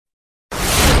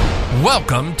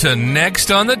Welcome to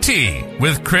Next on the Tee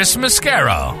with Chris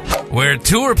Mascaro, where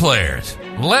tour players,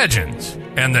 legends,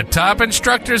 and the top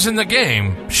instructors in the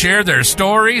game share their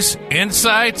stories,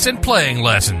 insights, and playing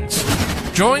lessons.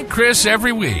 Join Chris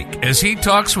every week as he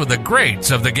talks with the greats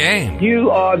of the game.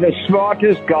 You are the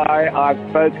smartest guy I've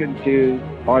spoken to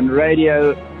on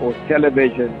radio or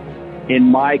television in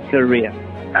my career.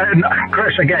 And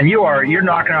Chris, again, you're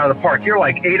knocking out of the park. You're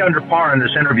like 8 under par in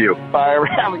this interview. If I ever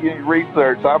have any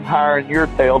research, I'm hiring your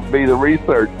tail to be the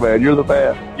research man. You're the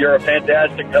best. You're a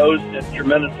fantastic host and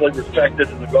tremendously respected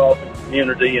in the golf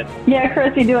community. Yeah,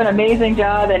 Chris, you do an amazing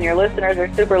job, and your listeners are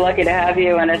super lucky to have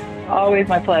you, and it's always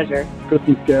my pleasure. Chris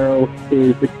Mascaro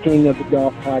is the king of the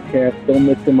golf podcast. Don't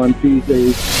miss him on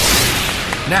Tuesdays.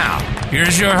 Now,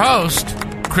 here's your host,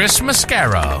 Chris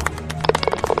Mascaro.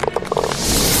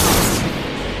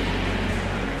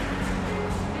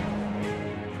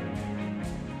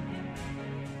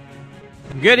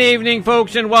 Good evening,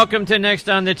 folks, and welcome to Next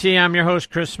on the Tee. I'm your host,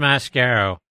 Chris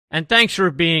Mascaro. And thanks for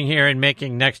being here and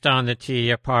making Next on the Tee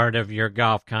a part of your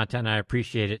golf content. I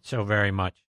appreciate it so very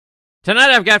much. Tonight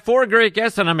I've got 4 great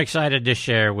guests that I'm excited to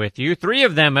share with you. 3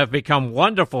 of them have become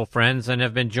wonderful friends and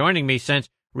have been joining me since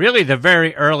really the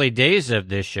very early days of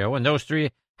this show, and those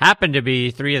 3 happen to be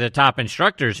 3 of the top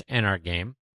instructors in our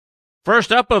game.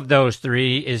 First up of those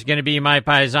 3 is going to be my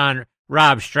paisan,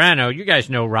 Rob Strano. You guys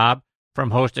know Rob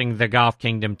from hosting the Golf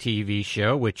Kingdom TV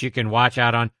show, which you can watch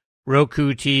out on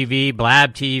Roku TV,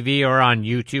 Blab TV, or on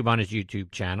YouTube on his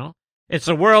YouTube channel. It's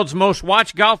the world's most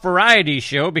watched golf variety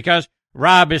show because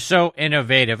Rob is so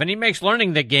innovative, and he makes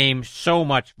learning the game so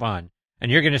much fun.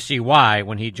 And you're going to see why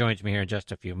when he joins me here in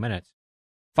just a few minutes.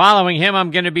 Following him,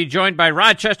 I'm going to be joined by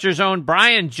Rochester's own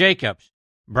Brian Jacobs.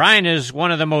 Brian is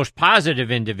one of the most positive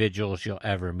individuals you'll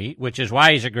ever meet, which is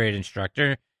why he's a great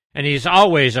instructor. And he's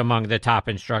always among the top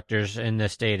instructors in the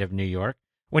state of New York.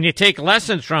 When you take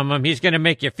lessons from him, he's going to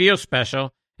make you feel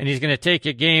special, and he's going to take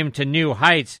your game to new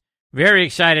heights. Very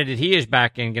excited that he is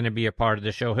back and going to be a part of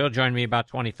the show. He'll join me about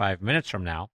 25 minutes from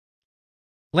now.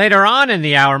 Later on in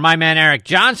the hour, my man Eric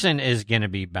Johnson is going to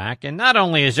be back. And not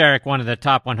only is Eric one of the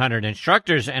top 100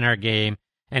 instructors in our game,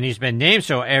 and he's been named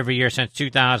so every year since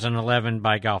 2011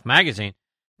 by Golf Magazine,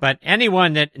 but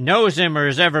anyone that knows him or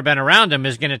has ever been around him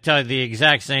is going to tell you the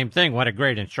exact same thing, what a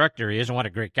great instructor he is and what a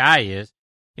great guy he is.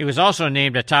 He was also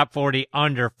named a top 40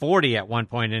 under 40 at one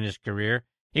point in his career.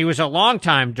 He was a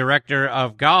longtime director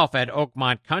of golf at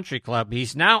Oakmont Country Club.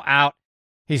 He's now out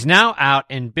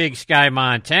in Big Sky,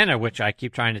 Montana, which I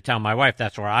keep trying to tell my wife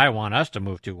that's where I want us to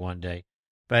move to one day.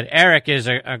 But Eric is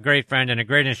a great friend and a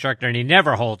great instructor, and he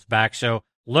never holds back, so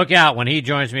look out when he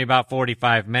joins me about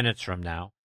 45 minutes from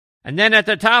now. And then at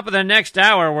the top of the next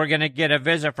hour, we're going to get a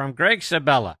visit from Greg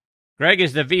Sabella. Greg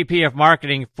is the VP of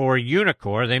Marketing for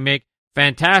Uneekor. They make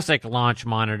fantastic launch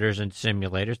monitors and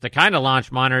simulators, the kind of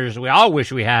launch monitors we all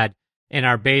wish we had in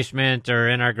our basement or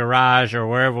in our garage or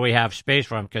wherever we have space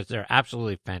for them because they're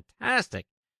absolutely fantastic.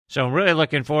 So I'm really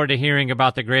looking forward to hearing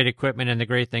about the great equipment and the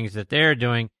great things that they're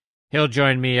doing. He'll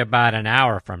join me about an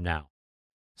hour from now.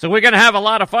 So we're going to have a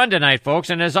lot of fun tonight, folks.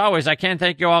 And as always, I can't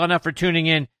thank you all enough for tuning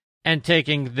in and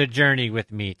taking the journey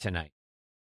with me tonight.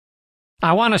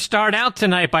 I want to start out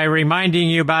tonight by reminding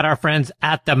you about our friends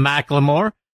at the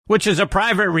Macklemore, which is a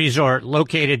private resort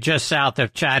located just south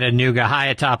of Chattanooga, high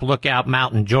atop Lookout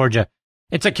Mountain, Georgia.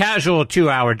 It's a casual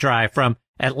 2-hour drive from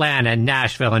Atlanta,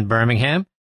 Nashville, and Birmingham.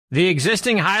 The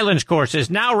existing Highlands course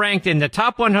is now ranked in the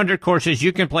top 100 courses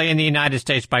you can play in the United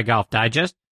States by Golf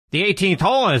Digest. The 18th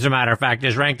hole, as a matter of fact,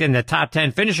 is ranked in the top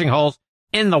 10 finishing holes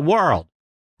in the world.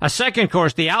 A second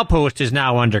course, the Outpost, is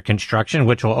now under construction,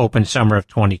 which will open summer of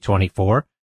 2024.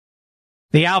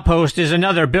 The Outpost is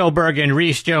another Bill Berg and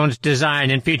Reese Jones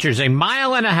design and features a 1.5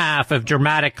 miles of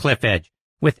dramatic cliff edge,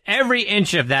 with every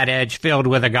inch of that edge filled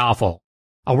with a golf hole.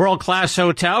 A world-class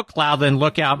hotel, Cloudland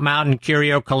Lookout Mountain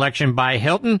Curio Collection by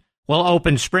Hilton, will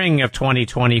open spring of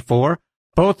 2024.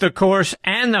 Both the course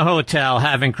and the hotel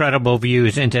have incredible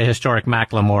views into historic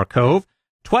Macklemore Cove,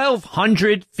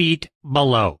 1,200 feet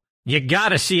below. You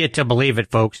gotta see it to believe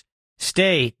it, folks.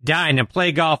 Stay, dine, and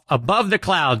play golf above the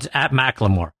clouds at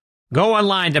Macklemore. Go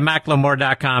online to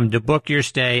macklemore.com to book your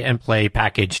stay and play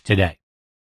package today.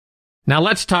 Now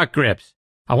let's talk grips.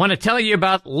 I want to tell you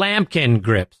about Lambkin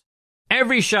grips.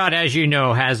 Every shot, as you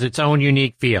know, has its own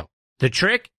unique feel. The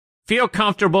trick? Feel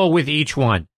comfortable with each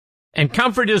one. And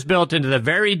comfort is built into the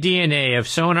very DNA of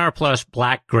Sonar Plus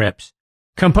Black grips.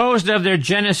 Composed of their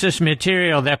Genesis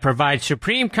material that provides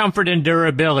supreme comfort and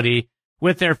durability,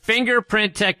 with their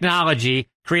fingerprint technology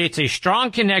creates a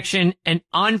strong connection and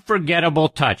unforgettable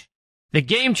touch. The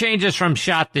game changes from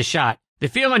shot to shot. The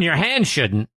feel in your hand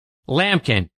shouldn't.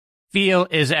 Lambkin. Feel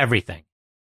is everything.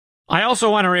 I also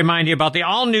want to remind you about the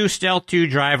all-new Stealth 2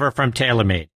 driver from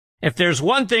TaylorMade. If there's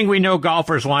one thing we know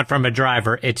golfers want from a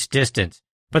driver, it's distance.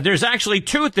 But there's actually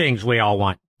two things we all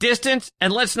want. Distance,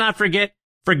 and let's not forget,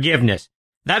 forgiveness.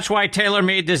 That's why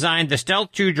TaylorMade designed the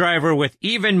Stealth 2 driver with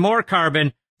even more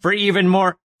carbon for even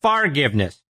more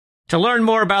forgiveness. To learn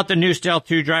more about the new Stealth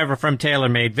 2 driver from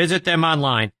TaylorMade, visit them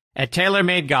online at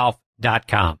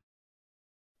TaylorMadeGolf.com.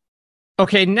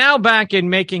 Okay, now back in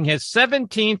making his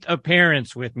 17th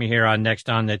appearance with me here on Next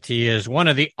on the Tee is one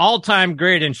of the all-time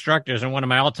great instructors and one of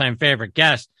my all-time favorite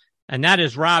guests, and that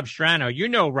is Rob Strano. You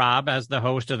know Rob as the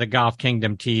host of the Golf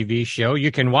Kingdom TV show.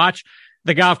 You can watch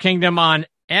the Golf Kingdom on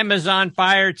Amazon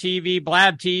Fire TV,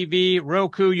 Blab TV,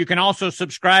 Roku. You can also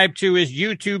subscribe to his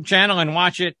YouTube channel and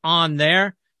watch it on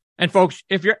there. And folks,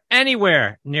 if you're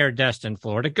anywhere near Destin,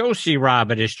 Florida, go see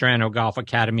Rob at his Strano Golf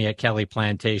Academy at Kelly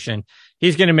Plantation.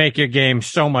 He's going to make your game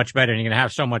so much better, and you're going to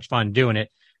have so much fun doing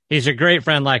it. He's a great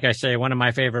friend, like I say, one of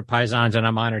my favorite paisans, and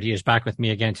I'm honored he is back with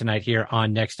me again tonight here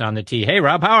on Next on the Tee. Hey,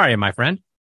 Rob, how are you, my friend?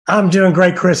 I'm doing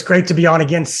great, Chris. Great to be on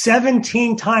again.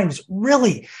 17 times.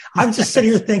 Really? I'm just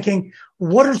sitting here thinking,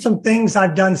 what are some things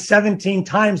I've done 17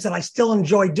 times that I still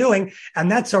enjoy doing? And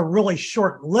that's a really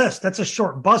short list. That's a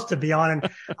short bus to be on. And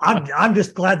I'm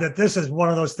just glad that this is one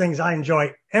of those things I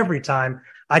enjoy every time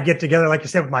I get together, like I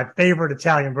said, with my favorite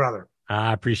Italian brother.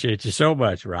 I appreciate you so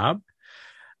much, Rob.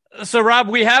 So, Rob,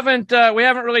 we haven't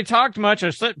really talked much,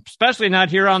 especially not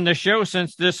here on the show,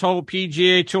 since this whole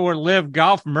PGA Tour Live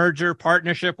Golf merger,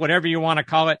 partnership, whatever you want to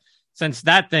call it, since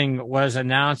that thing was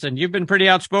announced. And you've been pretty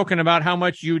outspoken about how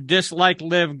much you dislike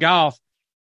Live Golf.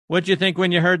 What'd you think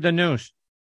when you heard the news?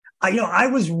 I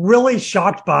was really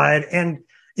shocked by it. And,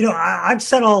 I've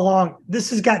said all along, this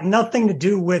has got nothing to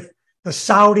do with the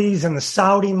Saudis and the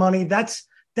Saudi money. That's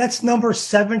number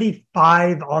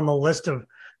 75 on the list of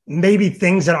maybe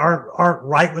things that aren't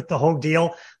right with the whole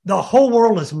deal. The whole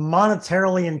world is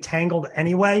monetarily entangled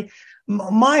anyway.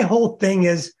 My whole thing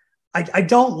is I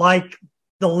don't like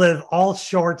the Live all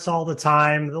shorts all the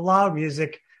time, the loud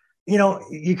music.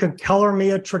 You can color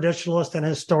me a traditionalist and a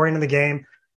historian of the game,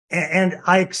 and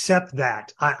I accept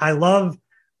that. I love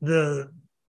the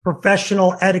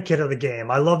professional etiquette of the game.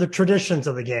 I love the traditions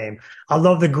of the game. I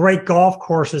love the great golf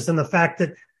courses and the fact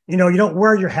that you don't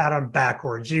wear your hat on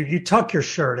backwards. You tuck your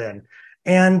shirt in.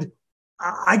 And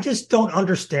I just don't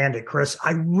understand it, Chris.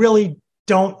 I really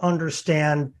don't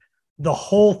understand the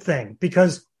whole thing,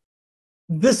 because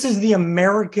this is the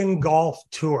American Golf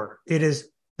Tour. It is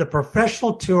the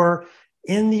professional tour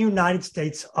in the United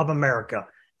States of America.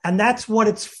 And that's what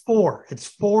it's for. It's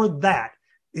for that.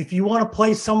 If you want to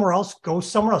play somewhere else, go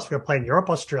somewhere else. If you're going to play in Europe,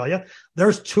 Australia,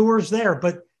 there's tours there.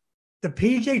 But the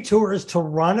PGA Tour is to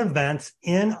run events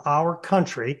in our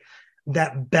country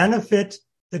that benefit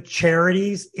the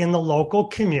charities in the local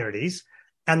communities,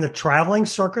 and the traveling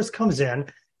circus comes in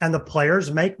and the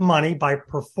players make money by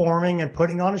performing and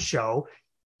putting on a show.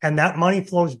 And that money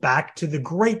flows back to the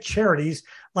great charities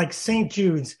like St.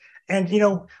 Jude's. And,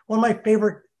 one of my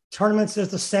favorite tournaments is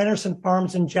the Sanderson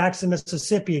Farms in Jackson,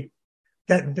 Mississippi,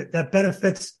 that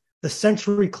benefits the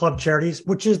Century Club charities,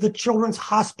 which is the children's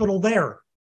hospital there.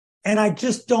 And I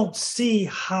just don't see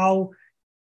how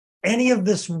any of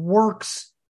this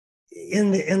works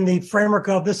in the framework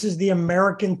of this is the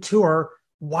American tour.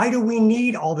 Why do we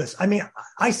need all this? I mean,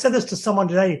 I said this to someone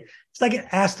today. I get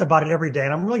asked about it every day,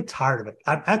 and I'm really tired of it.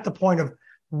 I'm at the point of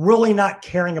really not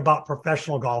caring about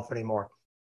professional golf anymore.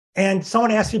 And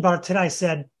someone asked me about it today. I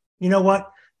said, you know what?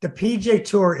 The PGA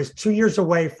Tour is 2 years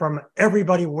away from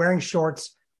everybody wearing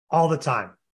shorts all the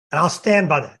time. And I'll stand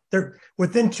by that.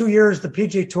 Within 2 years, the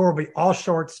PGA Tour will be all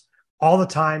shorts all the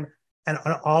time and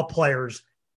all players.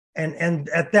 And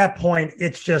at that point,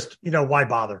 it's just, why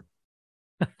bother?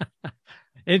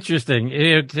 Interesting.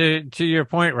 To your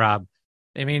point, Rob,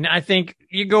 I mean, I think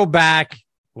you go back,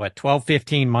 12,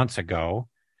 15 months ago,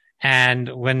 and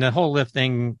when the whole Live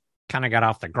thing kind of got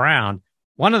off the ground,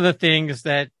 one of the things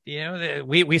that,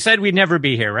 we said we'd never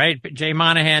be here, right? Jay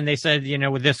Monahan, they said,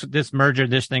 with this merger,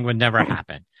 this thing would never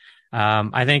happen.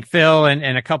 I think Phil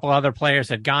and a couple other players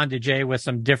had gone to Jay with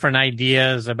some different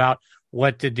ideas about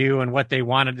what to do and what they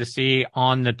wanted to see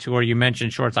on the tour. You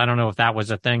mentioned shorts. I don't know if that was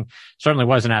a thing. Certainly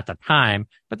wasn't at the time,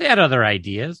 but they had other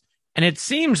ideas. And it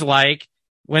seems like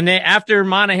after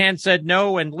Monahan said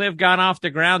no and Liv gone off the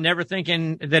ground, never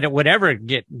thinking that it would ever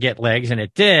get legs, and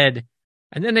it did.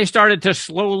 And then they started to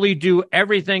slowly do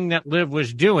everything that Liv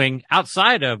was doing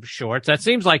outside of shorts. That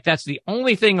seems like that's the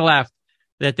only thing left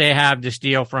that they have to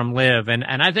steal from Liv. And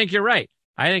I think you're right.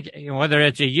 I think whether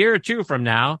it's a year or two from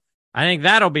now, I think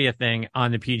that'll be a thing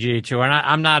on the PGA Tour. And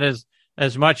I'm not as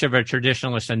as much of a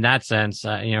traditionalist in that sense.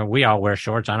 We all wear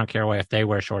shorts. I don't care if they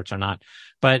wear shorts or not.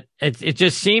 But it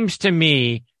just seems to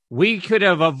me we could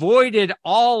have avoided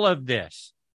all of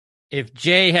this if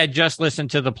Jay had just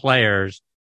listened to the players.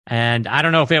 And I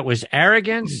don't know if it was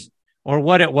arrogance or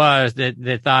what it was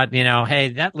that thought, hey,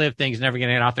 that live thing's never going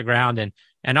to get off the ground.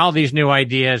 And all these new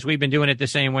ideas, we've been doing it the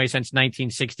same way since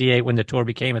 1968 when the tour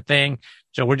became a thing.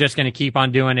 So we're just going to keep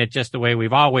on doing it just the way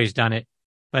we've always done it.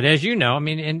 But as you know, I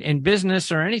mean, in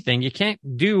business or anything, you can't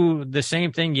do the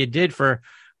same thing you did for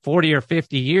 40 or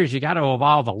 50 years. You got to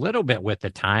evolve a little bit with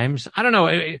the times. I don't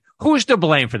know. Who's to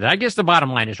blame for that? I guess the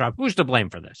bottom line is, Rob, who's to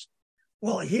blame for this?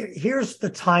 Well, here's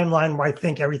the timeline where I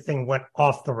think everything went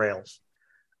off the rails.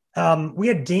 We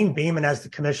had Dean Beeman as the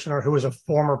commissioner, who was a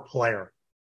former player.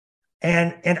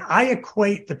 And I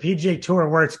equate the PGA Tour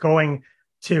where it's going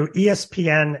to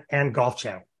ESPN and Golf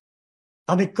Channel.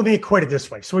 Let me equate it this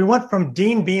way. So we went from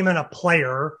Dean Beeman, a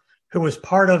player who was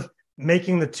part of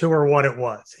making the tour what it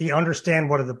was. He understood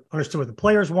what the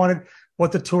players wanted,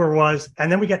 what the tour was,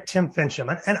 and then we got Tim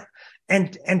Fincham.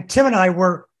 And Tim and I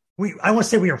I want to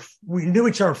say we knew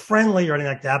each other friendly or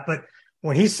anything like that, but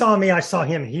when he saw me, I saw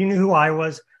him. He knew who I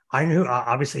was. I knew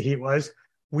obviously he was.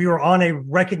 We were on a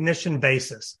recognition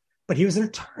basis, but he was an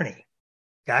attorney.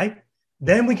 Okay.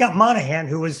 Then we got Monahan,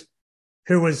 who was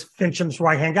Fincham's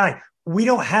right-hand guy. We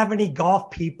don't have any golf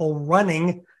people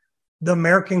running the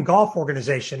American Golf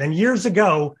Organization. And years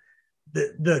ago,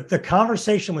 the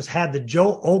conversation was had that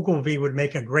Joe Ogilvy would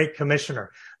make a great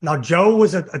commissioner. Now, Joe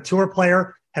was a tour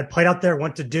player, had played out there,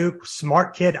 went to Duke,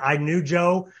 smart kid. I knew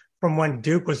Joe from when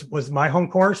Duke was my home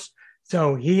course.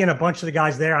 So he and a bunch of the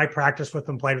guys there, I practiced with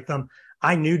them, played with them.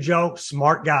 I knew Joe,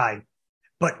 smart guy,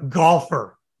 but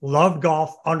golfer, loved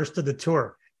golf, understood the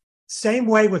tour. Same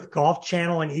way with Golf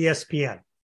Channel and ESPN.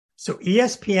 So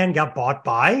ESPN got bought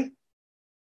by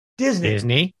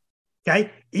Disney. Okay.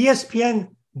 ESPN,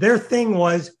 their thing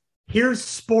was, here's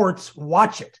sports,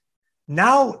 watch it.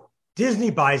 Now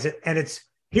Disney buys it, and it's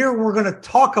here. We're going to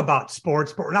talk about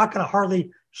sports, but we're not going to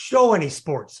hardly show any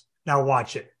sports. Now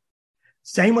watch it.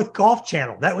 Same with Golf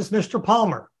Channel. That was Mr.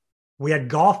 Palmer. We had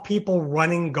golf people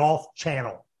running Golf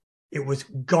Channel. It was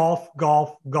golf,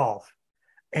 golf, golf.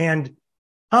 And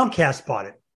Comcast bought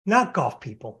it, not golf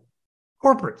people,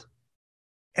 corporate.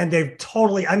 And they've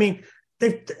totally,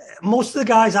 most of the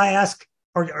guys I ask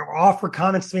or offer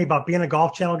comments to me about being a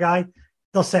Golf Channel guy,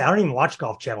 they'll say, I don't even watch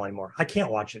Golf Channel anymore. I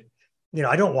can't watch it.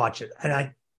 I don't watch it.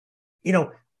 And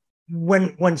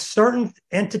when certain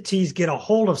entities get a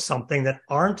hold of something that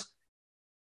aren't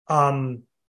the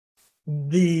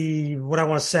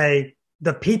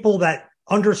people that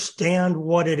understand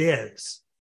what it is,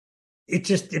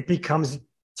 it becomes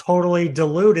totally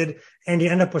diluted, and you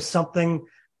end up with something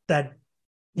that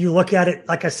you look at it,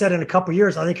 like I said, in a couple of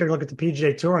years, I think you're going to look at the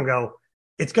PGA Tour and go,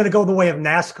 it's going to go the way of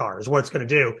NASCAR is what it's going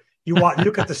to do. You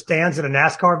look at the stands at a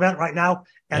NASCAR event right now,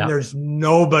 and there's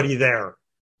nobody there.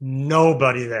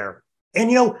 Nobody there.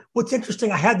 And what's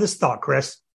interesting, I had this thought,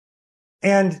 Chris,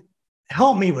 and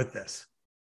help me with this.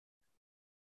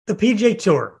 The PGA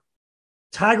Tour,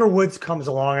 Tiger Woods comes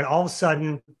along, and all of a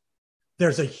sudden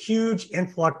there's a huge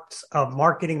influx of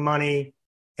marketing money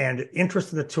and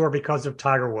interest in the tour because of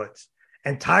Tiger Woods.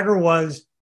 And Tiger was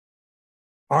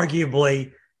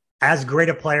arguably as great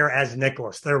a player as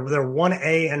Nicklaus. They're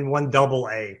 1A and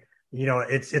 1AA.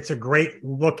 It's a great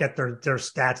look at their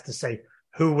stats to say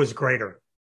who was greater.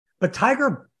 But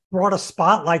Tiger brought a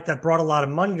spotlight that brought a lot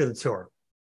of money to the tour.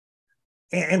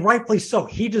 And rightfully so.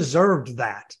 He deserved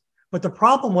that. But the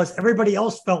problem was everybody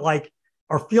else felt like,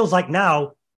 or feels like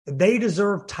now, they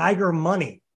deserve Tiger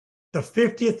money. The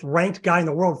 50th ranked guy in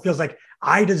the world feels like,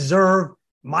 I deserve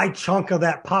my chunk of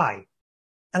that pie.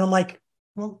 And I'm like,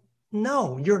 well,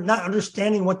 no, you're not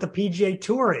understanding what the PGA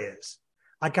Tour is.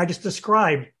 Like I just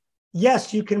described,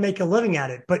 yes, you can make a living at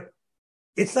it, but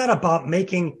it's not about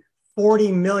making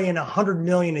 40 million, 100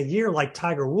 million a year like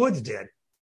Tiger Woods did.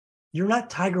 You're not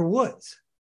Tiger Woods.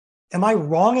 Am I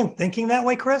wrong in thinking that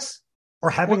way, Chris? Or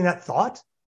having that thought?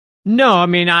 No,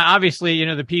 obviously,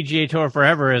 the PGA Tour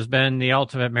forever has been the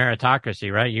ultimate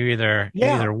meritocracy, right? You either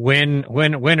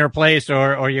win or place,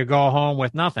 or you go home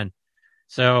with nothing.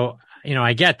 So,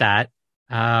 I get that.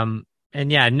 Not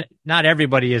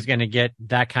everybody is going to get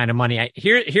that kind of money.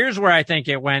 Here's where I think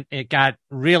it got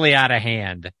really out of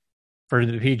hand for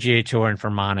the PGA Tour and for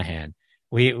Monahan.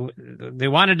 They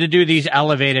wanted to do these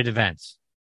elevated events.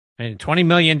 $20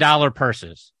 million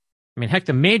purses. Heck,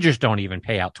 the majors don't even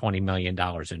pay out $20 million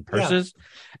in purses. Yeah.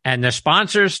 And the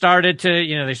sponsors started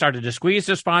to squeeze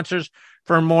the sponsors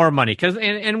for more money.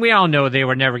 And we all know they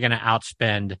were never going to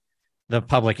outspend the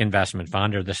public investment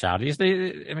fund or the Saudis.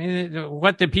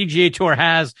 What the PGA Tour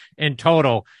has in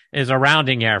total is a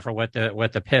rounding error for what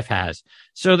the PIF has.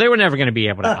 So they were never going to be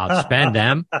able to outspend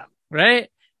them, right?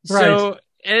 So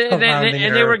and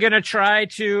they were going to try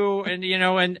to,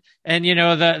 the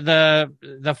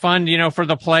fund, for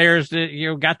the players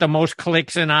that, got the most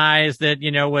clicks and eyes that,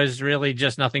 was really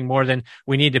just nothing more than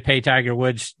we need to pay Tiger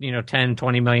Woods,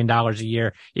 $10-20 million a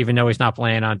year, even though he's not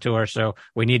playing on tour. So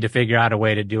we need to figure out a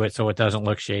way to do it so it doesn't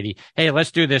look shady. Hey, let's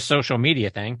do this social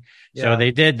media thing. Yeah. So they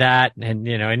did that. And,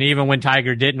 and even when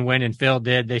Tiger didn't win and Phil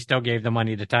did, they still gave the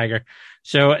money to Tiger.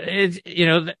 So it's,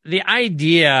 the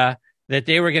idea that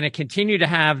they were going to continue to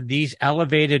have these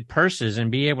elevated purses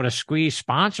and be able to squeeze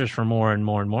sponsors for more and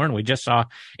more and more. And we just saw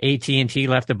AT&T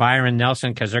left to Byron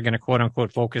Nelson because they're going to quote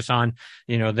unquote focus on,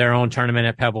 their own tournament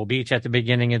at Pebble Beach at the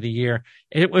beginning of the year.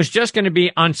 It was just going to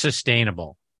be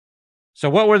unsustainable. So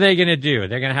what were they going to do?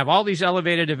 They're going to have all these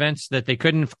elevated events that they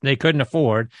couldn't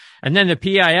afford. And then the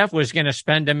PIF was going to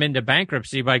spend them into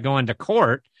bankruptcy by going to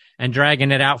court and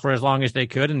dragging it out for as long as they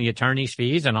could, and the attorney's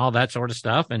fees and all that sort of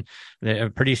stuff. And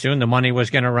pretty soon the money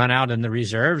was going to run out in the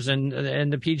reserves, and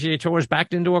the PGA Tour was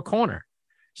backed into a corner.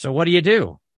 So what do you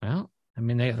do? Well,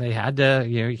 they had to,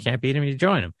 you can't beat them, you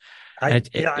join them.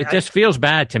 It just feels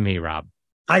bad to me, Rob.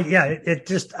 I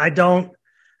don't,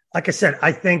 like I said,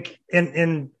 I think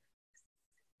in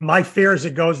my fear is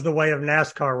it goes the way of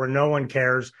NASCAR where no one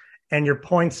cares. And your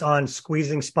points on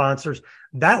squeezing sponsors,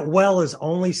 that well is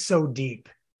only so deep.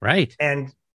 Right.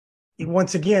 And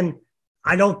once again,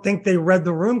 I don't think they read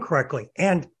the room correctly.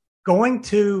 And going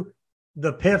to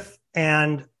the PIF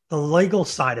and the legal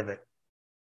side of it,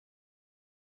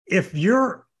 if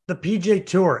you're the PGA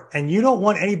Tour and you don't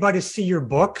want anybody to see your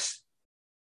books,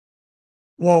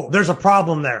 well, there's a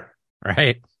problem there.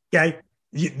 Right. Okay.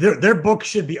 Their books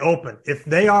should be open. If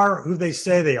they are who they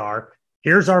say they are,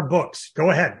 here's our books.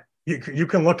 Go ahead. You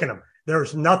can look at them.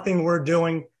 There's nothing we're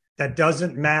doing that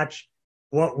doesn't match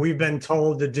what we've been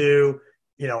told to do.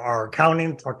 Our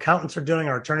accountants are doing,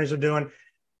 our attorneys are doing.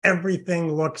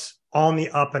 Everything looks on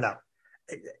the up and up.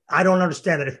 I don't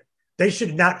understand that. If they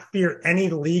should not fear any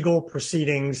legal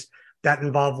proceedings that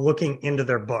involve looking into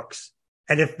their books.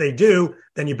 And if they do,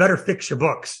 then you better fix your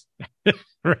books.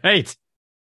 Right.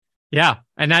 Yeah.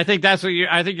 And I think I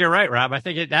think you're right, Rob. I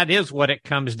think that is what it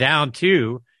comes down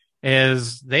to,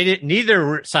 is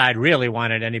neither side really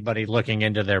wanted anybody looking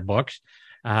into their books.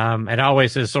 It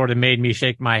always has sort of made me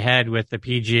shake my head with the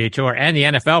PGA Tour and the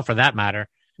NFL for that matter.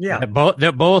 Yeah.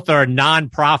 That both are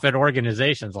non-profit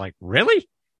organizations. Like, really?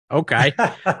 Okay.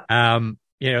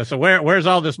 So where's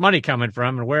all this money coming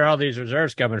from, and where are all these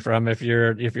reserves coming from if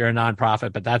you're a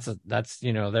non-profit? But that's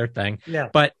their thing. Yeah.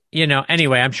 But,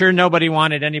 anyway, I'm sure nobody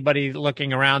wanted anybody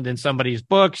looking around in somebody's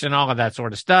books and all of that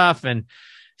sort of stuff. And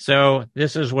so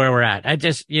this is where we're at. I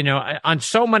just, on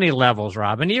so many levels,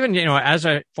 Rob, and even, as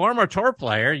a former tour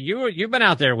player, you've been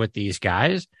out there with these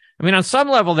guys. On some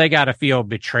level, they got to feel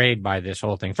betrayed by this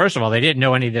whole thing. First of all, they didn't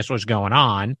know any of this was going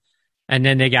on. And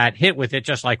then they got hit with it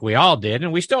just like we all did.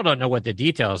 And we still don't know what the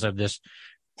details of this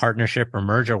partnership or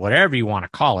merger, whatever you want to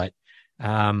call it.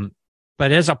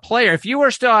 But as a player, if you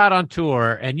were still out on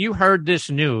tour and you heard this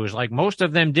news, like most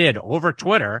of them did over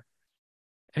Twitter,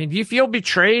 do you feel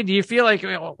betrayed? Do you feel like,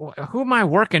 who am I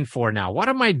working for now? What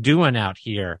am I doing out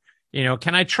here?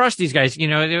 Can I trust these guys?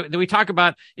 We talk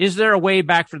about, is there a way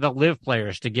back for the live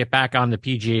players to get back on the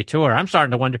PGA Tour? I'm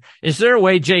starting to wonder, is there a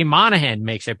way Jay Monahan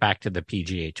makes it back to the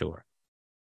PGA Tour?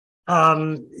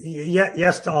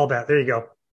 Yes to all that. There you go.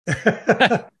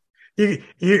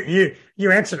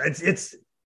 you answered. It's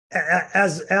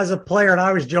as a player, and I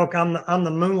always joke, I'm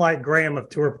the Moonlight Graham of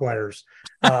tour players.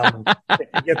 If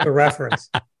you get the reference.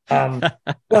 But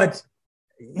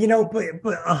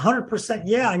 100%.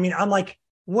 Yeah. I'm like,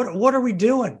 what are we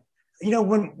doing?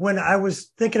 When I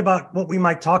was thinking about what we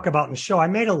might talk about in the show, I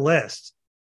made a list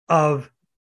of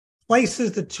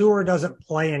places the tour doesn't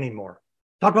play anymore.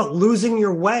 Talk about losing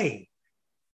your way.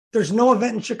 There's no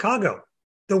event in Chicago.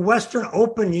 The Western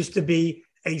Open used to be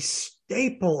a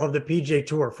staple of the PGA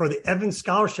Tour for the Evans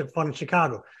Scholarship Fund in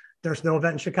Chicago. There's no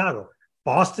event in Chicago.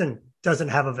 Boston doesn't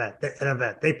have an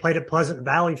event. They played at Pleasant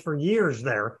Valley for years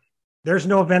there. There's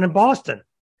no event in Boston.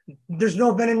 There's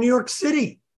no event in New York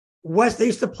City. They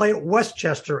used to play at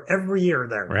Westchester every year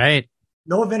there. Right.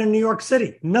 No event in New York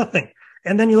City. Nothing.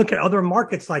 And then you look at other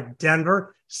markets like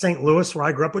Denver, St. Louis, where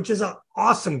I grew up, which is an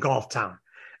awesome golf town.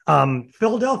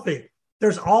 Philadelphia.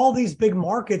 There's all these big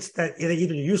markets that they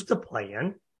either used to play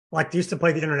in, like they used to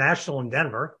play the International in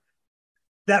Denver,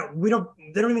 that they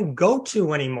don't even go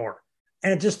to anymore.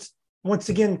 And it just, once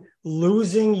again,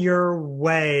 losing your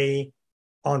way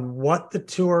on what the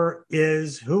tour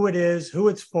is, who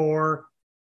it's for.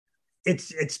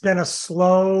 It's been a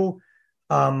slow,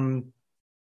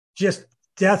 just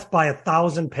death by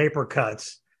 1,000 paper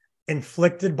cuts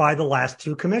inflicted by the last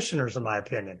two commissioners, in my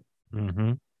opinion.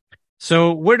 Mm-hmm.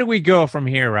 So where do we go from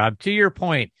here, Rob? To your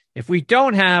point, if we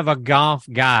don't have a golf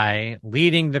guy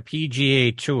leading the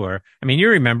PGA Tour, I mean, you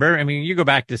remember, you go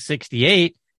back to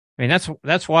 68. I mean,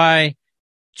 that's why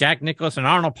Jack Nicklaus and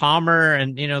Arnold Palmer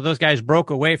and, those guys broke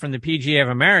away from the PGA of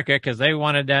America because they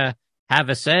wanted to have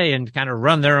a say and kind of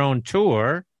run their own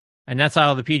tour. And that's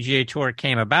how the PGA Tour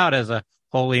came about as a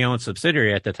wholly owned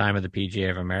subsidiary at the time of the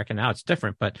PGA of America. Now it's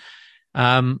different, but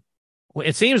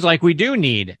it seems like we do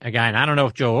need a guy. And I don't know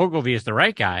if Joe Ogilvy is the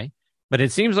right guy, but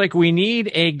it seems like we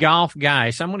need a golf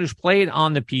guy, someone who's played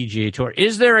on the PGA Tour.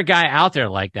 Is there a guy out there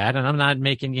like that? And I'm not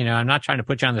making, I'm not trying to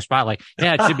put you on the spot like,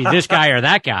 yeah, it should be this guy or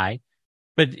that guy.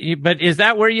 But is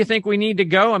that where you think we need to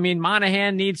go? I mean,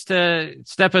 Monahan needs to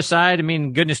step aside. I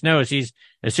mean, goodness knows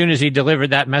as soon as he delivered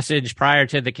that message prior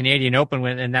to the Canadian Open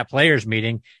in that players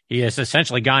meeting, he has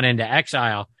essentially gone into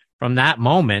exile from that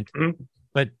moment. Mm-hmm.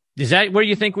 But is that where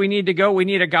you think we need to go? We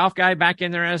need a golf guy back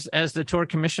in there as the tour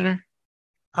commissioner?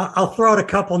 I'll throw out a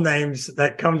couple names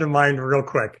that come to mind real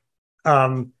quick.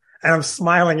 And I'm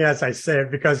smiling as I say it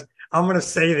because I'm going to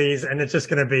say these and it's just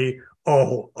going to be,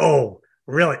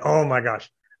 really? Oh my gosh.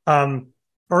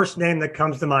 First name that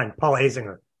comes to mind, Paul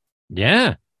Azinger.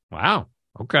 Yeah. Wow.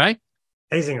 Okay.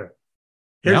 Azinger.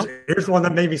 Here's one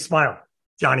that made me smile.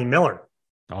 Johnny Miller.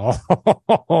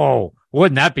 Oh,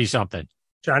 wouldn't that be something?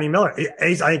 Johnny Miller.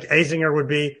 I think Azinger would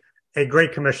be a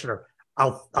great commissioner.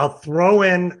 I'll throw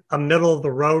in a middle of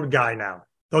the road guy now.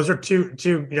 Those are two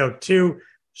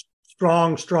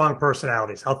strong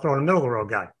personalities. I'll throw in a middle of the road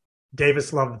guy.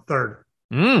 Davis Love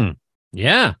III.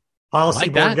 Yeah. Policy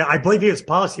board guy. I believe he was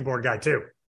policy board guy too.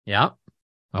 Yeah.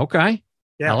 Okay.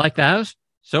 Yeah. I like those.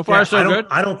 So far, so good.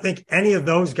 I don't think any of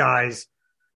those guys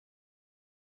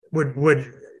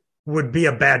would be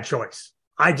a bad choice.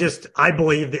 I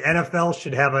believe the NFL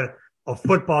should have a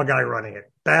football guy running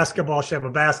it. Basketball should have a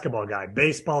basketball guy.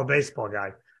 Baseball, a baseball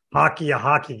guy. Hockey, a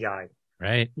hockey guy.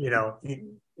 Right.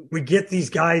 We get these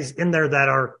guys in there that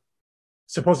are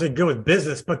supposedly good with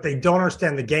business, but they don't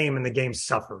understand the game and the game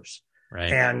suffers.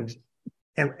 Right. And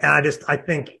I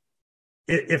think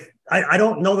I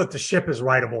don't know that the ship is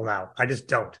rideable now. I just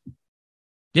don't.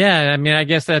 Yeah. I mean, I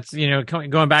guess that's,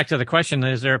 going back to the question,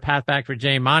 is there a path back for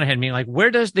Jay Monahan? I mean, like, where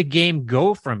does the game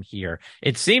go from here?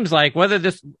 It seems like whether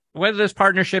this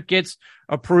partnership gets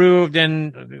approved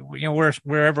and,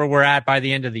 wherever we're at by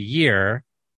the end of the year,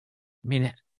 I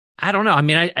mean, I don't know. I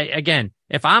mean, I again,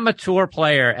 if I'm a tour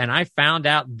player and I found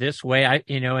out this way,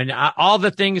 all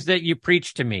the things that you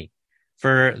preach to me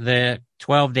for the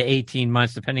 12 to 18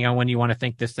 months, depending on when you want to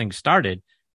think this thing started,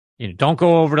 don't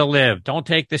go over to live. Don't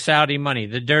take the Saudi money,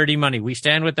 the dirty money. We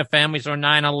stand with the families or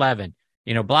 9/11,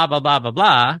 blah, blah, blah, blah,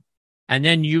 blah. And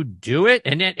then you do it.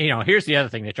 And then, here's the other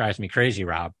thing that drives me crazy,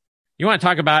 Rob. You want to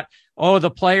talk about,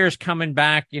 the players coming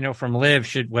back, from live,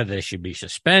 whether they should be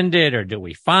suspended or do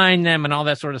we fine them and all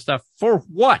that sort of stuff. For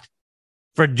what?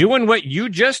 For doing what you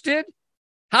just did?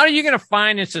 How are you going to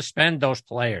fine and suspend those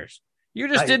players? You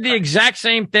just did the exact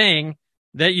same thing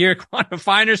that you're going to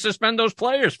fine or suspend those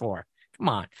players for. Come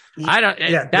on.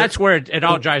 That's where it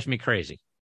all drives me crazy.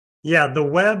 Yeah. The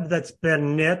web that's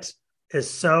been knit is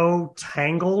so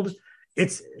tangled.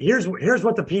 Here's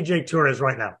what the PGA Tour is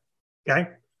right now. Okay.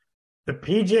 The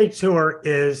PGA Tour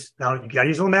is, now you got to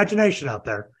use a little imagination out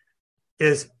there,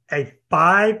 is a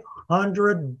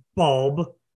 500 bulb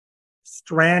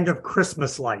strand of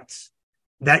Christmas lights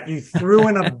that you threw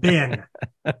in a bin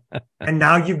and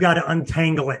now you've got to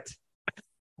untangle it.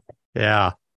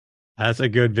 Yeah. That's a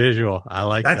good visual. I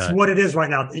like that. That's what it is right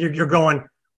now. You're going,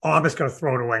 I'm just going to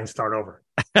throw it away and start over.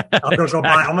 I'm going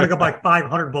to go buy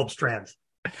 500 bulb strands.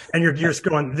 And you're just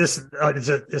going, this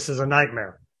is a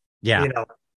nightmare. Yeah.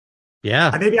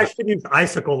 Yeah. Maybe I should use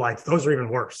icicle lights. Those are even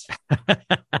worse. I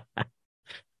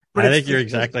think you're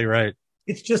exactly right.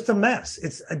 It's just a mess.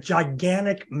 It's a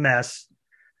gigantic mess.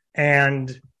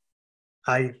 And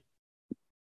I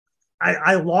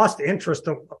lost interest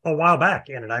a while back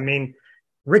in it. I mean,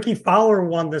 Rickie Fowler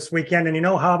won this weekend, and you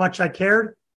know how much I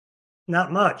cared?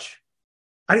 Not much.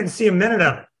 I didn't see a minute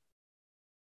of it.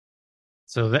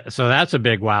 So that's a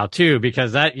big wow too,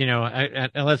 because that,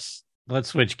 let's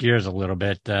switch gears a little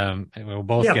bit. We'll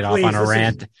both get off on a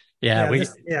rant.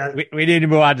 We need to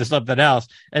move on to something else.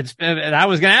 And I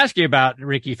was going to ask you about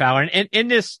Rickie Fowler in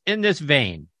this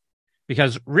vein,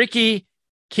 because Rickie,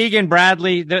 Keegan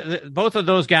Bradley, both of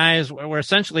those guys were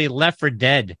essentially left for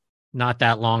dead not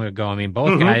that long ago. I mean,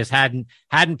 both guys hadn't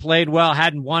played well,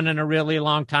 hadn't won in a really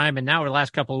long time, and now over the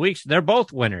last couple of weeks, they're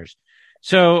both winners.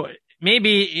 So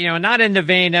maybe, not in the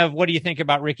vein of what do you think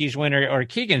about Rickie's win or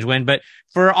Keegan's win, but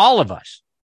for all of us,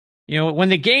 when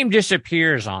the game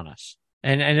disappears on us,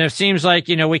 and it seems like,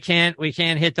 we can't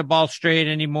hit the ball straight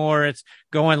anymore. It's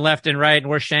going left and right, and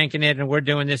we're shanking it, and we're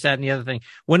doing this, that, and the other thing.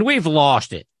 When we've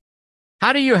lost it,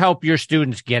 how do you help your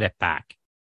students get it back?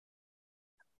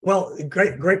 Well,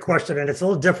 great question. And it's a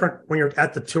little different when you're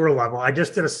at the tour level. I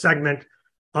just did a segment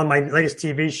on my latest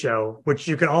TV show, which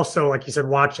you can also, like you said,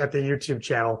 watch at the YouTube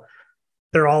channel.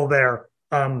 They're all there.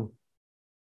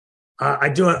 I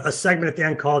do a segment at the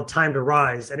end called Time to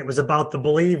Rise, and it was about the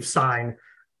Believe sign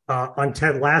on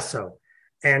Ted Lasso.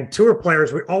 And tour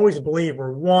players, we always believe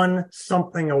we're one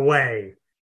something away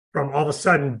from all of a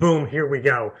sudden, boom, here we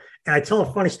go. And I tell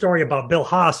a funny story about Bill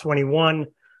Haas when he won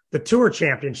the tour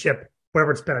championship,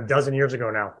 whatever it's been, a dozen years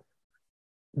ago now.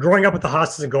 Growing up with the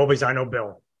Haas's and Golbys, I know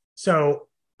Bill. So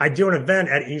I do an event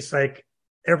at Eastlake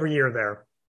every year there.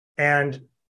 And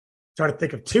trying to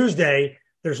think of Tuesday,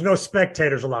 there's no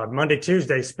spectators allowed. Monday,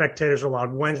 Tuesday, spectators are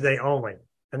allowed. Wednesday only.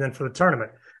 And then for the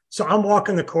tournament. So I'm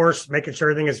walking the course, making sure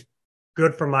everything is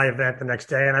good for my event the next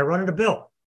day. And I run into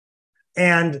Bill.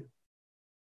 And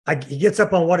he gets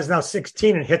up on what is now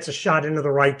 16 and hits a shot into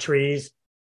the right trees.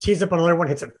 Tees up on another one,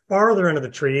 hits it farther into the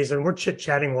trees. And we're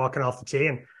chit-chatting, walking off the tee.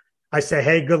 And I say,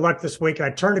 hey, good luck this week. And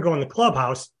I turn to go in the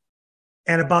clubhouse.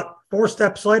 And about 4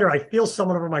 steps later, I feel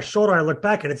someone over my shoulder. I look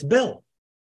back and it's Bill.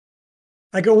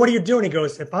 I go, what are you doing? He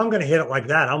goes, if I'm going to hit it like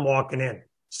that, I'm walking in.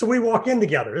 So we walk in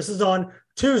together. This is on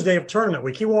Tuesday of tournament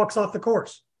week. He walks off the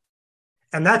course.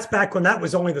 And that's back when that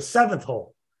was only the 7th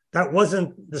hole. That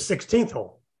wasn't the 16th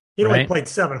hole. He only played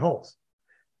 7 holes.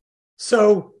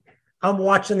 So I'm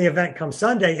watching the event come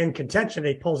Sunday in contention.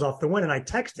 He pulls off the win, and I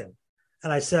text him.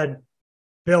 And I said,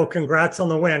 Bill, congrats on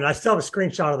the win. And I still have a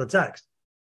screenshot of the text.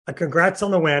 Congrats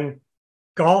on the win.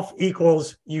 Golf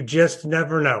equals you just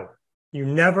never know. You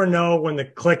never know when the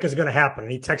click is going to happen.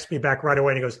 And he texts me back right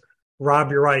away and he goes,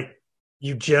 Rob, you're right.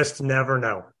 You just never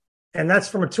know. And that's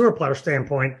from a tour player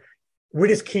standpoint. We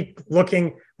just keep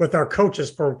looking with our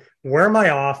coaches for where am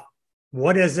I off?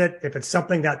 What is it? If it's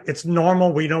something that it's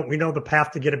normal, we know the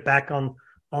path to get it back on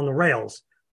the rails.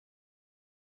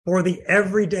 For the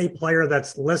everyday player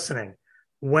that's listening,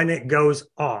 when it goes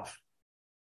off,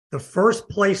 the first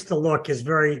place to look is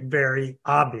very, very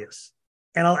obvious.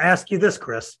 And I'll ask you this,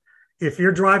 Chris. If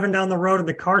you're driving down the road and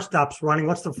the car stops running,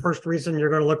 what's the first reason you're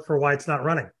going to look for why it's not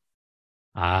running?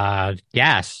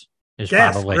 Gas is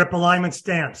probably. Grip alignment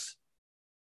stance.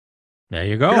 There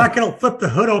you go. You're not going to flip the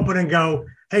hood open and go,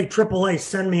 hey, AAA,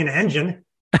 send me an engine.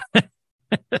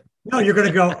 No, you're going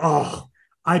to go, oh,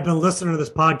 I've been listening to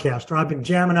this podcast, or I've been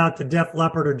jamming out to Def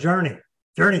Leppard or Journey.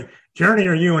 Journey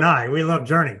or you and I. We love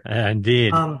Journey.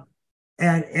 Indeed.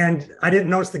 And I didn't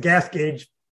notice the gas gauge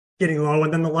getting low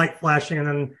and then the light flashing and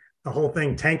then the whole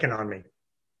thing tanking on me.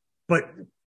 But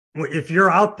if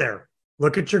you're out there,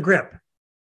 look at your grip.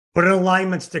 Put an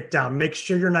alignment stick down. Make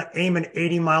sure you're not aiming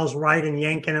 80 miles right and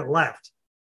yanking it left.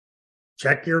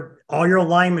 Check all your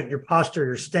alignment, your posture,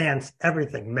 your stance,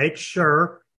 everything. Make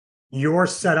sure you're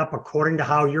set up according to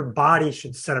how your body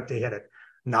should set up to hit it.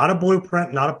 Not a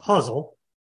blueprint, not a puzzle.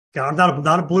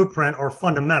 Not a blueprint or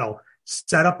fundamental.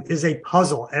 Setup is a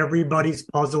puzzle. Everybody's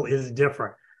puzzle is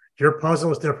different. Your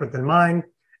puzzle is different than mine.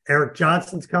 Eric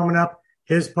Johnson's coming up.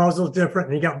 His puzzle is different.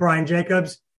 And you got Brian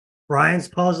Jacobs. Brian's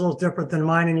puzzle is different than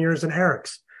mine and yours and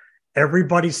Eric's.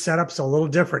 Everybody's setup's a little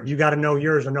different. You got to know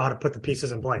yours and know how to put the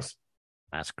pieces in place.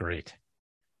 That's great.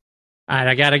 All right,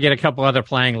 I got to get a couple other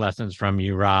playing lessons from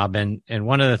you, Rob. And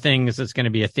one of the things that's going to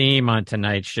be a theme on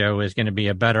tonight's show is going to be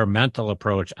a better mental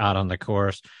approach out on the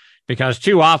course. Because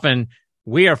too often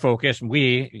we are focused,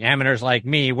 amateurs like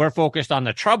me, we're focused on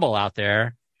the trouble out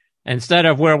there instead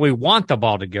of where we want the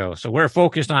ball to go. So we're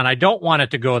focused on, I don't want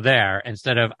it to go there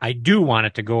instead of I do want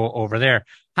it to go over there.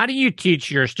 How do you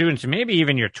teach your students, and maybe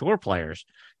even your tour players,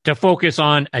 to focus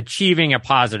on achieving a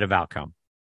positive outcome?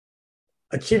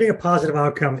 Achieving a positive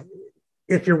outcome.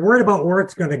 If you're worried about where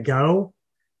it's going to go,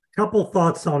 a couple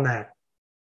thoughts on that.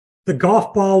 The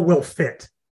golf ball will fit.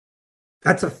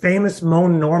 That's a famous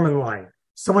Moan Norman line.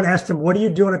 Someone asked him, what do you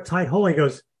do in a tight hole? He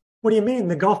goes, what do you mean?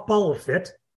 The golf ball will fit.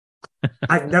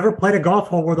 I've never played a golf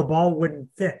hole where the ball wouldn't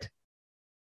fit.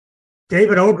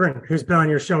 David Ogren, who's been on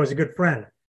your show, is a good friend.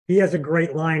 He has a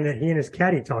great line that he and his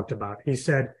caddy talked about. He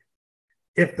said,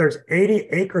 if there's 80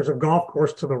 acres of golf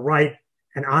course to the right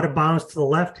and out of bounds to the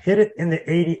left, hit it in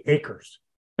the 80 acres.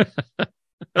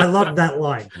 I love that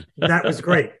line. That was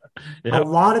great. Yep. A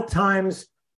lot of times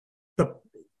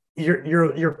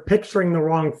you're picturing the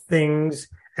wrong things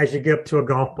as you get up to a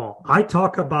golf ball. I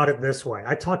talk about it this way.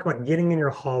 I talk about getting in your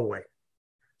hallway.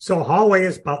 So a hallway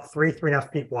is about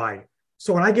 3.5 feet wide.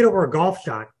 So when I get over a golf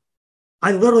shot,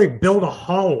 I literally build a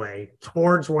hallway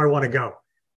towards where I want to go.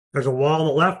 There's a wall on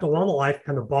the left, a wall on the right,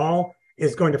 and the ball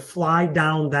is going to fly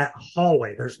down that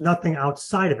hallway. There's nothing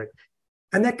outside of it.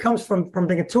 And that comes from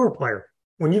being a tour player.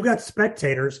 When you've got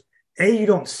spectators, you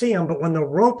don't see them, but when the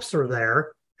ropes are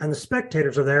there and the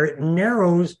spectators are there, it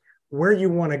narrows where you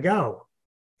want to go.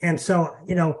 And so,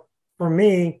 for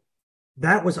me,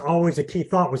 that was always a key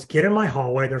thought, was get in my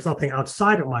hallway. There's nothing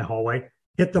outside of my hallway.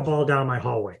 Hit the ball down my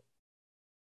hallway.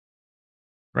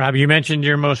 Rob, you mentioned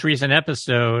your most recent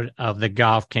episode of the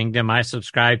Golf Kingdom. I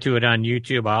subscribed to it on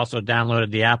YouTube. I also downloaded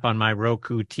the app on my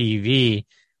Roku TV.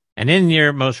 And in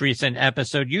your most recent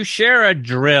episode, you share a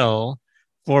drill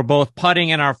for both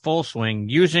putting and our full swing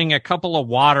using a couple of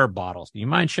water bottles. Do you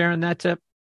mind sharing that tip?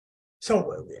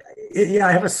 So, yeah,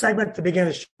 I have a segment at the beginning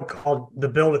of the show called the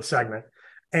Build It segment.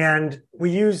 And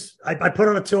I put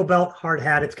on a tool belt, hard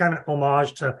hat. It's kind of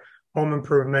homage to home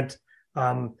improvement.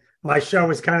 My show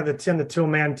is kind of the Tim the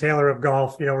Toolman Taylor of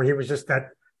golf, where he was just that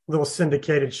little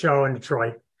syndicated show in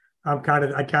Detroit. I kind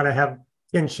of have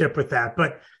kinship with that.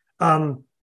 But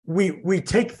we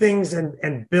take things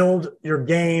and build your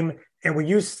game, and we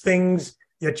use things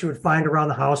that you would find around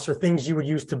the house or things you would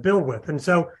use to build with. And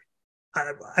so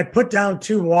I put down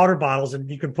 2 water bottles, and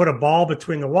you can put a ball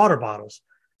between the water bottles.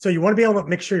 So you want to be able to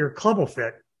make sure your club will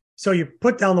fit. So you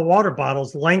put down the water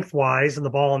bottles lengthwise and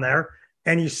the ball in there,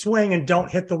 and you swing and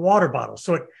don't hit the water bottle.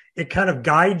 So it kind of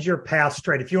guides your path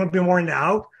straight. If you want to be more into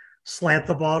out, slant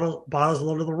the bottles a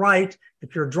little to the right.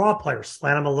 If you're a draw player,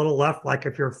 slant them a little left, like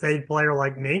if you're a fade player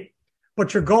like me.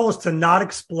 But your goal is to not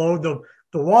explode the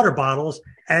water bottles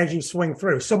as you swing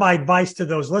through. So my advice to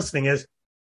those listening is,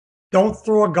 don't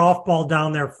throw a golf ball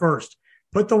down there first.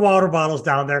 Put the water bottles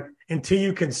down there until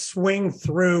you can swing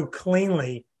through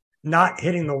cleanly, not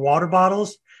hitting the water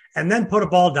bottles, and then put a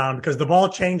ball down, because the ball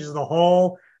changes the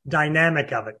whole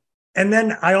dynamic of it. And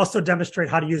then I also demonstrate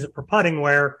how to use it for putting,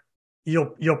 where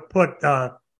you'll put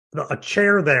a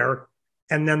chair there,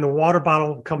 and then the water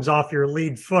bottle comes off your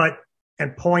lead foot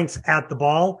and points at the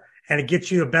ball, and it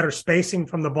gets you a better spacing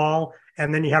from the ball.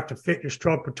 And then you have to fit your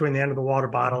stroke between the end of the water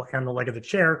bottle and the leg of the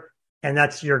chair. And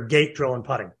that's your gate drill and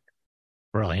putting.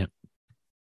 Brilliant.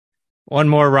 One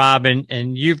more, Rob,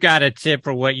 and you've got a tip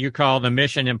for what you call the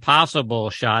Mission Impossible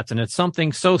shots. And it's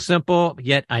something so simple,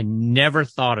 yet I never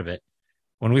thought of it.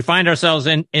 When we find ourselves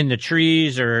in the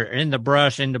trees or in the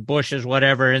brush, in the bushes,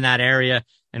 whatever, in that area,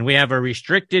 and we have a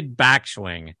restricted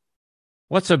backswing,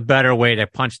 what's a better way to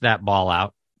punch that ball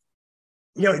out?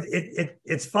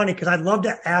 It's funny, because I'd love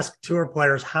to ask tour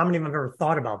players how many of them have ever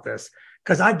thought about this,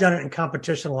 because I've done it in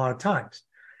competition a lot of times.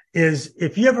 Is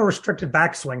if you have a restricted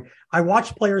backswing, I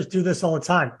watch players do this all the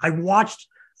time. I watched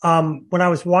when I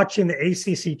was watching the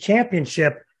ACC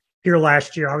championship here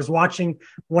last year, I was watching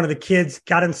one of the kids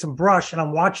got in some brush, and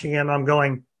I'm watching him. I'm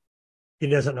going, he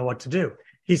doesn't know what to do.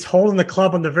 He's holding the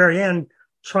club on the very end,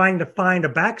 trying to find a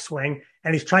backswing,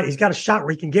 and he's got a shot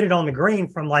where he can get it on the green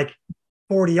from like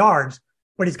 40 yards,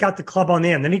 but he's got the club on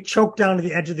the end. Then he choked down to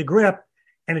the edge of the grip,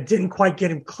 and it didn't quite get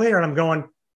him clear. And I'm going,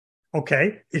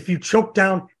 okay, if you choke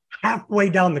down halfway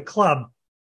down the club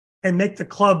and make the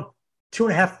club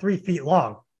 2.5, 3 feet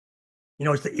long,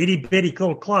 it's the itty bitty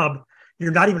little club.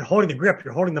 You're not even holding the grip.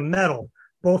 You're holding the metal,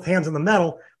 both hands on the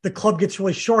metal. The club gets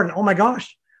really short. And oh my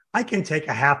gosh, I can take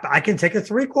a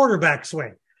 3/4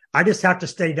 backswing. I just have to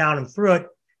stay down and through it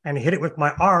and hit it with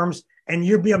my arms. And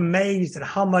you'll be amazed at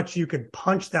how much you could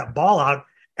punch that ball out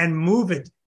and move it,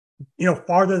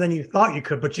 farther than you thought you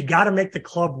could. But you got to make the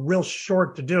club real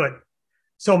short to do it.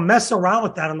 So mess around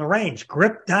with that on the range.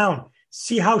 Grip down.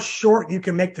 See how short you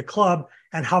can make the club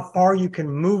and how far you can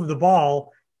move the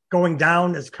ball going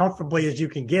down as comfortably as you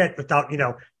can get without,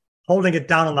 holding it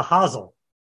down on the hosel.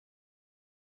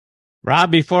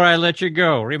 Rob, before I let you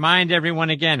go, remind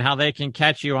everyone again how they can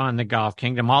catch you on the Golf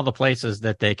Kingdom, all the places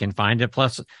that they can find it.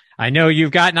 Plus, I know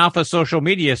you've gotten off of social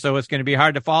media, so it's going to be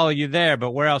hard to follow you there,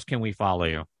 but where else can we follow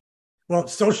you? Well,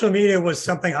 social media was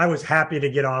something I was happy to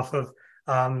get off of.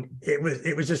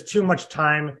 It was just too much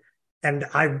time, and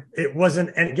it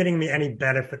wasn't getting me any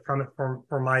benefit from it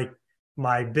for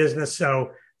my business.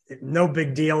 So no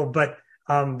big deal. But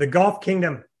the Golf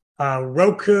Kingdom,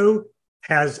 Roku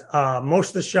has most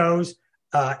of the shows.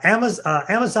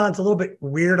 Amazon's a little bit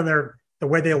weird on the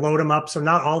way they load them up, so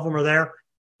not all of them are there.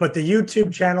 But the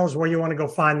YouTube channel is where you want to go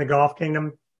find the Golf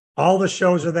Kingdom. All the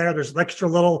shows are there. There's extra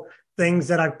little things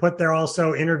that I've put there,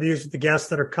 also interviews with the guests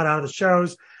that are cut out of the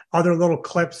shows, other little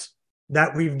clips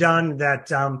that we've done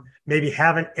that maybe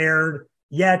haven't aired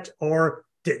yet, or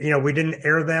we didn't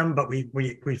air them, but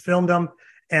we filmed them.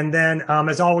 And then,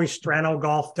 as always,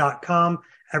 stranogolf.com.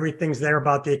 Everything's there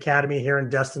about the Academy here in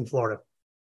Destin, Florida.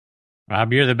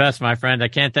 Rob, you're the best, my friend. I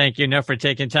can't thank you enough for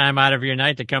taking time out of your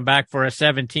night to come back for a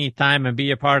 17th time and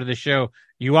be a part of the show.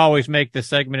 You always make the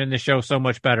segment in the show so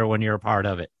much better when you're a part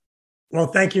of it. Well,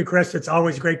 thank you, Chris. It's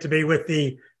always great to be with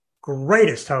the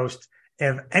greatest host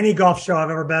of any golf show I've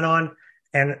ever been on.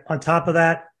 And on top of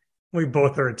that, we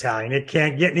both are Italian. It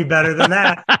can't get any better than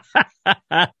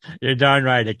that. You're darn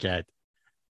right it can't.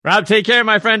 Rob, take care,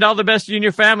 my friend. All the best to you and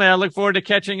your family. I look forward to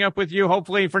catching up with you,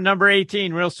 hopefully for number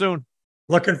 18 real soon.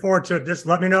 Looking forward to it. Just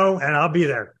let me know, and I'll be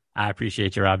there. I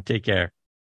appreciate you, Rob. Take care.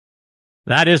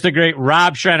 That is the great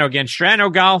Rob Strano. Again,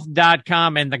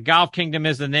 stranogolf.com, and the Golf Kingdom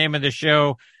is the name of the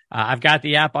show. I've got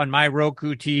the app on my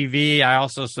Roku TV. I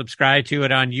also subscribe to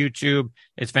it on YouTube.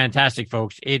 It's fantastic,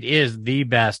 folks. It is the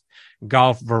best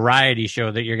golf variety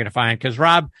show that you're going to find because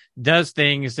Rob does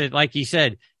things that, like he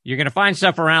said, you're going to find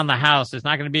stuff around the house. It's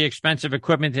not going to be expensive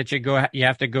equipment that you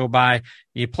have to go buy.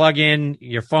 You plug in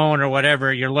your phone or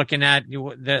whatever. You're looking at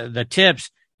the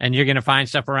tips, and you're going to find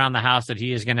stuff around the house that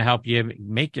he is going to help you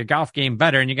make your golf game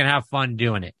better, and you're going to have fun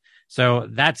doing it. So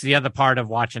that's the other part of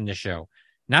watching the show.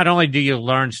 Not only do you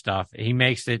learn stuff, he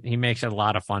makes it a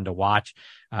lot of fun to watch.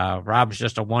 Rob's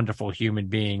just a wonderful human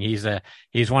being.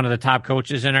 He's one of the top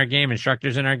coaches in our game,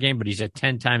 instructors in our game, but he's a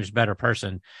 10 times better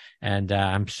person. And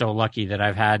I'm so lucky that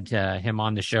I've had him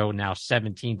on the show now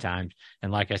 17 times.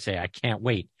 And like I say, I can't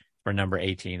wait for number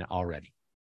 18 already.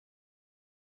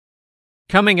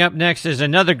 Coming up next is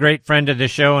another great friend of the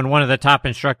show and one of the top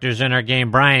instructors in our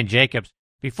game, Brian Jacobs.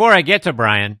 Before I get to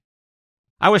Brian,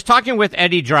 I was talking with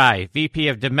Eddie Dry, VP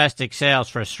of Domestic Sales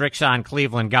for Strixon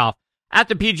Cleveland Golf, at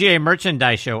the PGA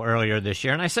Merchandise Show earlier this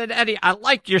year. And I said, Eddie, I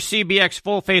like your CBX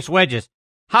full-face wedges.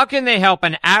 How can they help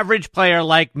an average player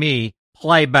like me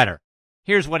play better?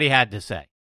 Here's what he had to say.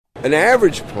 An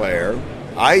average player,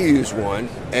 I use one,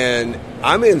 and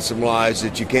I'm in some lies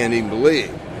that you can't even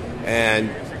believe.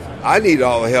 And I need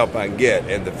all the help I can get.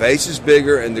 And the face is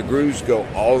bigger, and the grooves go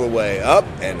all the way up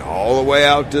and all the way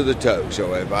out to the toe.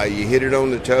 So if you hit it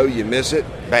on the toe, you miss it,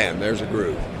 bam, there's a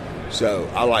groove. So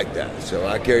I like that. So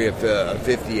I carry a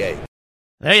 58.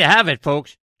 There you have it,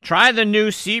 folks. Try the new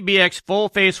CBX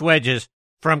full-face wedges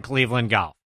from Cleveland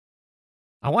Golf.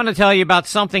 I want to tell you about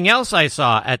something else I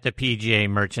saw at the PGA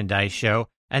Merchandise Show,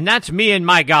 and that's me and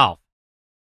my golf.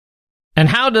 And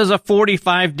how does a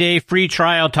 45-day free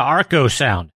trial to Arco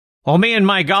sound? Well, me and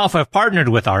my golf have partnered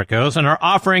with Arcos and are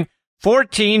offering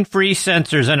 14 free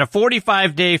sensors and a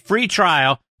 45-day free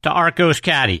trial to Arcos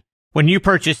Caddy when you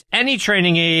purchase any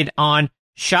training aid on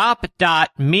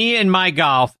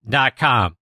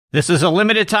shop.meandmygolf.com. This is a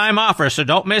limited time offer, so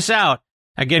don't miss out.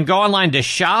 Again, go online to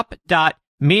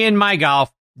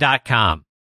shop.meandmygolf.com.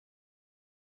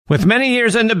 With many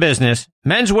years in the business,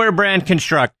 menswear brand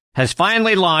Construct has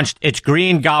finally launched its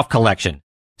green golf collection,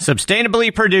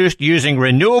 sustainably produced using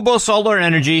renewable solar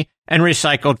energy and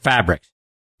recycled fabrics.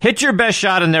 Hit your best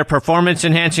shot in their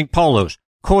performance-enhancing polos,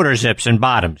 quarter zips, and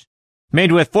bottoms.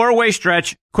 Made with 4-way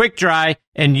stretch, quick dry,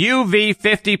 and UV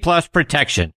 50-plus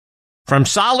protection. From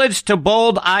solids to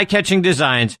bold, eye-catching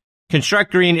designs,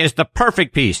 Construct Green is the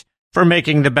perfect piece for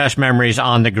making the best memories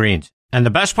on the greens. And the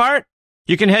best part?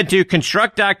 You can head to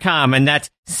construct.com, and that's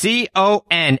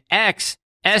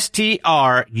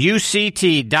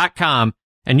CONXSTRUCT.com,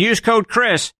 and use code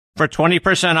Chris for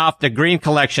 20% off the green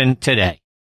collection today.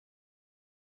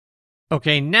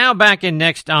 Okay, now back in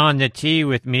Next on the Tee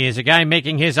with me is a guy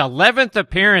making his 11th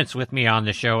appearance with me on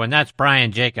the show, and that's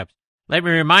Brian Jacobs. Let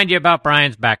me remind you about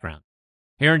Brian's background.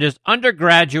 He earned his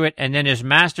undergraduate and then his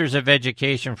Master's of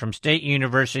Education from State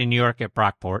University, New York at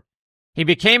Brockport. He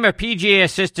became a PGA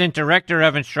Assistant Director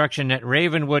of Instruction at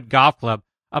Ravenwood Golf Club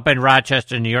up in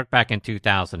Rochester, New York back in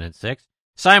 2006,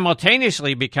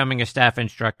 simultaneously becoming a staff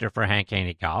instructor for Hank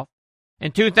Haney Golf.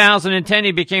 In 2010,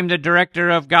 he became the Director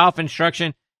of Golf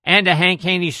Instruction and a Hank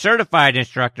Haney certified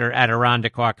instructor at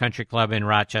Irondequoit Country Club in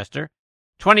Rochester.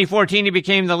 2014, he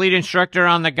became the lead instructor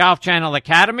on the Golf Channel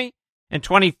Academy. In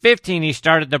 2015, he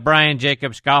started the Brian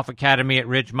Jacobs Golf Academy at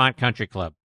Ridgemont Country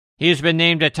Club. He has been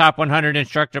named a top 100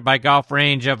 instructor by Golf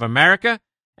Range of America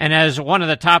and as one of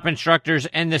the top instructors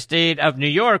in the state of New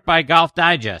York by Golf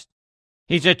Digest.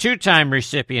 He's a 2-time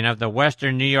recipient of the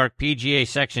Western New York PGA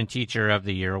Section Teacher of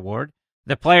the Year Award,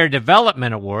 the Player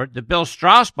Development Award, the Bill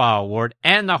Straussbaugh Award,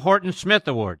 and the Horton Smith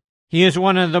Award. He is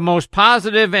one of the most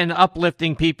positive and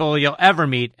uplifting people you'll ever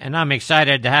meet, and I'm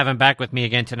excited to have him back with me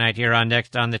again tonight here on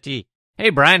Next on the Tee. Hey,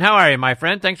 Brian, how are you, my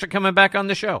friend? Thanks for coming back on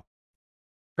the show.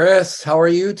 Chris, how are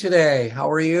you today?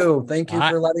 How are you? Thank you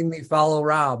for letting me follow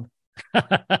Rob.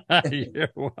 You're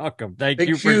welcome. Thank Big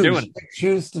you for doing it. Big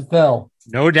shoes to fill.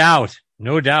 No doubt.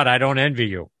 No doubt. I don't envy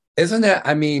you. Isn't it?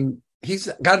 I mean, he's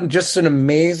got just an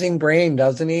amazing brain,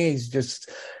 doesn't he?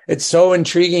 It's so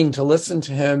intriguing to listen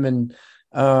to him, and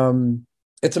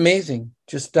it's amazing.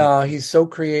 Just he's so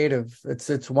creative.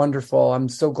 It's wonderful. I'm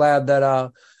so glad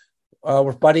that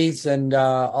we're buddies, and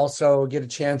also get a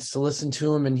chance to listen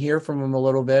to him and hear from him a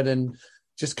little bit, and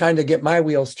just kind of get my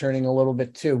wheels turning a little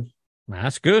bit too.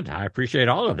 That's good. I appreciate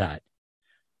all of that.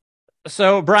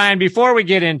 So, Brian, before we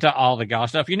get into all the golf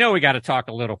stuff, we got to talk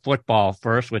a little football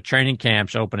first with training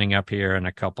camps opening up here in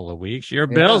a couple of weeks. Your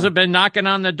Bills have been knocking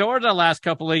on the door the last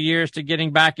couple of years to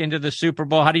getting back into the Super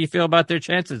Bowl. How do you feel about their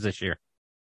chances this year?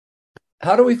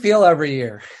 How do we feel every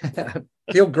year?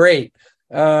 Feel great.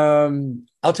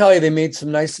 I'll tell you, they made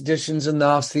some nice additions in the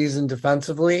offseason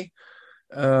defensively.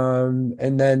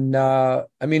 And then,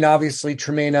 obviously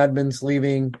Tremaine Edmonds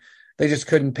leaving, they just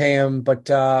couldn't pay him,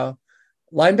 but,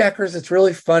 linebackers, it's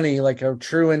really funny. Like a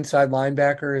true inside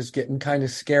linebacker is getting kind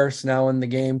of scarce now in the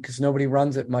game because nobody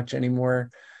runs it much anymore.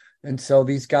 And so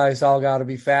these guys all got to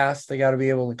be fast. They got to be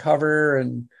able to cover.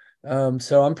 And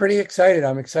so I'm pretty excited.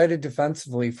 I'm excited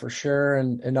defensively for sure.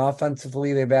 And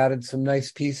offensively, they've added some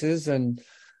nice pieces. And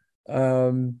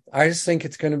I just think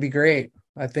it's going to be great.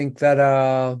 I think that,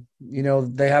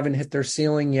 they haven't hit their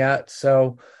ceiling yet.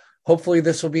 So hopefully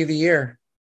this will be the year.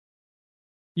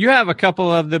 You have a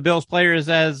couple of the Bills players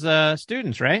as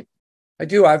students, right? I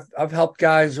do. I've helped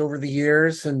guys over the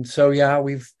years. And so, yeah,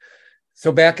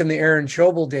 so back in the Aaron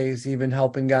Schobel days, even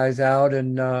helping guys out,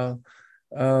 and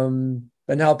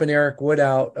been helping Eric Wood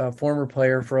out, a former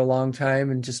player, for a long time,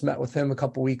 and just met with him a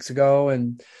couple weeks ago.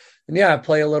 And yeah, I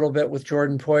play a little bit with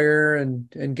Jordan Poyer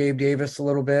and Gabe Davis a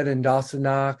little bit, and Dawson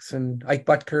Knox and Ike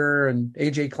Butker and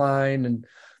AJ Klein. And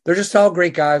they're just all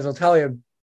great guys. I'll tell you,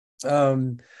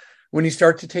 when you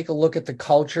start to take a look at the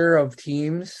culture of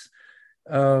teams,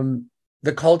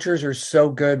 the cultures are so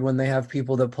good when they have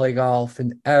people that play golf,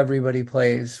 and everybody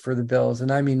plays for the Bills.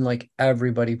 And I mean, like,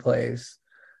 everybody plays,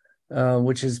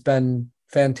 which has been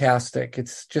fantastic.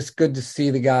 It's just good to see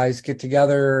the guys get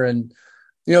together. And,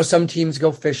 some teams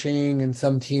go fishing, and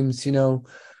some teams, go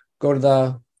to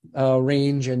the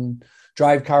range and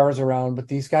drive cars around. But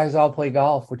these guys all play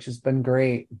golf, which has been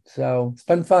great. So it's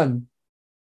been fun.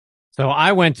 So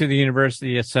I went to the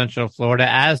University of Central Florida,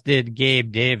 as did Gabe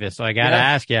Davis. So I got to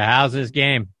ask you, how's his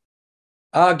game?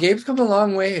 Gabe's come a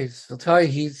long ways. I'll tell you,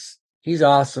 he's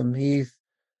awesome.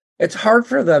 It's hard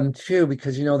for them too,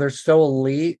 because, they're so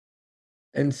elite.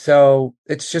 And so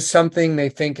it's just something they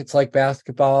think it's like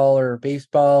basketball or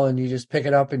baseball, and you just pick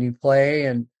it up and you play,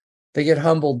 and they get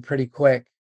humbled pretty quick.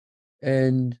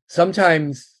 And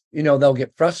sometimes, they'll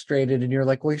get frustrated, and you're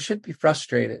like, well, you shouldn't be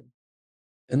frustrated.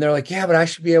 And they're like, yeah, but I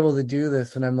should be able to do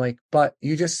this. And I'm like, but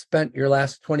you just spent your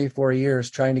last 24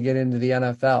 years trying to get into the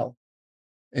NFL.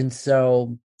 And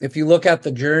so if you look at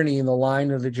the journey and the line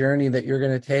of the journey that you're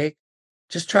going to take,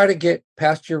 just try to get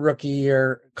past your rookie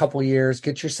year, a couple years,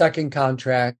 get your second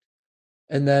contract.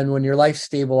 And then when your life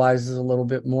stabilizes a little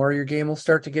bit more, your game will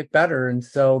start to get better. And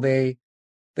so they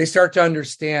start to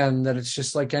understand that it's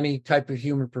just like any type of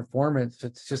human performance.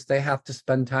 It's just they have to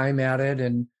spend time at it.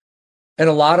 And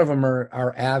a lot of them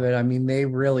are avid. I mean, they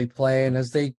really play. And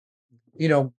as they,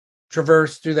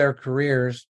 traverse through their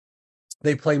careers,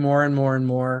 they play more and more and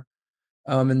more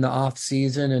in the off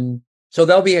season. And so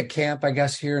they'll be at camp, I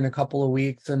guess, here in a couple of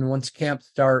weeks. And once camp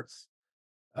starts,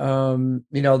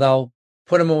 they'll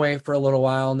put them away for a little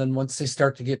while. And then once they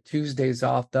start to get Tuesdays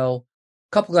off, a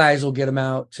couple guys will get them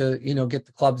out to, get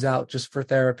the clubs out just for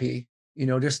therapy,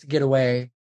 just to get away,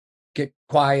 get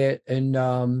quiet.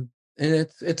 And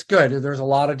it's good. There's a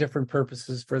lot of different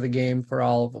purposes for the game for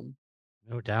all of them.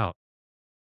 No doubt.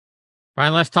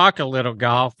 Brian, let's talk a little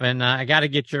golf, and I got to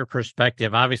get your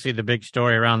perspective. Obviously, the big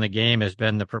story around the game has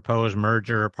been the proposed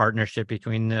merger or partnership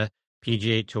between the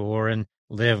PGA Tour and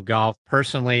Live Golf.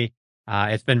 Personally,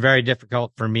 it's been very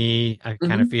difficult for me. I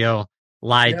kind of feel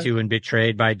lied to and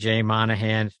betrayed by Jay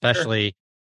Monahan, especially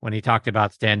when he talked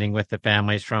about standing with the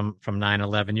families from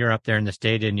 9/11. You're up there in the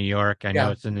state of New York. I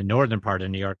know it's in the northern part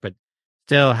of New York, but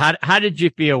still, how did you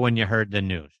feel when you heard the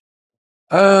news?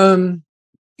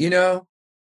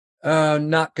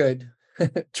 Not good,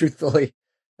 truthfully.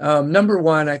 Number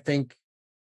one, I think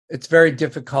it's very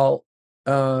difficult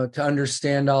to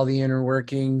understand all the inner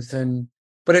workings,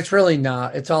 but it's really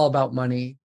not. It's all about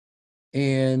money.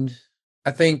 And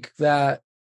I think that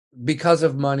because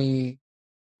of money,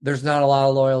 there's not a lot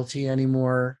of loyalty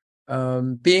anymore.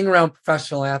 Being around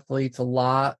professional athletes a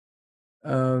lot,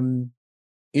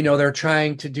 they're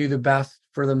trying to do the best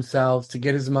for themselves to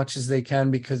get as much as they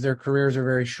can because their careers are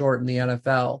very short in the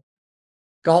NFL.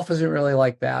 golf isn't really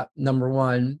like that, number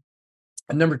one.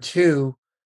 And number two,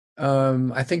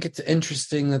 I think it's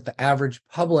interesting that the average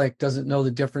public doesn't know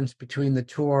the difference between the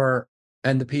tour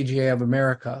and the PGA of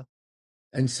America.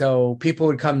 And so people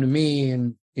would come to me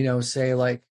and, say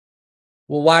like,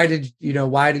 well, why did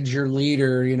your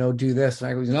leader, do this? And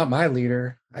I go, he's not my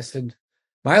leader. I said,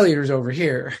 my leader's over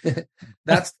here.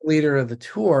 That's the leader of the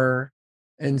tour.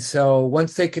 And so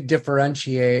once they could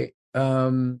differentiate,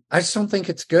 I just don't think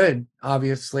it's good.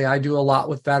 Obviously, I do a lot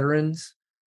with veterans,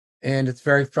 and it's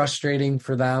very frustrating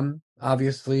for them.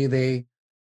 Obviously, they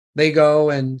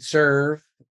go and serve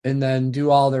and then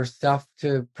do all their stuff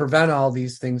to prevent all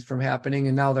these things from happening,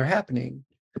 and now they're happening.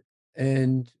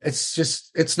 And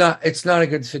it's not a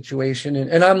good situation.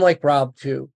 And I'm like Rob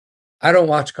too. I don't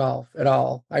watch golf at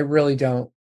all. I really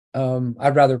don't.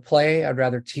 I'd rather play. I'd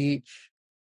rather teach.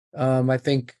 I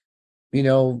think,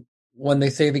 when they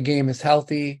say the game is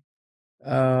healthy,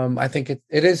 I think it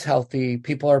is healthy.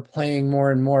 People are playing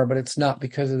more and more, but it's not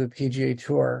because of the PGA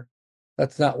Tour.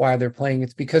 That's not why they're playing.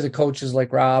 It's because of coaches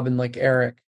like Rob and like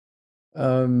Eric.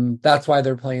 That's why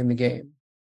they're playing the game.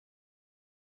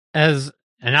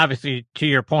 And obviously, to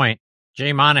your point,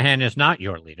 Jay Monahan is not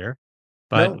your leader,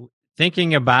 but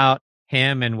thinking about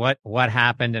him and what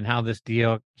happened and how this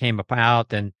deal came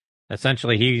about, and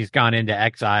essentially he's gone into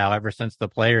exile ever since the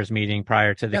players meeting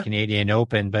prior to the Canadian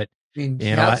Open. But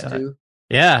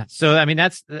yeah. So I mean,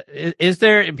 is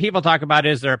there? People talk about,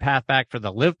 is there a path back for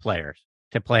the live players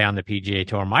to play on the PGA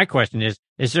Tour? My question is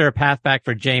there a path back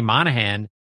for Jay Monahan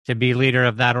to be leader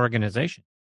of that organization?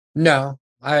 No,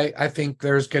 I think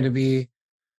there's going to be.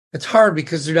 It's hard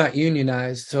because they're not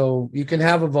unionized, so you can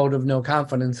have a vote of no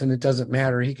confidence, and it doesn't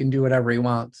matter. He can do whatever he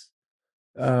wants.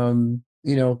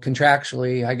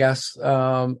 Contractually, I guess.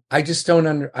 I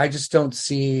just don't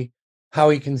see how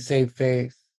he can save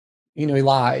face. He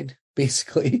lied,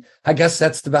 basically. I guess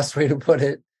that's the best way to put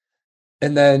it.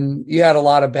 And then you had a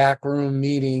lot of backroom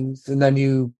meetings, and then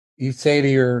you say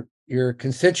to your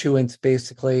constituents,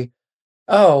 basically,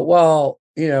 oh, well,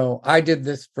 I did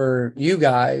this for you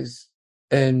guys,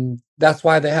 and that's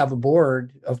why they have a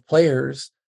board of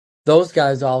players. Those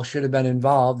guys all should have been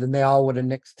involved, and they all would have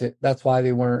nixed it. That's why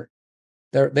they weren't.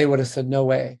 They would have said, no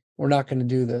way, we're not going to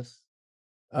do this.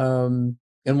 And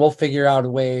we'll figure out a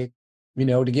way,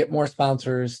 to get more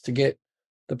sponsors, to get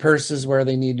the purses where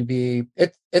they need to be.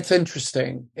 It's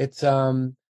interesting. It's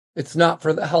not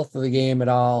for the health of the game at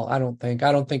all. I don't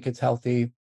think it's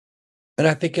healthy. And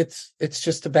I think it's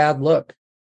just a bad look.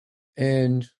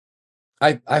 And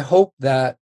I hope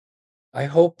that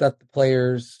the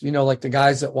players, like the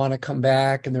guys that want to come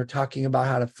back and they're talking about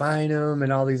how to fine them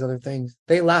and all these other things,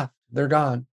 they left. They're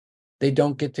gone. They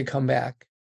don't get to come back.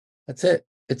 That's it.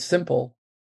 It's simple.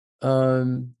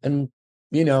 And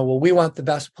we want the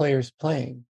best players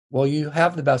playing. Well, you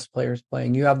have the best players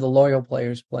playing. You have the loyal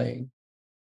players playing,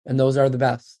 and those are the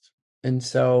best. And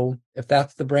so if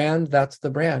that's the brand, that's the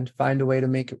brand. Find a way to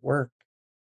make it work.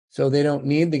 So they don't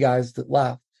need the guys that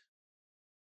left.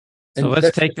 So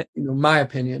let's take that. My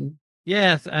opinion.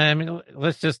 Yes. I mean,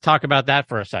 let's just talk about that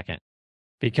for a second,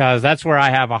 because that's where I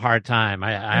have a hard time.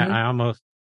 I almost,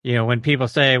 when people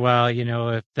say, well,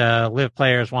 if the live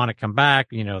players want to come back,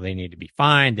 they need to be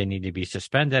fined, they need to be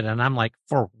suspended. And I'm like,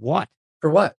 for what? For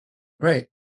what? Right.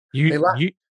 They left,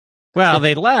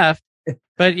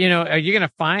 but are you going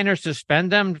to fine or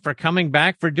suspend them for coming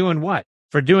back for doing what?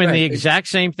 For doing the exact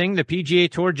same thing the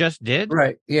PGA Tour just did?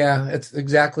 Right. Yeah, it's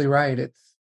exactly right.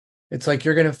 It's like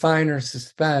you're going to fine or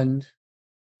suspend,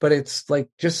 but it's like,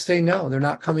 just say no, they're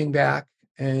not coming back,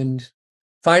 and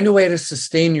find a way to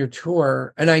sustain your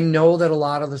tour. And I know that a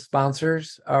lot of the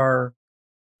sponsors are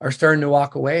starting to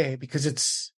walk away, because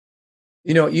it's,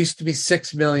 it used to be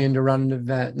 6 million to run an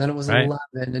event, and then it was 11,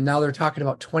 and now they're talking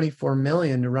about 24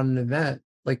 million to run an event.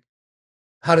 Like,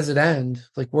 how does it end?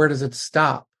 Like, where does it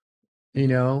stop?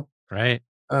 Right.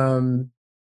 And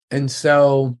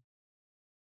so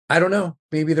I don't know,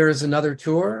 maybe there's another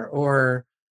tour, or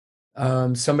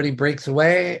somebody breaks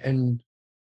away and,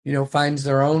 finds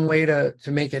their own way to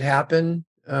make it happen.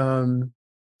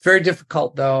 It's very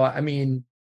difficult, though. I mean,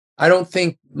 I don't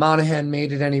think Monahan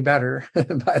made it any better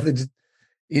by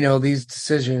these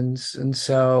decisions. And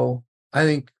so I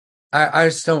think I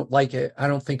just don't like it. I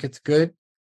don't think it's good.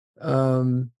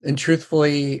 And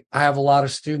truthfully, I have a lot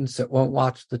of students that won't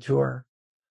watch the tour.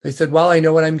 They said, well, I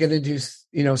know what I'm going to do,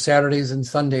 Saturdays and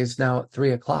Sundays now at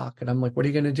 3:00. And I'm like, what are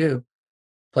you going to do?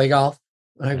 Play golf?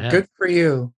 Good for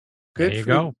you. Good. There you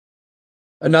go.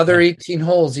 Another 18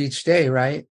 holes each day,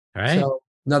 right? Right. So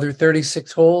another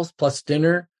 36 holes plus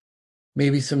dinner,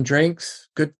 maybe some drinks.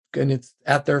 Good. And it's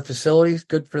at their facilities.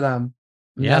 Good for them.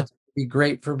 And yeah. That'd be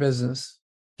great for business.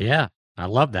 Yeah, I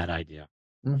love that idea.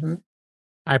 Mm-hmm. All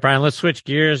right, Brian, let's switch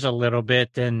gears a little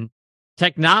bit. And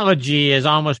technology has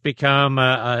almost become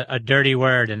a dirty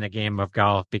word in the game of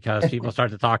golf because people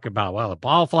start to talk about, well, the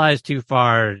ball flies too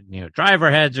far, driver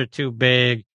heads are too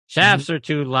big, shafts are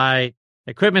too light.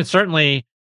 Equipment certainly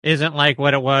isn't like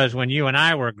what it was when you and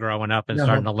I were growing up and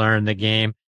starting to learn the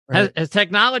game. Right. Has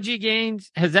technology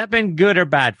gains, has that been good or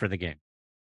bad for the game?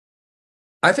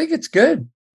 I think it's good.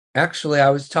 Actually,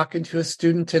 I was talking to a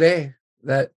student today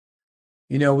that,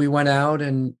 we went out,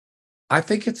 and I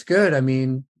think it's good. I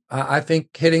mean, I think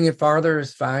hitting it farther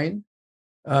is fine.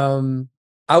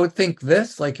 I would think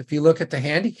this, like, if you look at the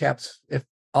handicaps, if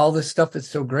all this stuff is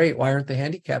so great, why aren't the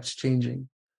handicaps changing?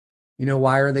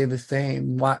 Why are they the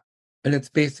same? Why? And it's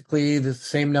basically the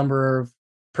same number of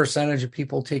percentage of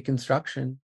people take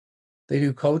instruction. They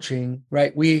do coaching,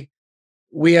 right? We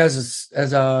as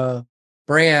a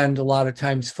brand, a lot of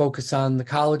times focus on the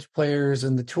college players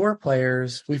and the tour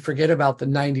players. We forget about the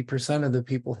 90% of the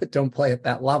people that don't play at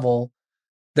that level.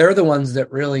 They're the ones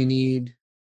that really need,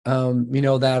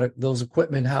 that those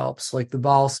equipment helps, like the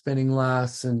ball spinning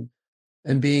less and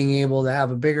being able to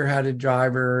have a bigger headed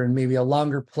driver and maybe a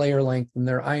longer player length in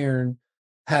their iron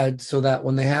head, so that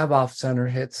when they have off center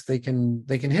hits, they can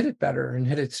hit it better and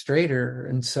hit it straighter.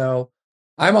 And so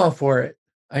I'm all for it.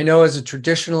 I know as a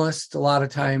traditionalist, a lot of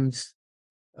times,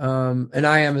 and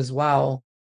I am as well,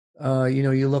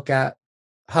 you look at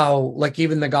how, like,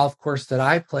 even the golf course that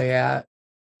I play at,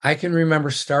 I can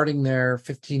remember starting there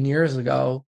 15 years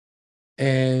ago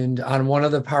and on one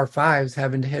of the par fives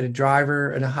having to hit a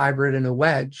driver and a hybrid and a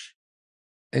wedge.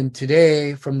 And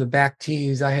today from the back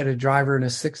tees, I had a driver and a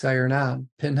 6-iron on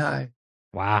pin high.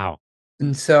 Wow.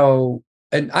 And so,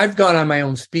 and I've gone on my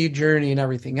own speed journey and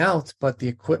everything else, but the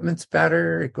equipment's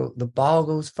better. The ball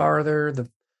goes farther. The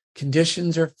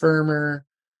conditions are firmer.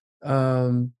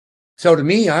 So to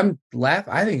me, I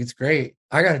think it's great.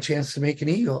 I got a chance to make an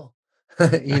eagle,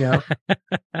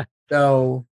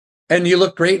 So, and you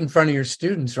look great in front of your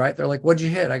students, right? They're like, what'd you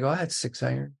hit? I go, I had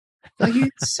 6-iron. Like, you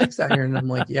hit 6-iron. I'm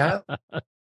like, yeah.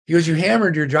 He goes, you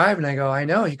hammered your drive. And I go, I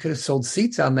know, you could have sold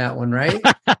seats on that one, right?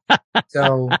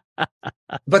 So,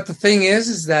 but the thing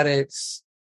is that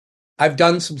I've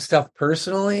done some stuff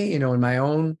personally, in my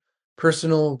own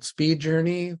personal speed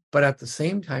journey, but at the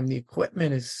same time, the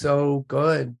equipment is so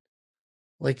good.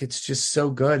 Like, it's just so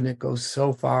good and it goes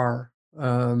so far.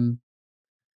 And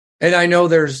I know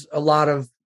there's a lot of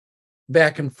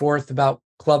back and forth about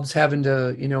clubs having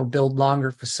to, build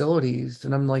longer facilities.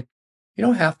 And I'm like, you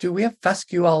don't have to. We have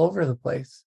fescue all over the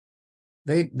place.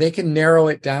 They can narrow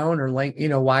it down or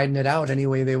widen it out any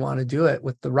way they want to do it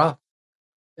with the rough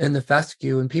and the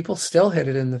fescue, and people still hit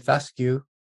it in the fescue.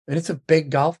 And it's a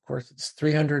big golf course. It's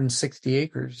 360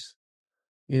 acres.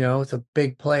 It's a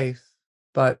big place,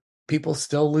 but people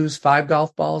still lose 5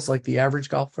 golf balls like the average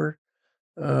golfer.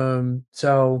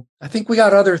 So I think we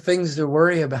got other things to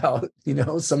worry about,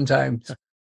 sometimes.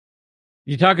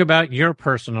 You talk about your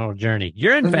personal journey.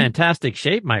 You're in fantastic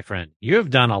shape, my friend. You have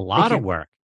done a lot of work.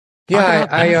 Yeah,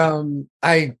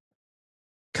 I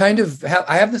kind of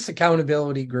I have this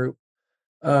accountability group.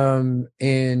 And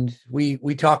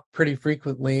we talk pretty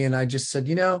frequently, and I just said,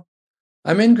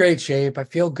 I'm in great shape. I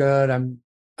feel good.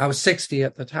 I was 60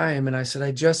 at the time, and I said,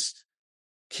 I just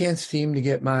can't seem to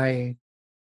get my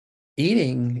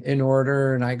eating in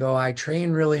order. And I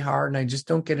train really hard and I just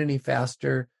don't get any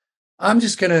faster. I'm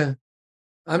just gonna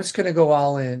go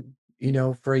all in,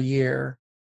 for a year,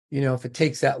 if it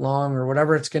takes that long or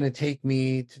whatever it's going to take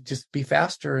me to just be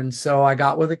faster. And so I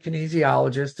got with a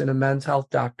kinesiologist and a men's health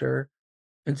doctor.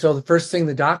 And so the first thing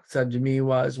the doc said to me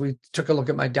was, we took a look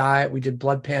at my diet, we did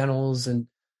blood panels, and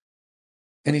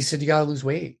he said, you got to lose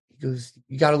weight. He goes,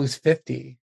 you got to lose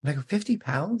 50. And I go, 50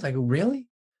 pounds? I go, really?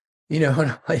 And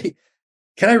I'm like,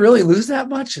 can I really lose that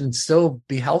much and still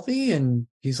be healthy? And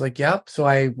he's like, yep. So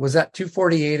I was at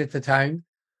 248 at the time.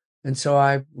 And so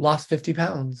I lost 50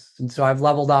 pounds. And so I've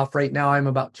leveled off. Right now I'm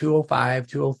about 205,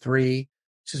 203,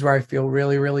 which is where I feel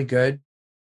really, really good.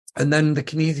 And then the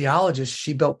kinesiologist,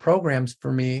 she built programs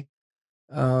for me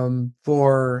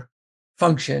for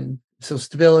function. So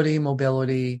stability,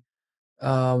 mobility,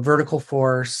 vertical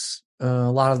force, a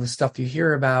lot of the stuff you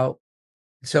hear about.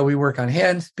 So we work on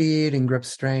hand speed and grip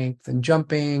strength and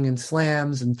jumping and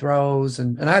slams and throws.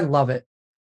 And I love it.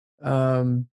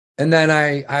 And then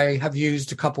I have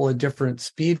used a couple of different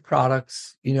speed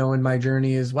products, in my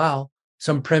journey as well.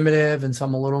 Some primitive and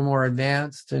some a little more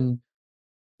advanced. And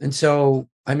so,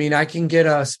 I can get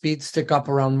a speed stick up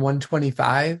around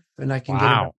 125 and I can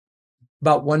get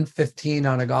about 115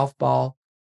 on a golf ball.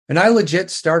 And I legit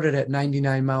started at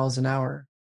 99 miles an hour.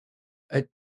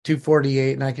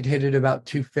 248 and I could hit it about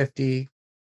 250.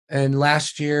 And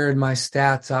last year in my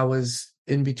stats, I was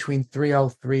in between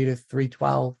 303 to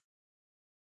 312.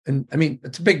 And I mean,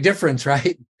 it's a big difference,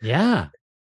 right? Yeah.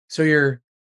 So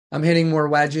I'm hitting more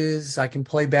wedges. I can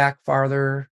play back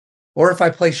farther, or if I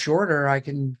play shorter, I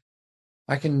can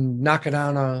knock it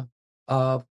on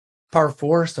a par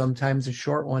 4, sometimes a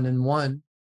short one and one,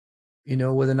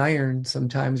 with an iron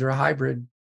sometimes, or a hybrid.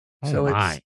 Oh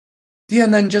my.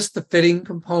 And then just the fitting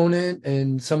component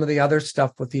and some of the other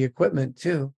stuff with the equipment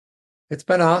too. It's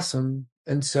been awesome.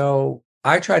 And so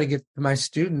I try to get my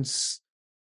students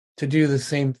to do the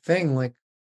same thing. Like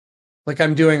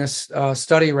I'm doing a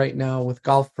study right now with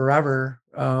Golf Forever,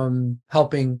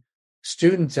 helping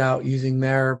students out using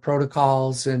their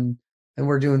protocols, and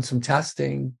we're doing some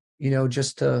testing,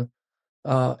 just to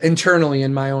internally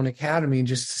in my own academy,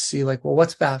 just to see like, well,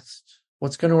 what's best?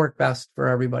 What's going to work best for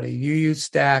everybody? You use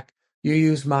Stack, you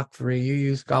use Mach 3, you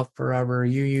use Golf Forever,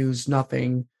 you use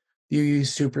nothing, you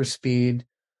use Super Speed.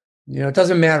 It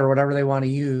doesn't matter, whatever they want to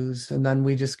use. And then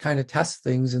we just kind of test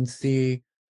things and see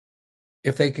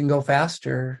if they can go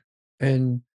faster.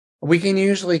 And we can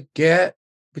usually get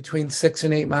between 6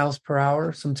 and 8 miles per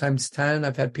hour, sometimes 10.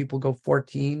 I've had people go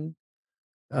 14,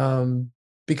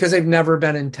 because they've never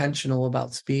been intentional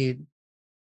about speed.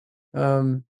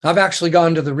 I've actually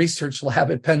gone to the research lab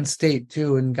at Penn State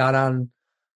too, and got on,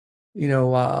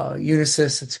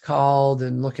 Unisys, it's called,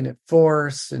 and looking at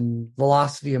force and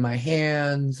velocity of my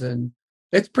hands. And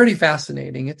it's pretty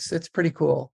fascinating. It's pretty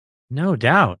cool. No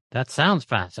doubt. That sounds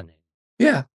fascinating.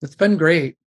 Yeah, it's been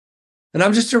great. And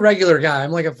I'm just a regular guy.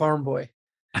 I'm like a farm boy.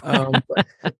 But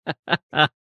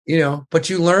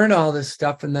you learn all this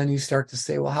stuff, and then you start to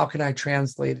say, well, how can I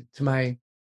translate it to my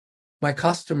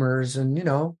customers? And,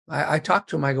 I talk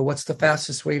to them. I go, what's the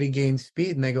fastest way to gain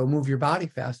speed? And they go, move your body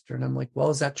faster. And I'm like, well,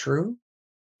 is that true?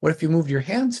 What if you moved your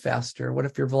hands faster? What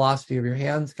if your velocity of your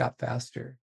hands got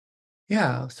faster?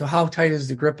 Yeah. So how tight is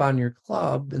the grip on your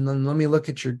club? And then let me look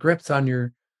at your grips on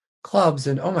your clubs,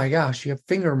 and oh my gosh, you have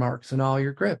finger marks in all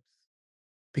your grips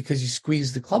because you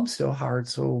squeeze the club so hard.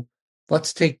 So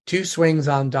let's take 2 swings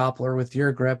on Doppler with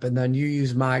your grip, and then you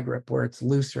use my grip where it's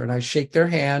looser. And I shake their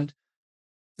hand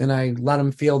and I let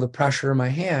them feel the pressure in my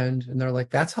hand. And they're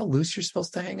like, that's how loose you're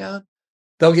supposed to hang on?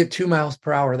 They'll get 2 miles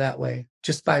per hour that way,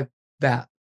 just by that.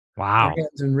 Wow. Their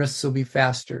hands and wrists will be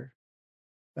faster.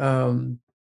 And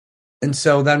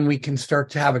so then we can start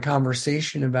to have a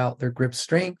conversation about their grip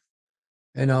strength,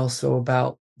 and also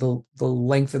about the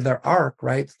length of their arc,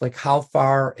 right? Like, how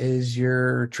far is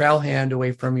your trail hand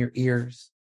away from your ears?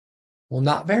 Well,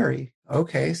 not very.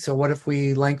 Okay, so what if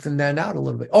we lengthen that out a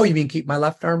little bit? Oh, you mean keep my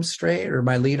left arm straight or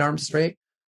my lead arm straight?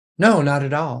 No, not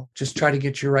at all. Just try to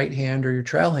get your right hand or your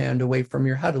trail hand away from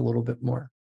your head a little bit more.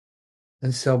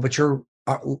 And so, but your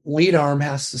lead arm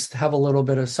has to have a little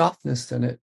bit of softness in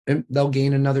it. And they'll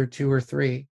gain another 2 or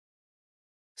 3.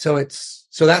 So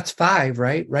that's 5,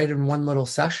 right? Right in one little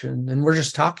session. And we're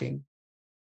just talking.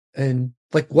 And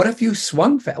like, what if you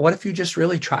swung fast? What if you just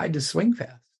really tried to swing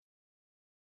fast?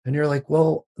 And you're like,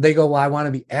 well, they go, well, I want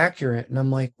to be accurate. And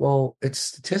I'm like, well, it's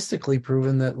statistically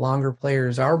proven that longer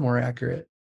players are more accurate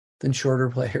than shorter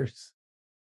players.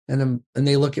 And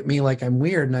they look at me like I'm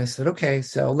weird. And I said, okay,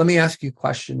 so let me ask you a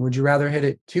question. Would you rather hit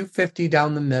it 250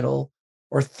 down the middle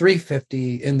or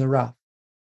 350 in the rough,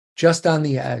 just on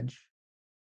the edge?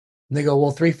 And they go,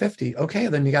 well, 350. Okay,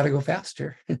 then you got to go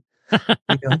faster.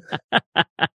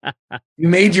 You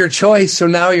made your choice, so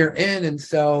now you're in. And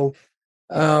so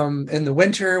in the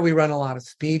winter, we run a lot of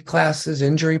speed classes,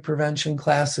 injury prevention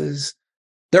classes.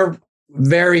 They're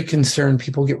very concerned.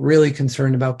 People get really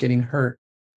concerned about getting hurt.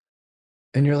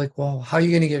 And you're like, well, how are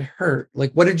you going to get hurt?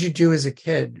 Like, what did you do as a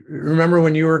kid? Remember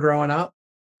when you were growing up?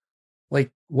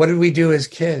 Like, what did we do as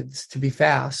kids to be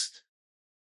fast?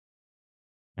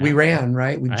 We ran,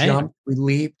 right? We jumped, we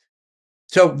leaped.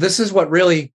 So this is what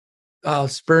really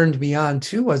spurned me on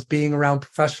too, was being around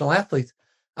professional athletes.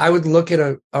 I would look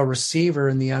at a receiver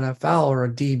in the NFL or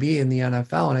a DB in the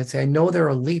NFL, and I'd say, I know they're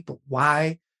elite, but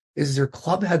why is their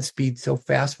club head speed so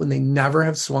fast when they never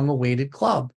have swung a weighted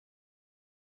club?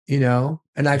 And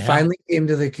I finally came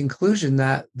to the conclusion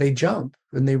that they jump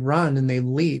and they run and they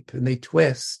leap and they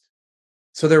twist.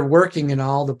 So they're working in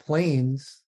all the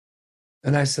planes.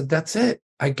 And I said, that's it.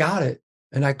 I got it.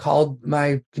 And I called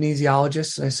my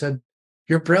kinesiologist and I said,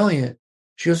 you're brilliant.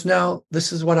 She goes, no,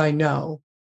 this is what I know.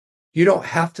 You don't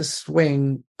have to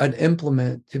swing an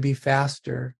implement to be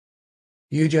faster.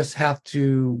 You just have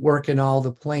to work in all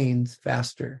the planes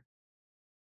faster.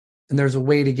 And there's a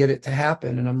way to get it to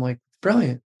happen. And I'm like,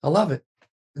 brilliant. I love it.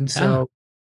 And so,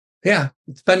 yeah,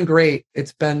 it's been great.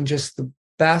 It's been just the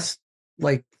best,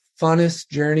 funnest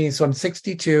journey. So I'm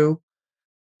 62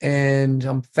 and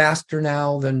I'm faster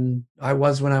now than I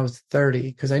was when I was 30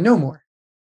 because I know more.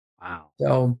 Wow.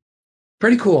 So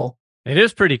pretty cool. It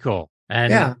is pretty cool.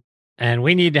 And yeah. And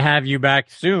we need to have you back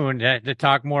soon to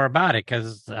talk more about it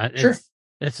because sure.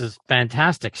 This is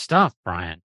fantastic stuff,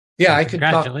 Brian. Yeah, I could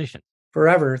congratulations. Talk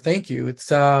forever. Thank you. It's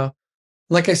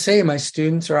like I say, my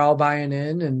students are all buying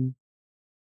in, and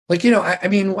like, you know, I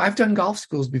mean, I've done golf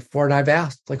schools before, and I've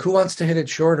asked, like, who wants to hit it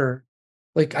shorter?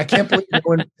 Like, I can't believe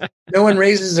no one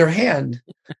raises their hand.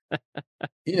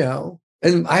 You know,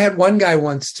 and I had one guy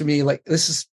once to me, like, this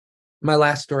is my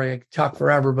last story. I could talk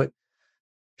forever, but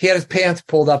he had his pants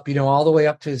pulled up, you know, all the way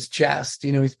up to his chest.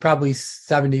 You know, he's probably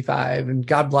 75, and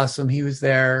God bless him. He was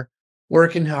there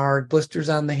working hard, blisters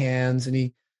on the hands. And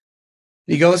he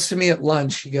goes to me at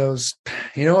lunch. He goes,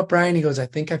 you know what, Brian? He goes, I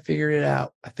think I figured it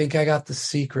out. I think I got the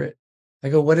secret. I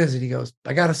go, what is it? He goes,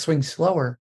 I got to swing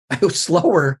slower. I go,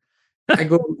 slower? I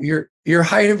go, your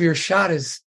height of your shot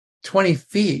is 20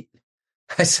 feet.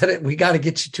 I said, we got to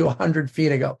get you to 100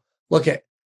 feet. I go, look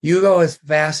you go as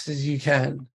fast as you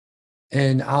can.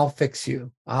 And I'll fix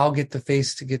you. I'll get the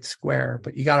face to get square,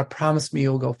 but you got to promise me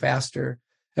you'll go faster.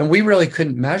 And we really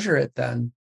couldn't measure it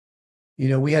then. You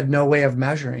know, we had no way of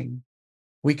measuring.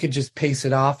 We could just pace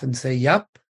it off and say, yep,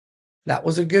 that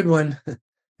was a good one. It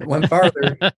went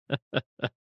farther.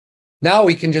 Now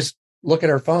we can just look at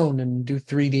our phone and do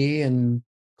 3D and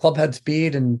clubhead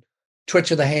speed and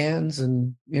twitch of the hands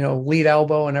and, you know, lead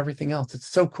elbow and everything else.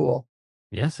 It's so cool.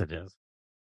 Yes, it is.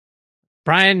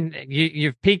 Brian,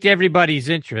 you've piqued everybody's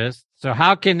interest. So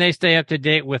how can they stay up to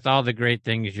date with all the great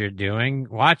things you're doing?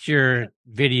 Watch your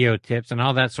video tips and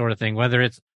all that sort of thing, whether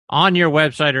it's on your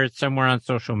website or it's somewhere on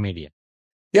social media.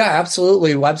 Yeah,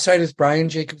 absolutely. Website is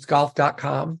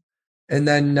brianjacobsgolf.com. And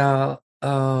then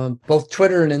both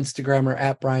Twitter and Instagram are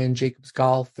at Brian Jacobs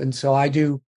Golf. And so I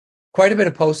do quite a bit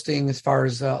of posting as far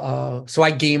as, so I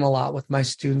game a lot with my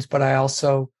students, but I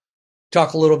also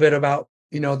talk a little bit about,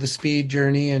 you know, the speed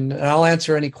journey, and I'll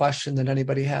answer any question that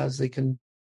anybody has. They can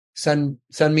send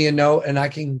me a note, and I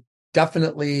can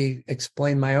definitely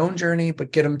explain my own journey,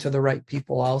 but get them to the right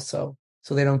people also,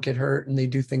 so they don't get hurt and they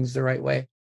do things the right way.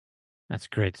 That's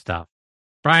great stuff.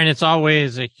 Brian, it's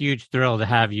always a huge thrill to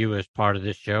have you as part of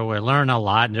this show. I learn a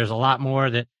lot, and there's a lot more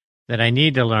that I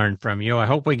need to learn from you. I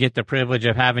hope we get the privilege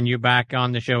of having you back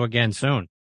on the show again soon.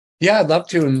 Yeah, I'd love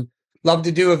to. And love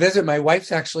to do a visit. My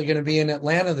wife's actually going to be in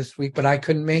Atlanta this week, but I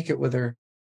couldn't make it with her.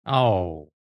 Oh.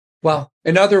 Well,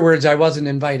 in other words, I wasn't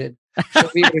invited.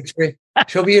 She'll be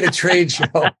at a trade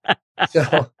show.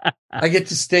 So I get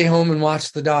to stay home and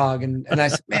watch the dog. And I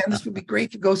said, man, this would be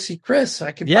great to go see Chris.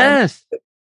 I could. Yes.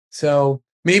 So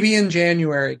maybe in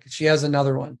January, because she has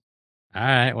another one. All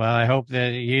right. Well, I hope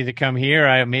that you either come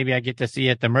here. Maybe I get to see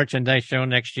you at the merchandise show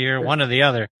next year, sure. One or the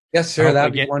other. Yes, sir.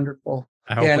 That'd be wonderful.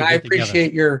 And I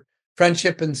appreciate your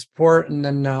friendship and support, and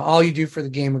then all you do for the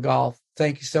game of golf.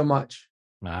 Thank you so much.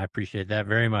 I appreciate that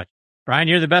very much. Brian,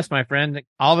 you're the best, my friend.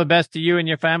 All the best to you and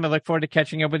your family. Look forward to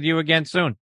catching up with you again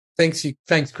soon. Thanks,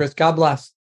 Chris. God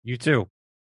bless. You too.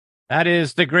 That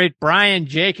is the great Brian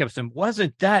Jacobson.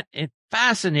 Wasn't that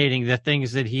fascinating, the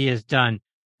things that he has done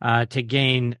to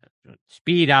gain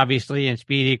speed, obviously, and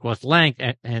speed equals length.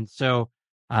 And so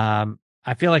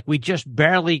I feel like we just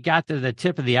barely got to the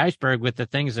tip of the iceberg with the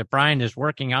things that Brian is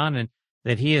working on and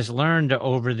that he has learned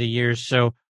over the years.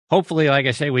 So hopefully, like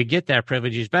I say, we get that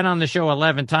privilege. He's been on the show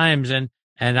 11 times, and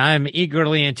I'm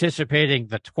eagerly anticipating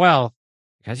the 12th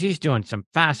because he's doing some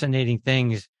fascinating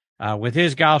things with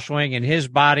his golf swing and his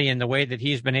body and the way that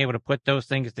he's been able to put those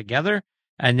things together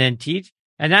and then teach.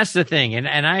 And that's the thing.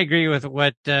 And I agree with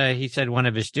what he said one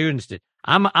of his students did.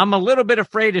 I'm a little bit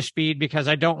afraid of speed because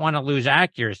I don't want to lose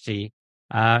accuracy.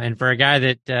 And for a guy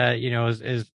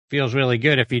that, feels really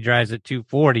good if he drives at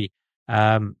 240,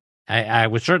 I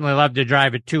would certainly love to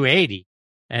drive at 280.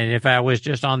 And if I was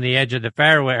just on the edge of the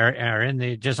fairway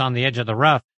or just on the edge of the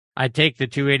rough, I'd take the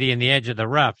 280 in the edge of the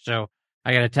rough. So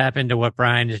I got to tap into what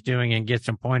Brian is doing and get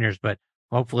some pointers. But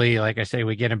hopefully, like I say,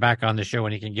 we get him back on the show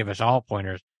and he can give us all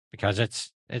pointers because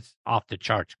it's off the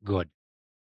charts good.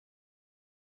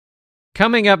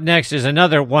 Coming up next is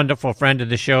another wonderful friend of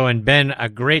the show and been a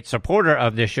great supporter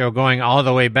of this show going all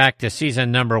the way back to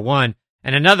season number 1,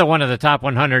 and another one of the top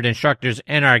 100 instructors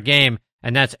in our game,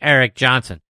 and that's Eric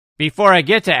Johnson. Before I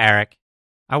get to Eric,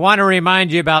 I want to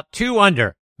remind you about 2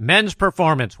 Under men's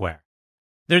performance wear.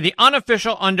 They're the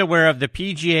unofficial underwear of the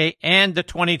PGA and the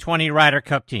 2020 Ryder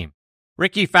Cup team.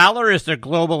 Rickie Fowler is their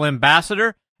global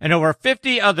ambassador, and over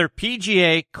 50 other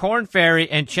PGA, Korn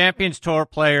Ferry, and Champions Tour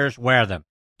players wear them.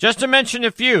 Just to mention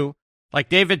a few, like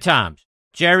David Toms,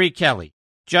 Jerry Kelly,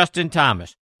 Justin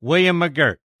Thomas, William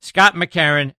McGirt, Scott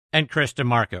McCarron, and Chris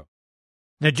DeMarco.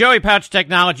 The Joey Pouch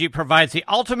technology provides the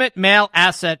ultimate male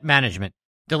asset management,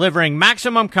 delivering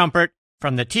maximum comfort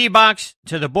from the tee box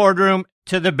to the boardroom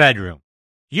to the bedroom.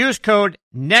 Use code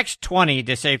NEXT20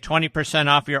 to save 20%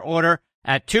 off your order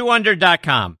at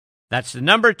 2under.com. That's the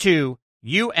number 2,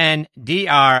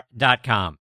 UNDR.com.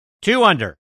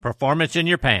 2Under, performance in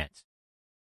your pants.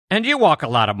 And you walk a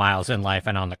lot of miles in life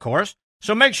and on the course,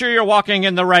 so make sure you're walking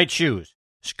in the right shoes.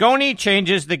 Skoni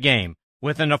changes the game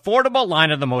with an affordable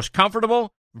line of the most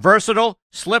comfortable, versatile,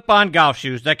 slip-on golf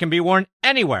shoes that can be worn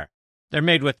anywhere. They're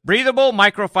made with breathable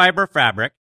microfiber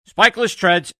fabric, spikeless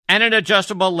treads, and an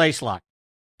adjustable lace lock.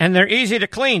 And they're easy to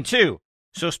clean, too.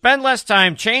 So spend less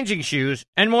time changing shoes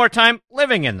and more time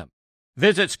living in them.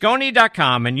 Visit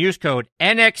Skoni.com and use code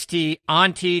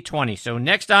NXTONT20. So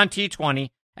next on T20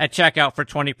 at checkout for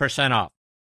 20% off.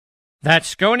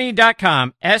 That's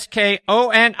Skoni.com, SKONI.com.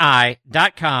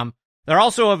 They're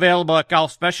also available at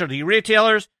golf specialty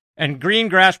retailers and green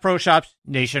grass pro shops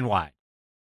nationwide.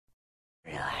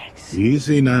 Relax.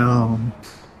 Easy now.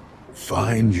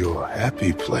 Find your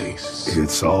happy place.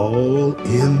 It's all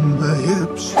in the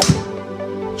hips.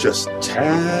 Just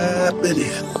tap it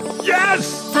in.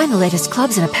 Yes! Find the latest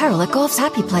clubs and apparel at Golf's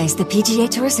Happy Place, the PGA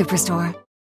Tour Superstore.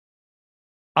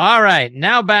 All right,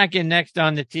 now back in Next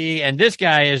on the Tee, and this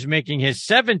guy is making his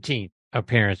 17th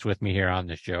appearance with me here on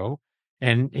the show.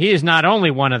 And he is not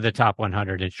only one of the top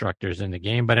 100 instructors in the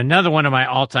game, but another one of my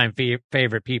all-time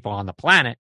favorite people on the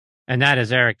planet, and that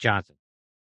is Eric Johnson.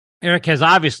 Eric has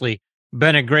obviously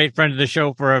been a great friend of the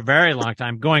show for a very long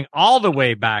time, going all the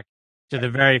way back to the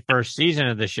very first season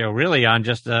of the show, really on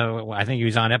just, I think he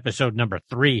was on episode number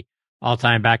 3 all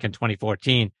time back in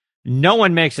 2014. No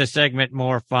one makes a segment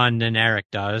more fun than Eric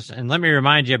does. And let me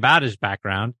remind you about his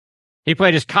background. He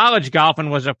played his college golf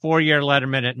and was a 4-year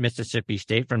letterman at Mississippi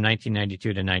State from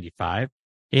 1992 to 95.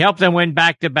 He helped them win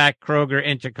back-to-back Kroger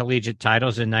intercollegiate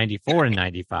titles in 94 and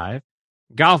 95.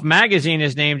 Golf Magazine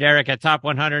has named Eric a top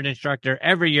 100 instructor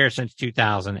every year since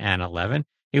 2011.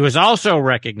 He was also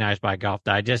recognized by Golf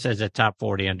Digest as a top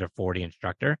 40 under 40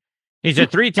 instructor. He's a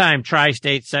 3-time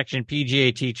Tri-State Section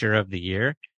PGA Teacher of the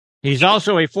Year. He's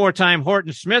also a 4-time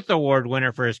Horton Smith Award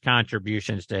winner for his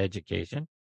contributions to education.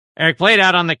 Eric played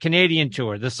out on the Canadian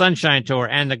Tour, the Sunshine Tour,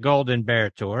 and the Golden Bear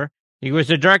Tour. He was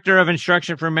the director of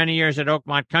instruction for many years at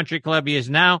Oakmont Country Club. He is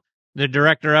now the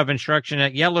director of instruction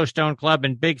at Yellowstone Club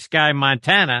in Big Sky,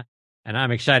 Montana. And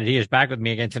I'm excited he is back with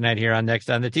me again tonight here on Next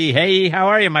on the Tee. Hey, how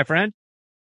are you, my friend?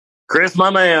 Chris, my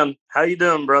man. How you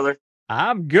doing, brother?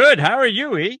 I'm good. How are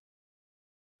you, E?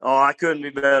 Oh, I couldn't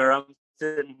be better. I'm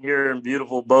sitting here in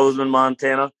beautiful Boseman,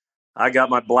 Montana. I got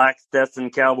my black Stetson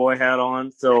cowboy hat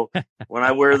on, so when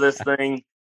I wear this thing,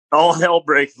 all hell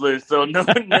breaks loose. So you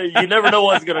never know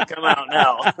what's going to come out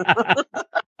now.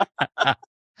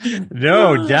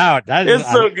 No doubt.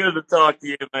 It's so good to talk to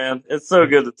you, man. It's so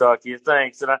good to talk to you.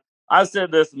 Thanks. And I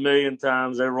said this a million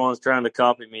times. Everyone's trying to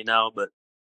copy me now, but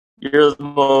you're the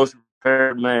most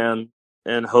prepared man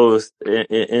and host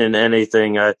in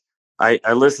anything.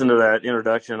 I listen to that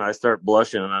introduction. I start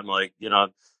blushing, and I'm like,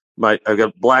 I've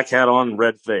got black hat on and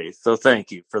red face. So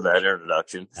thank you for that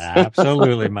introduction.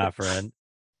 Absolutely, my friend.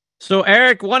 So,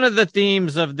 Eric, one of the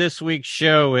themes of this week's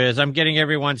show is I'm getting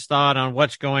everyone's thought on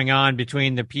what's going on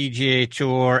between the PGA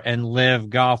Tour and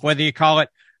Live Golf, whether you call it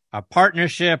a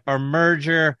partnership, a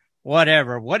merger,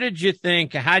 whatever. What did you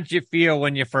think? How did you feel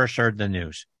when you first heard the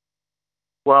news?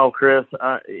 Well, Chris,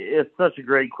 it's such a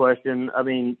great question. I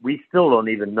mean, we still don't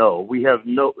even know. We have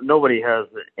nobody has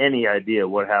any idea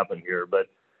what happened here. But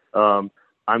I'm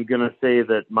going to say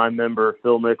that my member,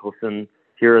 Phil Mickelson,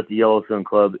 here at the Yellowstone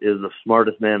Club, is the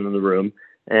smartest man in the room,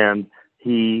 and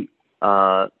he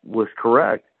was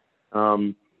correct.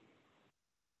 The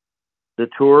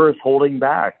tour is holding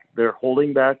back. They're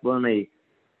holding back money.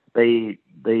 They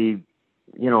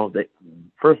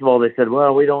first of all, they said,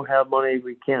 well, we don't have money.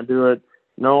 We can't do it.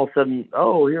 And all of a sudden,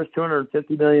 here's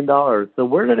 $250 million. So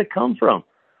where did it come from?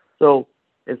 So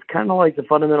it's kind of like the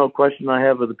fundamental question I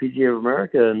have with the PGA of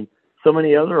America and so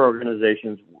many other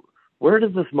organizations. Where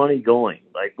does this money going?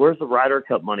 Like, where's the Ryder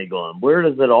Cup money going? Where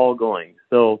is it all going?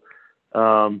 So,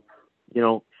 Phil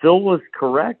was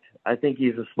correct. I think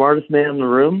he's the smartest man in the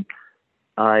room.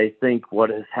 I think what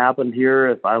has happened here,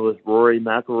 if I was Rory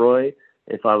McIlroy,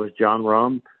 if I was John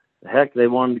Rahm, heck, they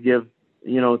wanted to give,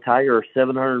 Tiger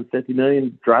 $750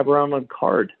 million, drive around on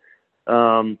card. If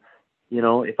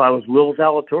I was Will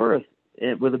Zalatoris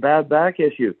with a bad back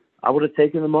issue, I would have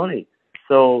taken the money.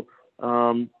 So,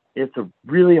 it's a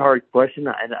really hard question.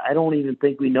 I don't even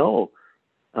think we know,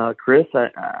 Chris.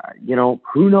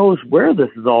 Who knows where this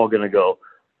is all going to go?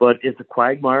 But it's a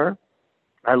quagmire.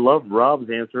 I love Rob's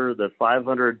answer, the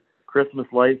 500 Christmas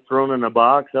lights thrown in a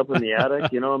box up in the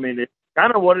attic. I mean, it's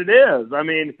kind of what it is. I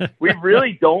mean, we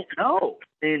really don't know.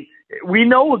 I mean, we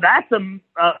know that's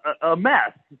a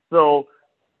mess. So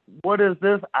what is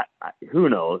this? Who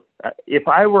knows? If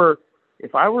I were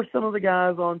some of the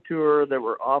guys on tour that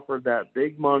were offered that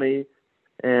big money,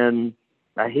 and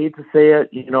I hate to say it,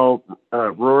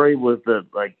 Rory was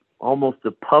almost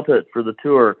a puppet for the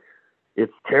tour.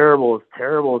 It's terrible. It's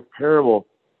terrible. It's terrible.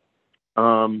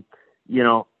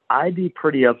 I'd be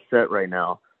pretty upset right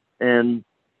now. And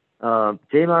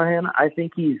Jay Monahan, I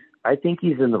think he's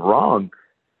in the wrong.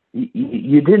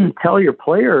 You didn't tell your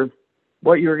players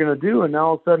what you were going to do, and now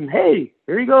all of a sudden, hey,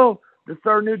 here you go. This is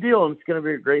our new deal, and it's going to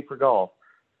be great for golf.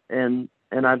 And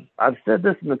I've said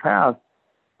this in the past.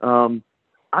 I'm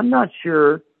not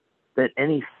sure that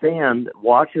any fan that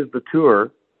watches the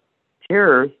tour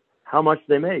cares how much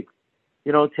they make.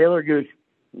 Taylor Gooch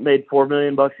made $4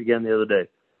 million again the other day.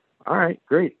 All right,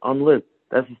 great, on LIV.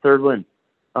 That's his third win.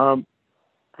 I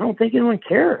don't think anyone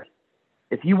cares.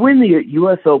 If you win the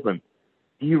U.S. Open,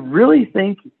 do you really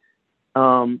think,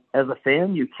 as a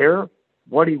fan, you care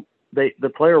what the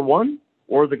player won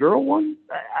or the girl won?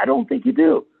 I don't think you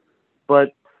do.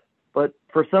 But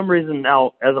for some reason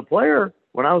now, as a player,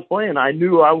 when I was playing, I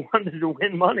knew I wanted to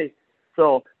win money.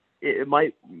 So it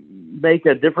might make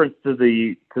a difference to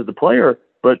the player,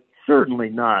 but certainly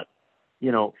not,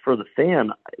 for the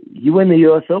fan. You win the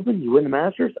U.S. Open, you win the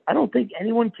Masters. I don't think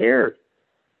anyone cares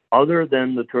other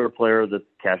than the tour player that's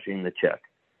cashing the check.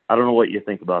 I don't know what you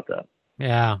think about that.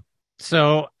 Yeah.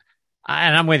 So,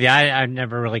 and I'm with you. I've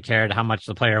never really cared how much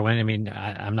the player win. I mean,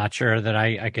 I'm not sure that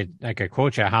I could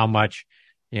quote you how much,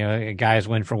 guys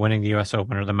win for winning the U.S.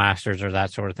 Open or the Masters or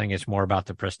that sort of thing. It's more about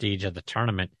the prestige of the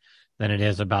tournament than it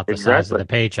is about the size of the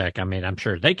paycheck. I mean, I'm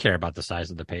sure they care about the size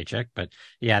of the paycheck, but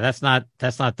yeah, that's not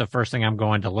the first thing I'm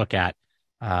going to look at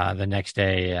the next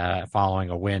day following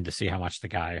a win to see how much the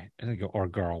guy or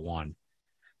girl won.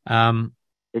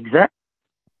 Exactly.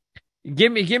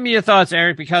 Give me your thoughts,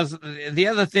 Eric, because the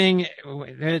other thing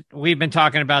that we've been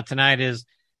talking about tonight is,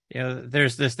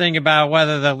 there's this thing about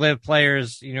whether the LIV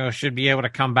players, should be able to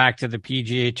come back to the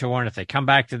PGA Tour. And if they come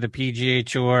back to the PGA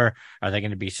Tour, are they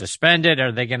going to be suspended?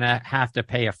 Are they going to have to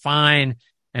pay a fine?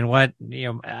 And what,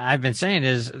 I've been saying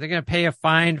is they're going to pay a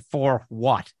fine for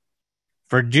what?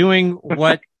 For doing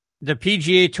what the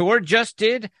PGA Tour just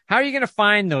did? How are you going to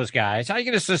fine those guys? How are you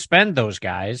going to suspend those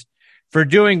guys for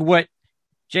doing what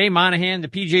Jay Monahan, the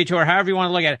PGA Tour, however you want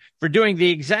to look at it, for doing the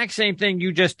exact same thing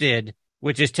you just did,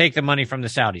 which is take the money from the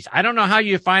Saudis? I don't know how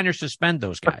you fine or suspend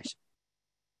those guys.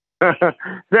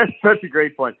 That's such a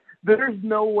great point. There's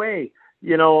no way.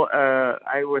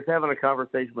 I was having a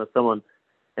conversation with someone,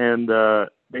 and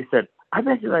they said, I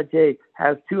bet you that Jay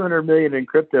has $200 million in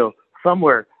crypto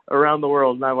somewhere around the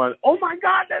world. And I went, oh my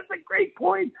God, that's a great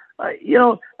point.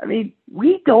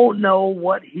 We don't know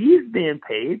what he's being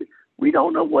paid. We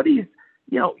don't know what he's,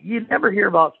 you never hear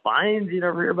about fines. You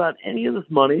never hear about any of this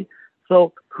money.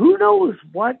 So who knows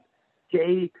what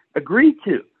Jay agreed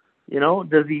to?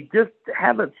 Does he just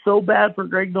have it so bad for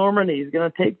Greg Norman he's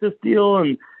going to take this deal?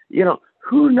 And,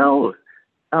 who knows?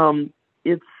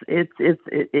 It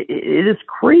is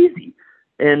crazy.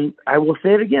 And I will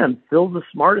say it again, Phil's the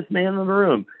smartest man in the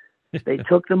room. They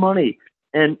took the money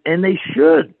and they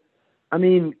should. I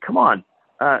mean, come on.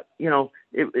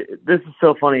 This is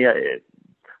so funny.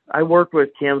 I worked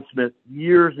with Cam Smith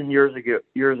years and years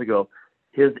ago.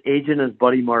 His agent is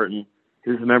Buddy Martin,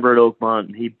 who's a member at Oakmont,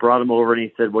 and he brought him over and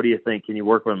he said, what do you think? Can you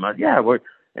work with him? I said, yeah.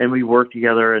 And we worked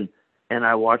together, and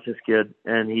I watched this kid,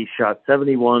 and he shot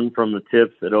 71 from the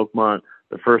tips at Oakmont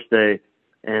the first day,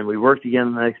 and we worked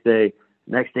again the next day.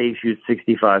 Next day he shoots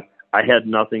 65. I had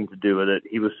nothing to do with it.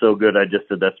 He was so good. I just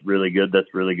said, that's really good.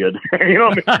 That's really good. Chris,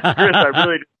 I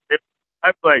really did. I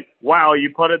was like, wow, you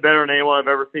put it better than anyone I've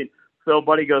ever seen. So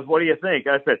Buddy goes, what do you think?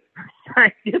 I said, try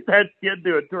to get that kid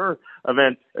to a tour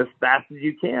event as fast as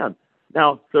you can.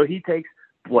 Now, so he takes,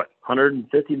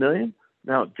 $150 million?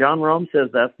 Now, John Rahm says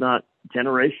that's not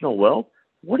generational wealth.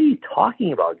 What are you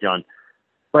talking about, John?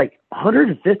 Like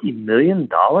 $150 million?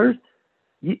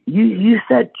 You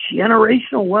said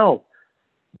generational wealth.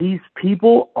 These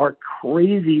people are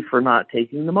crazy for not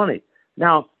taking the money.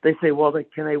 Now, they say, well,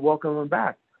 can they welcome them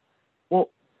back? Well,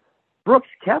 Brooks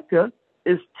Koepka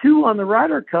is 2 on the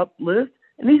Ryder Cup list,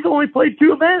 and he's only played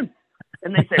 2 events.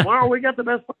 And they say, well, we got the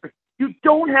best players. You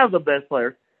don't have the best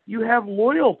players. You have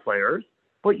loyal players,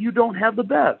 but you don't have the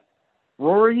best.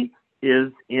 Rory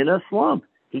is in a slump.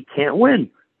 He can't win.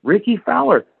 Rickie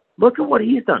Fowler, look at what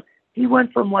he's done. He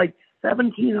went from like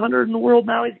 1,700 in the world.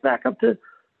 Now he's back up to,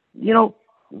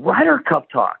 Ryder Cup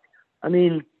talk. I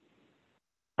mean,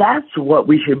 That's what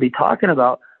we should be talking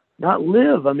about, not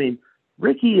live. I mean,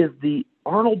 Rickie is the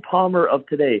Arnold Palmer of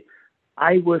today.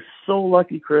 I was so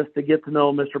lucky, Chris, to get to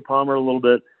know Mr. Palmer a little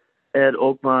bit at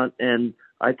Oakmont, and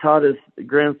I taught his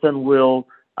grandson, Will.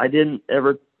 I didn't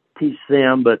ever teach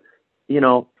Sam, but,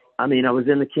 I was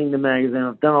in the Kingdom magazine.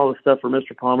 I've done all this stuff for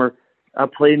Mr. Palmer. I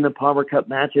played in the Palmer Cup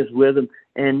matches with him.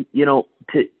 And,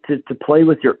 to play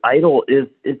with your idol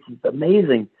it's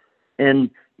amazing. And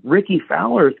Rickie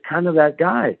Fowler is kind of that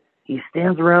guy. He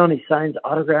stands around, he signs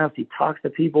autographs, he talks to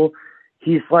people.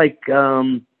 He's like,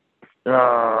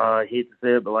 I hate to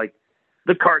say it, but like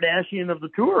the Kardashian of the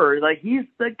tour. Like, he's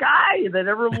the guy that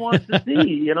everyone wants to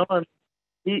see, and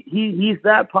he's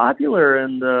that popular.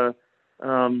 And,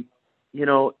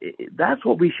 that's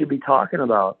what we should be talking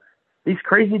about. These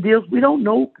crazy deals, we don't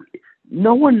know.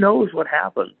 No one knows what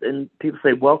happens. And people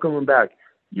say, welcome him back.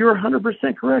 You're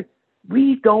 100% correct.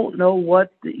 We don't know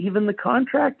what even the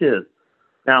contract is.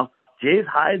 Now, Jay's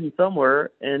hiding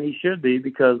somewhere, and he should be,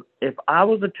 because if I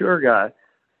was a tour guy,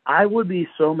 I would be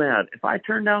so mad. If I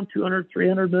turned down $200,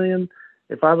 $300 million,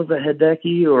 if I was a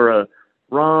Hideki or a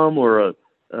Rahm or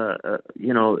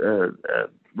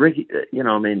Rickie,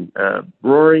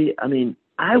 Rory,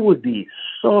 I would be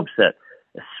so upset,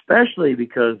 especially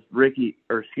because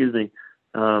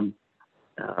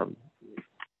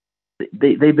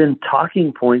they've been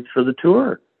talking points for the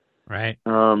tour. Right.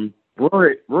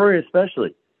 Rory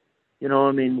especially. This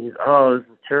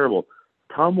is terrible.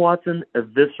 Tom Watson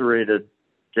eviscerated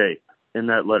Jay in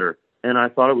that letter, and I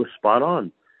thought it was spot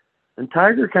on. And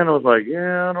Tiger kind of was like,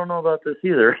 yeah, I don't know about this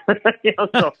either.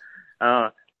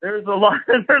 There's a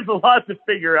lot to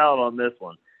figure out on this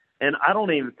one. And I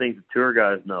don't even think the tour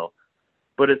guys know.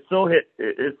 But it's so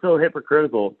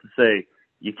hypocritical to say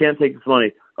you can't take this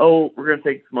money. Oh, we're going to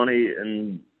take this money,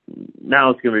 and now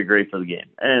it's going to be great for the game.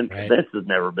 And This has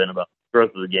never been about the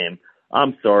growth of the game.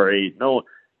 I'm sorry. No,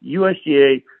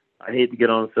 USGA, I hate to get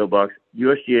on the soapbox.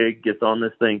 USGA gets on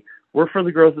this thing. We're for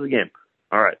the growth of the game.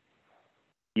 All right.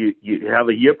 You have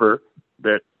a yipper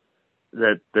that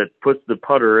puts the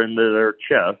putter into their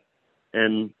chest,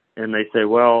 and they say,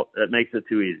 well, that makes it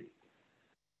too easy.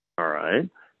 All right.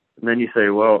 And then you say,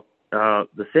 well,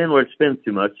 the sandwich spins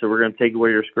too much, so we're going to take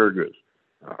away your square grooves.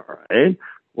 All right.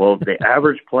 Well, the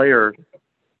average player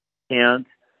can't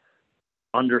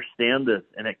understand this,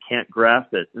 and it can't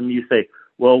grasp it. And you say,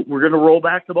 well, we're going to roll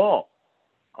back the ball.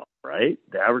 All right.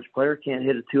 The average player can't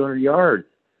hit it 200 yards.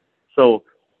 So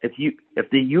if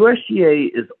the USGA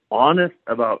is honest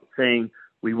about saying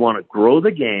we want to grow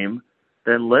the game,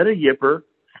 then let a yipper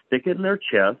stick it in their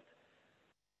chest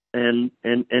and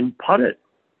putt it,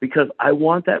 because I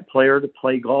want that player to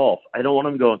play golf. I don't want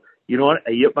him going, you know what,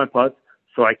 I yip my putts,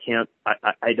 so I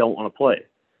don't want to play.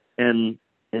 And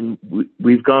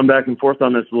we've gone back and forth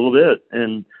on this a little bit.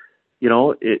 And,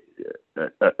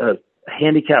 a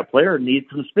handicapped player needs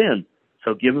some spin,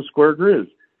 so give him square grooves.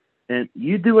 And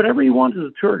you do whatever you want as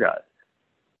a tour guide.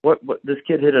 What this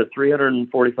kid hit a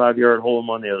 345-yard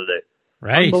hole-in-one the other day.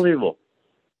 Right. Unbelievable.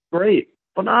 Great.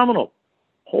 Phenomenal.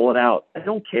 Hole it out. I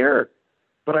don't care.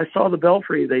 But I saw the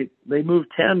Belfry. They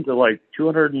moved 10 to like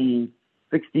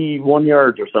 261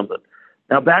 yards or something.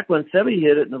 Now, back when Seve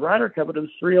hit it in the Ryder Cup, it was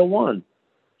 301.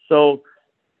 So,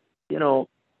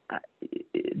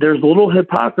 there's a little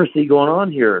hypocrisy going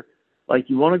on here. Like,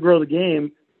 you want to grow the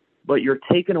game, but you're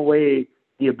taking away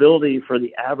the ability for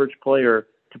the average player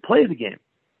to play the game.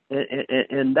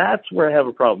 And that's where I have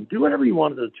a problem. Do whatever you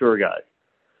want as a tour guide.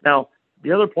 Now,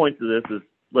 the other point to this is,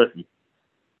 listen,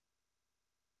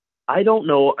 I don't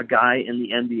know a guy in the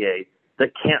NBA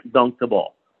that can't dunk the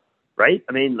ball, right?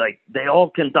 They all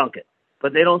can dunk it,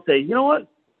 but they don't say, you know what,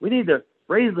 we need to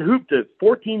raise the hoop to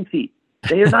 14 feet.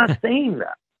 They are not saying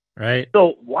that. Right.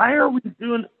 So why are we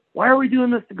doing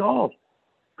this to golf?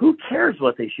 Who cares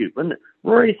what they shoot? When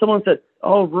Rory, someone said,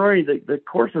 oh, Rory, the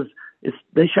course is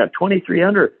they shot 23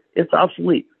 under. It's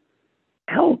obsolete.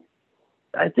 Hell,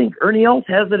 I think Ernie Els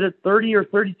has it at 30 or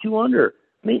 32 under.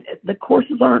 The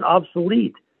courses aren't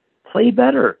obsolete. Play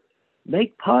better.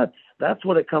 Make putts. That's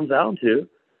what it comes down to.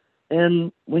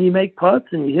 And when you make putts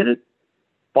and you hit it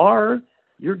far,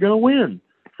 you're going to win.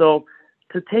 So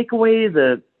to take away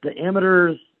the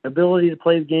amateur's ability to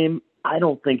play the game, I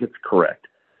don't think it's correct.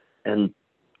 And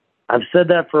I've said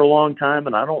that for a long time,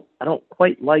 and I don't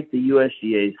quite like the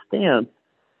USGA stance.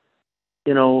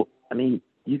 You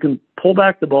can pull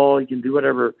back the ball, you can do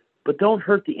whatever, but don't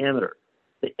hurt the amateur.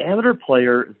 The amateur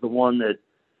player is the one that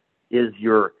is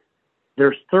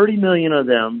there's 30 million of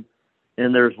them,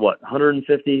 and there's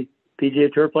 150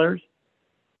 PGA Tour players?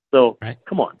 So,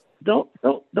 Come on. Don't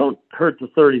hurt the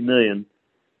 30 million.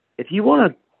 If you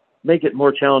want to make it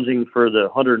more challenging for the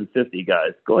 150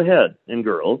 guys. Go ahead, and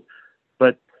girls,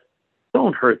 but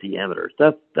don't hurt the amateurs.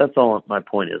 That's all my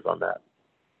point is on that.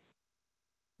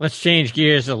 Let's change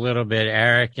gears a little bit,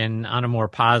 Eric. And on a more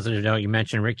positive note, you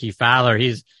mentioned Rickie Fowler.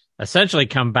 He's essentially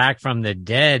come back from the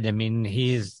dead. I mean,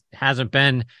 hasn't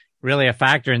been really a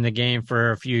factor in the game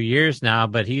for a few years now,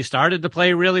 but he started to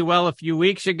play really well a few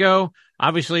weeks ago.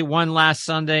 Obviously won last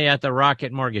Sunday at the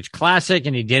Rocket Mortgage Classic,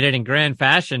 and he did it in grand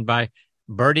fashion by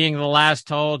birdieing the last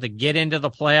hole to get into the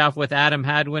playoff with Adam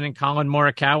Hadwin and Colin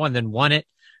Morikawa, and then won it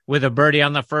with a birdie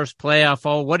on the first playoff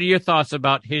hole. What are your thoughts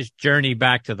about his journey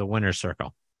back to the winner's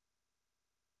circle?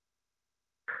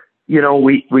 You know,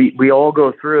 we all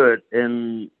go through it,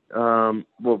 and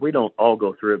well, we don't all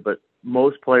go through it, but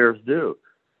most players do.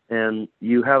 And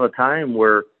you have a time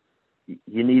where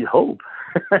you need hope,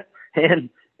 and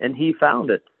he found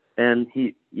it. And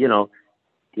he's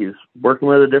working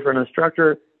with a different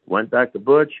instructor. Went back to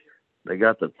Butch. They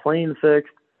got the plane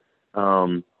fixed.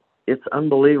 It's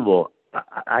unbelievable.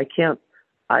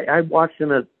 I watched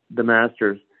him at the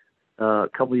Masters a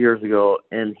couple years ago,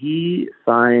 and he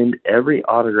signed every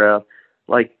autograph.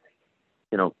 Like,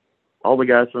 all the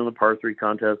guys from the par 3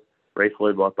 contest, Ray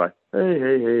Floyd walked by.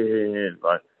 Hey,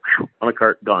 but on a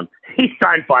cart, gone. He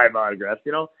signed 5 autographs.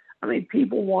 I mean,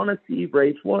 people want to see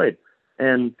Ray Floyd,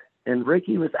 and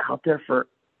Rickie was out there for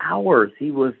hours. He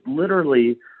was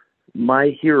literally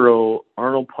my hero,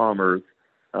 Arnold Palmer's,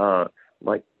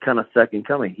 kind of second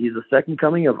coming. He's the second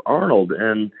coming of Arnold,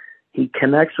 and he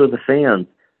connects with the fans,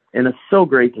 and it's so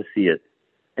great to see it.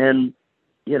 And,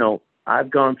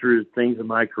 I've gone through things in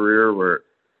my career where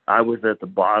I was at the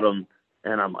bottom,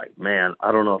 and I'm like, man,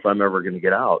 I don't know if I'm ever going to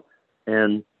get out.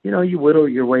 And, you whittle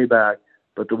your way back,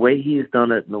 but the way he's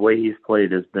done it and the way he's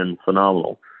played has been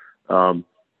phenomenal.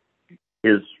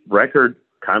 His record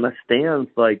kind of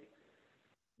stands like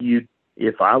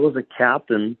if I was a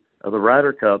captain of the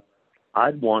Ryder Cup,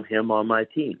 I'd want him on my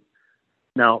team.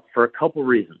 Now, for a couple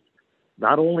reasons,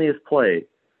 not only his play,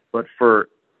 but for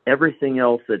everything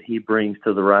else that he brings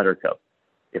to the Ryder Cup.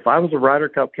 If I was a Ryder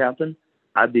Cup captain,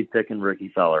 I'd be picking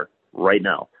Rickie Fowler right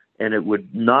now, and it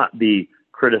would not be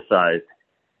criticized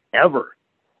ever,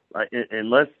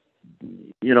 unless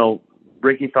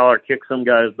Rickie Fowler kicked some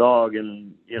guy's dog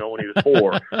and when he was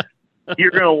 4.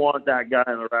 You're going to want that guy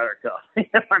in the Ryder Cup.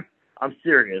 I'm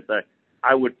serious.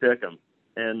 I would pick him,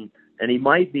 and he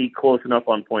might be close enough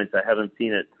on points. I haven't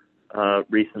seen it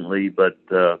recently, but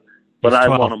I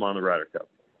want him on the Ryder Cup.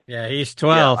 Yeah, he's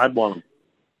 12. Yeah, I'd want him.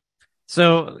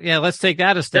 So let's take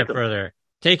that a step further.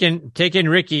 Taking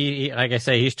Rickie, like I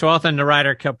say, he's 12th in the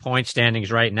Ryder Cup point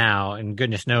standings right now, and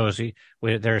goodness knows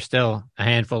there's still a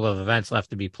handful of events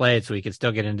left to be played, so he could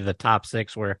still get into the top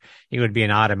 6 where he would be an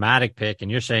automatic pick.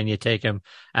 And you're saying you take him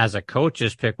as a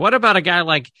coach's pick. What about a guy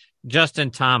like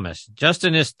Justin Thomas?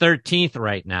 Justin is 13th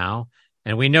right now,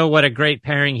 and we know what a great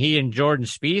pairing he and Jordan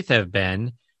Spieth have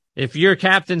been. If you're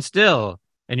captain still,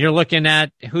 and you're looking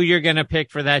at who you're going to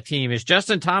pick for that team, is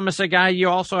Justin Thomas a guy you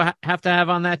also have to have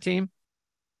on that team?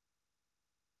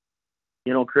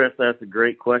 Chris, that's a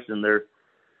great question.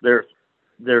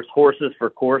 There's horses for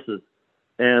courses,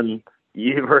 and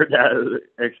you've heard that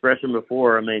expression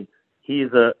before. I mean,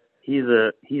 he's a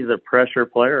pressure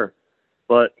player,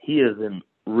 but he is in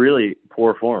really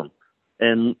poor form,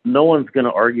 and no one's going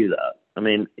to argue that. I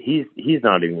mean, he's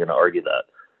not even going to argue that.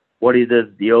 What he did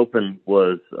at the Open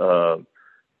was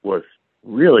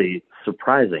really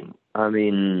surprising. I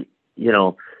mean, he's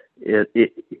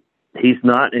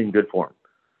not in good form.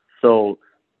 So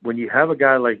when you have a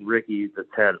guy like Rickie that's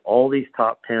had all these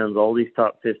top 10s, all these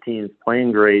top 15s,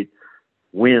 playing great,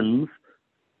 wins,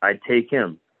 I'd take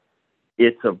him.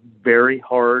 It's a very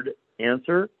hard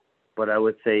answer, but I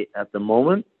would say at the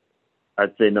moment,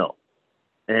 I'd say no.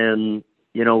 And,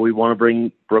 we want to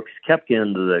bring Brooks Koepka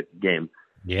into the game.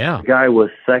 Yeah. The guy was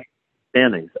second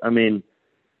standings. I mean,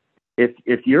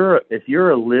 if you're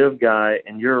a live guy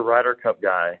and you're a Ryder Cup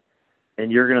guy,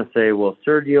 and you're going to say, well,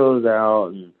 Sergio's out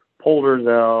and Poulter's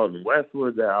out and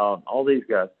Westwood's out, and all these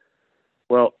guys.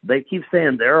 Well, they keep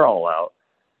saying they're all out,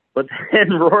 but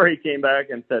then Rory came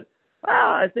back and said,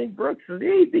 I think Brooks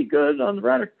he'd be good on the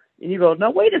Ryder. And you go,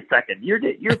 now wait a second, you're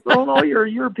throwing all your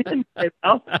European guys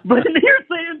out, but you're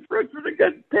saying Brooks is a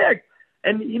good pick,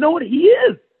 and you know what, he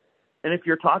is. And if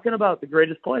you're talking about the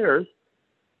greatest players,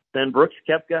 then Brooks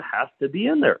Koepka has to be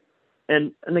in there.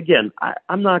 And again,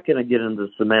 I'm not going to get into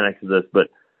the semantics of this, but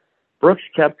Brooks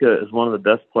Koepka is one of the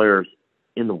best players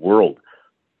in the world.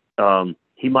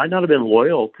 He might not have been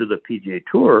loyal to the PGA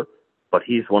Tour, but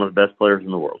he's one of the best players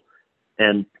in the world.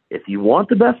 And if you want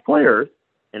the best players,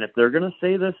 and if they're going to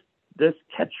say this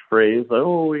catchphrase,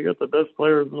 oh, we got the best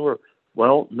players in the world,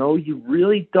 Well, no, you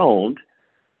really don't.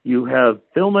 You have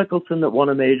Phil Mickelson that won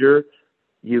a major.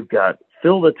 You've got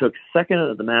Phil that took second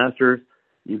at the Masters.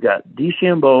 You've got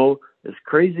DeChambeau. As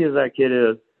crazy as that kid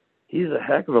is, he's a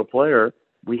heck of a player.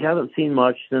 We haven't seen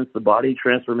much since the body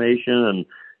transformation, and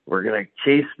we're going to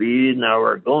chase speed. Now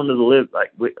we're going to the live.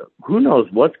 Who knows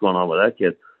what's going on with that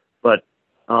kid? But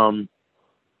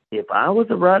if I was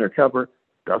a Ryder Cupper,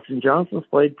 Dustin Johnson's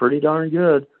played pretty darn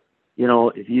good. You know,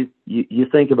 if you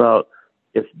think about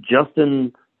if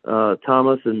Justin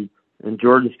Thomas and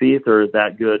Jordan Spieth are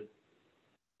that good,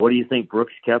 what do you think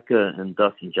Brooks Koepka and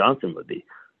Dustin Johnson would be?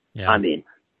 Yeah. I mean,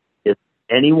 is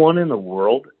anyone in the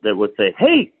world that would say,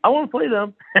 "Hey, I want to play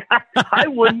them"? I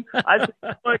wouldn't. I'd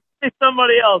say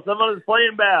somebody else. Someone is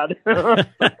playing bad.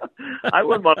 I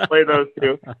wouldn't want to play those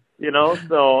two. You know,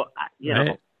 so you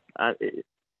know,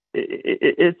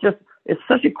 it's just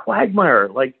such a quagmire.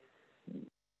 Like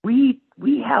we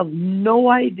have no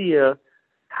idea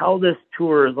how this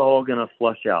tour is all going to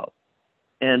flush out,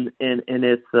 and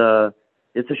it's a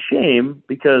shame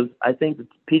because I think the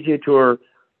PGA Tour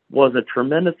was a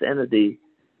tremendous entity,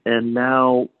 and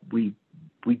now we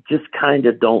just kind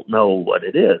of don't know what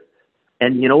it is.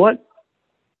 And you know what?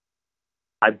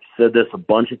 I've said this a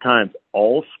bunch of times.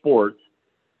 All sports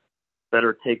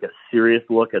better take a serious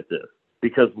look at this,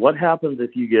 because what happens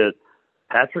if you get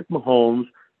Patrick Mahomes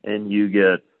and you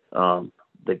get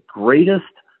the greatest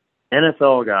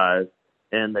NFL guys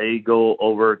and they go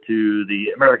over to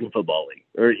the American Football League,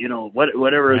 or, you know,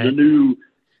 whatever the new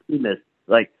team is.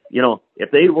 Like, you know,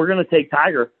 if they were going to take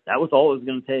Tiger, that was all it was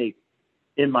going to take,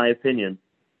 in my opinion.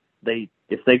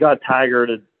 If they got Tiger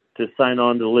to sign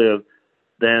on to Live,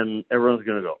 then everyone's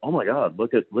going to go, oh my God,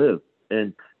 look at Live.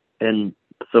 And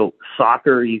so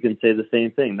soccer, you can say the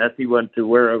same thing. Messi went to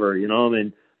wherever, you know, I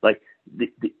mean, like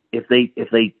if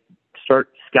they start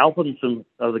scalping some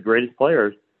of the greatest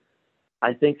players,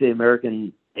 I think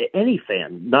any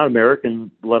fan, not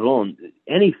American, let alone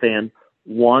any fan,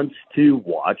 wants to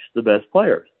watch the best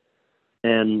players,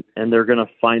 and they're going to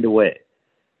find a way.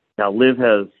 Now, Liv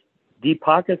has deep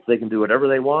pockets; they can do whatever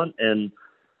they want, and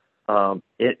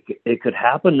it could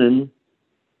happen in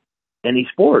any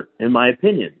sport, in my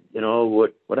opinion. You know,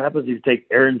 what happens if you take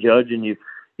Aaron Judge and you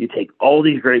take all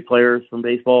these great players from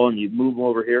baseball and you move them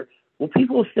over here? Well,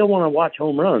 people still want to watch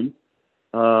home runs,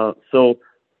 so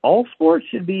all sports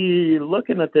should be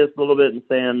looking at this a little bit and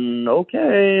saying,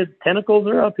 okay, tentacles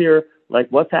are up here. Like,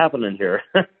 what's happening here?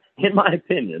 In my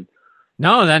opinion.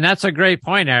 No, then that's a great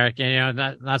point, Eric. You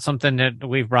know, not something that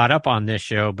we've brought up on this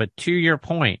show, but to your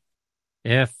point,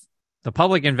 if the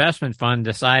Public Investment Fund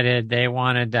decided they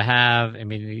wanted to have, I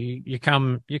mean, you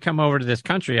come over to this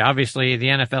country, obviously the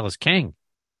NFL is king.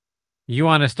 You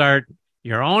want to start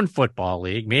your own football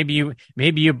league. Maybe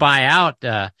you buy out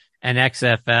an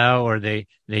XFL or the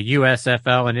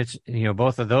USFL, and it's, you know,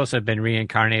 both of those have been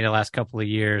reincarnated the last couple of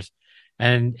years,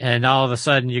 and all of a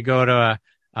sudden you go to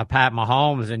a Pat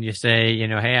Mahomes and you say, you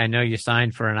know, hey, I know you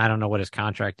signed for, and I don't know what his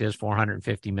contract is,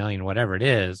 $450 million, whatever it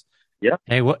is. Yeah.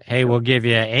 Hey, we'll give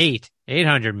you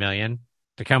 $800 million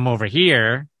to come over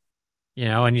here, you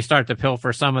know, and you start to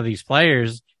pilfer some of these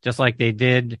players, just like they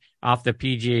did off the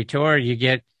PGA Tour. You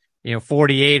get, you know,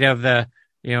 48 of the,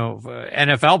 you know,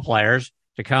 NFL players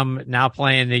to come now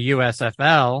play in the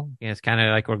USFL. You know, it's kind of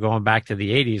like we're going back to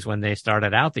the 80s when they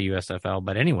started out the USFL.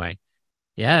 But anyway,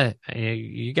 yeah,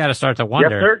 you got to start to wonder,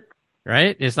 yes, sir.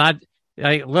 Right? It's not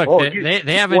like, look,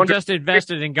 they haven't just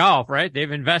invested in golf, right?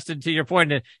 They've invested, to your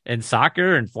point, in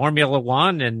soccer and Formula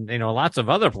One and, you know, lots of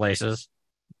other places.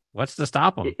 What's to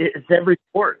stop them? It's every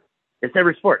sport. It's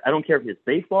every sport. I don't care if it's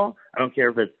baseball. I don't care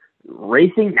if it's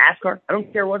racing, NASCAR. I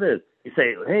don't care what it is. You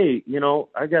say, hey, you know,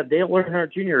 I got Dale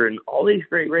Earnhardt Jr. and all these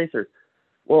great racers.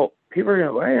 Well, people are going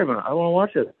to go, wait a minute, I want to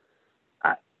watch it.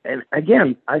 And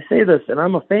again, I say this, and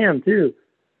I'm a fan too.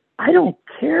 I don't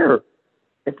care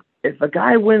if a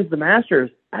guy wins the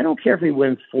Masters. I don't care if he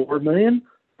wins $4 million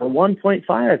or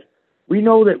 1.5. We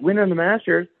know that winning the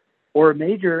Masters or a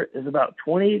major is about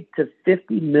 20 to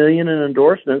 50 million in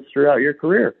endorsements throughout your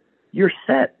career. You're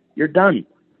set. You're done.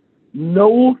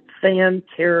 No fan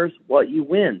cares what you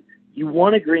win. You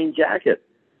want a green jacket.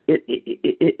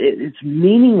 It's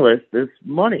meaningless, this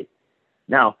money.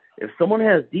 Now, if someone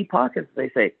has deep pockets, they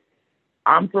say,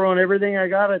 I'm throwing everything I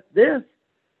got at this,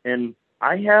 and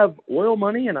I have oil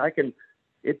money, and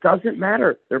it doesn't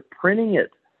matter. They're printing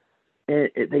it.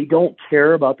 They don't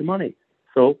care about the money.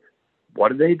 So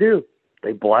what do?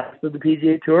 They blasted the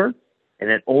PGA Tour, and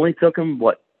it only took them,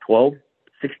 12,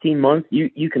 16 months?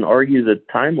 You can argue the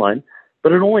timeline,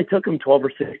 but it only took them 12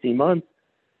 or 16 months,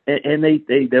 and they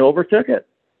overtook it.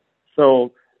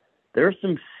 So there's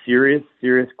some serious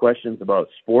questions about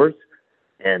sports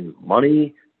and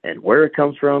money and where it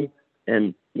comes from.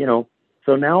 And,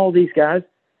 so now all these guys,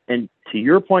 and to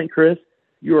your point, Chris,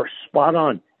 you are spot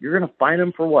on. You're going to find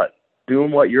them for what?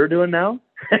 Doing what you're doing now?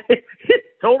 It's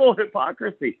total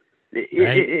hypocrisy.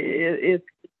 It's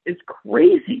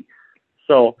crazy.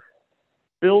 So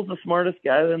Phil's the smartest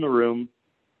guy in the room.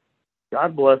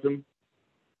 God bless him.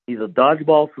 He's a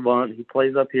dodgeball savant. He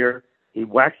plays up here. He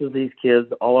waxes these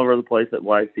kids all over the place at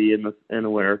YC in the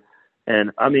winter.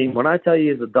 And I mean, when I tell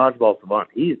you he's a dodgeball savant,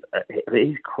 he's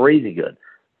crazy good.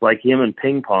 Like him in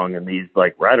ping pong and these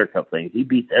like Ryder Cup things, he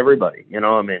beats everybody.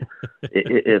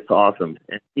 It's awesome.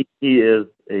 And he is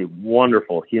a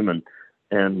wonderful human,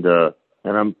 and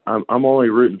I'm only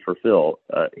rooting for Phil.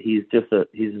 He's just a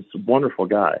wonderful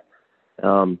guy.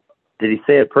 Did he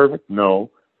say it perfect?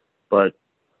 No, but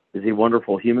is he a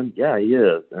wonderful human? Yeah, he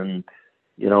is. And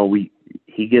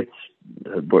he gets.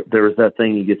 There was that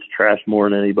thing, he gets trashed more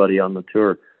than anybody on the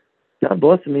tour. God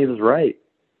bless him, he was right.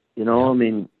 I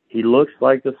mean, he looks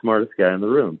like the smartest guy in the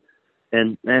room.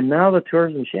 And now the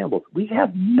tour's in shambles. We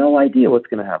have no idea what's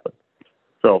going to happen.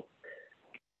 So,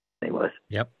 anyways.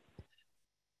 Yep.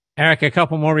 Eric, a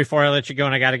couple more before I let you go,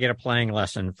 and I got to get a playing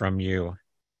lesson from you.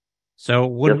 So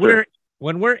when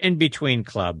we're in between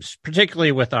clubs,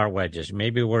 particularly with our wedges,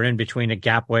 maybe we're in between a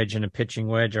gap wedge and a pitching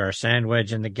wedge, or a sand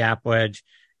wedge and the gap wedge,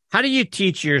 how do you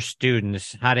teach your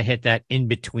students how to hit that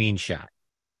in-between shot?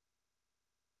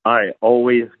 I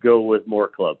always go with more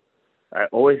club. And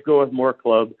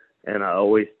I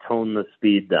always tone the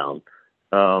speed down.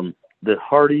 The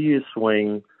harder you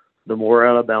swing, the more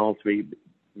out of balance we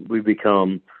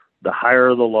become, the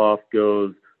higher the loft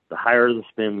goes, the higher the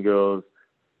spin goes.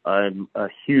 I'm a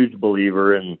huge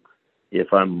believer in,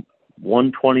 if I'm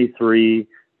 123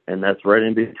 and that's right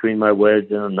in between my wedge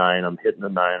and a 9, I'm hitting a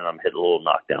 9 and I'm hitting a little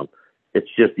knockdown. It's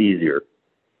just easier.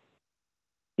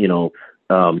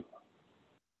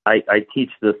 I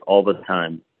teach this all the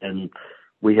time, and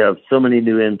we have so many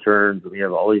new interns. We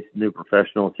have all these new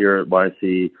professionals here at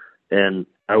YC, and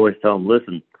I always tell them,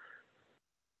 listen,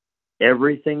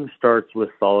 everything starts with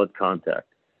solid contact.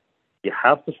 You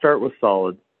have to start with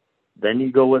solid, then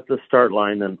you go with the start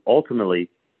line, and ultimately,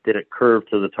 did it curve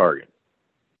to the target?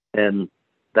 And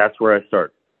that's where I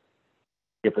start.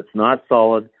 If it's not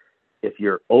solid, if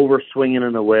you're over swinging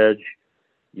in a wedge,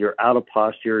 you're out of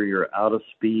posture, you're out of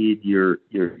speed, you're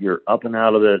up and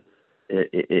out of it.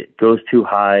 It goes too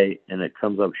high and it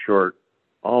comes up short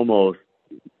almost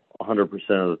 100%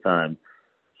 of the time.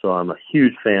 So I'm a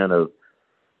huge fan of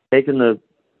taking the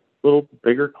little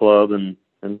bigger club and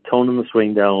toning the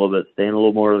swing down a little bit, staying a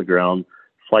little more on the ground,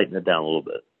 flighting it down a little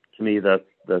bit. To me, that's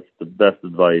the best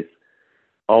advice.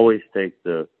 Always take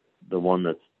the one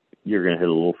that's you're going to hit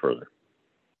a little further.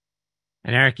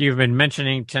 And Eric, you've been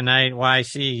mentioning tonight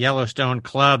YC Yellowstone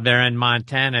Club there in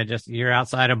Montana, just you're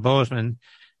outside of Boseman.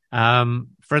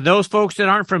 For those folks that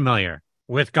aren't familiar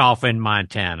with golf in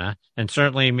Montana, and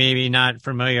certainly maybe not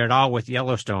familiar at all with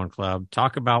Yellowstone Club,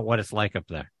 talk about what it's like up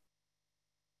there.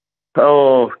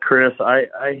 Oh, Chris,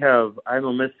 I'm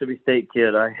a Mississippi State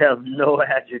kid. I have no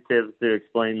adjectives to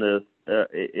explain this.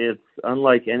 It's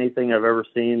unlike anything I've ever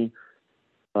seen.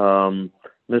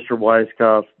 Mr.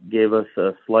 Weiskopf gave us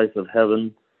a slice of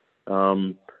heaven.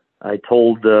 I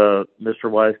told Mr.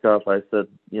 Weiskopf, I said,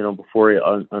 before he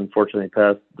unfortunately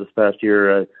passed this past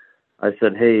year, I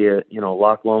said, hey,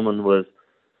 Loch Lomond was,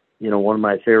 one of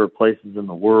my favorite places in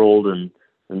the world, and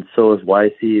so is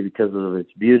YC because of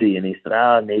its beauty. And he said,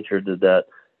 nature did that.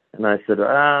 And I said,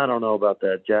 I don't know about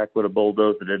that. Jack would have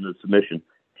bulldozed it into submission.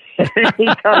 He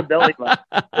got a belly laugh.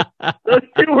 Those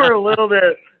two were a little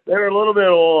bit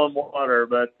oil and water,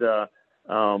 but the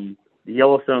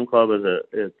Yellowstone Club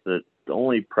is the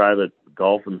only private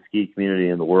golf and ski community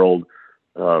in the world,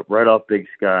 right off Big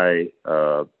Sky,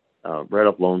 right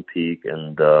off Lone Peak,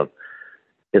 and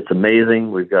it's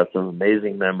amazing. We've got some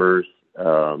amazing members.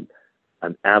 I'm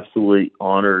absolutely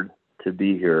honored to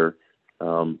be here.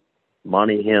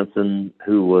 Monty Hansen,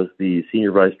 who is the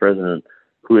senior vice president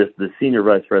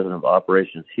of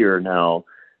operations here now,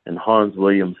 and Hans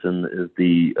Williamson is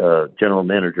the general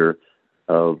manager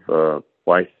of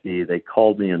YC. They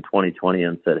called me in 2020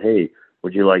 and said, hey,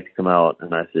 would you like to come out?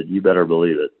 And I said, you better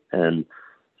believe it. And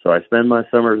so I spend my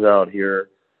summers out here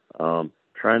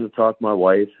trying to talk my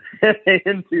wife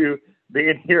into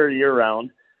being here year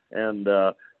round. And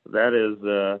that is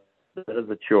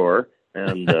a chore.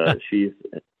 And she's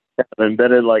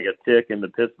embedded like a tick into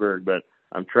Pittsburgh, but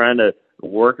I'm trying to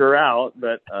work her out,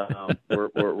 but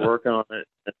we're working on it.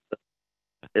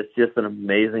 It's just an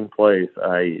amazing place.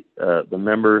 The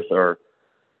members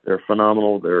they're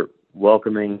phenomenal. They're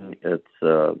welcoming. It's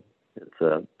a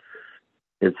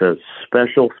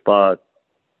special spot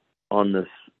on this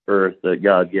earth that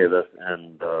God gave us,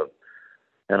 and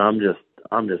I'm just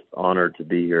honored to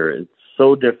be here. It's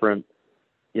so different.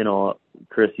 You know,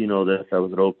 Chris, you know this. I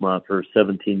was at Oakmont for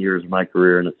 17 years of my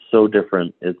career, and it's so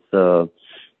different. It's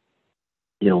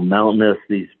mountainous,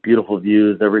 these beautiful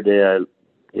views. Every day I,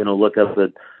 look up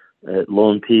at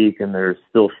Lone Peak, and there's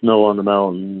still snow on the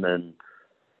mountain, and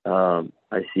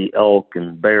I see elk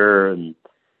and bear and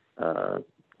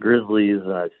grizzlies.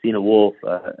 I've seen a wolf.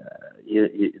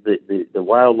 The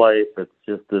wildlife. It's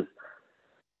just this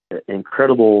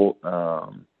incredible,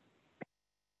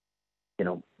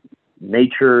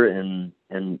 nature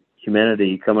and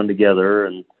humanity coming together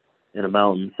and in a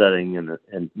mountain setting.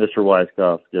 And Mr.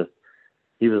 Weiskopf,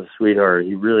 he was a sweetheart.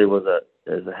 He really was a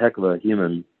heck of a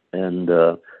human. And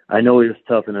I know he was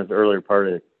tough in his earlier part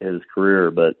of his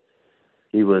career, but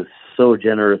he was so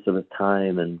generous of his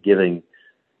time and giving.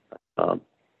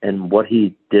 And what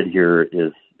he did here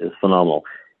is phenomenal.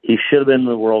 He should have been in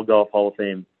the World Golf Hall of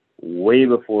Fame way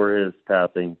before his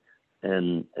passing,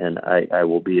 and I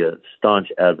will be a staunch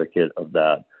advocate of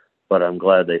that. But I'm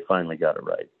glad they finally got it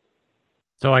right.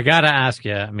 So I got to ask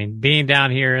you, I mean, being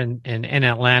down here in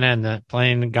Atlanta and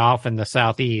playing golf in the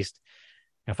Southeast,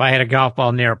 if I had a golf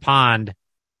ball near a pond,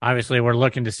 obviously we're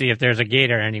looking to see if there's a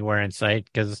gator anywhere in sight,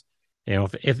 because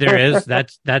if there is,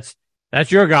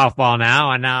 that's your golf ball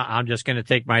now, and now I'm just going to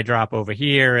take my drop over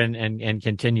here and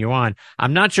continue on.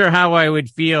 I'm not sure how I would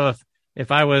feel if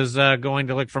I was going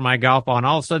to look for my golf ball and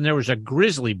all of a sudden there was a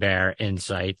grizzly bear in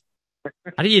sight.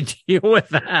 How do you deal with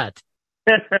that?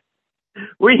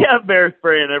 We have bear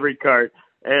spray in every cart,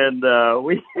 and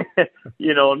we,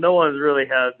 no one's really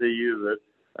had to use it.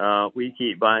 We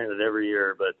keep buying it every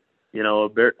year, but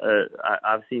bear,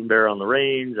 I've seen bear on the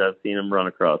range. I've seen them run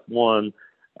across one.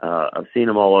 I've seen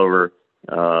them all over.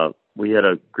 We had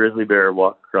a grizzly bear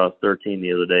walk across 13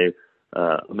 the other day.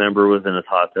 A member was in his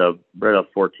hot tub right off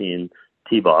 14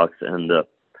 tee box, and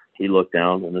he looked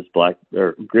down, and this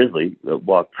grizzly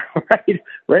walked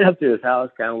right up to his house,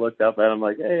 kind of looked up at him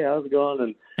like, "Hey, how's it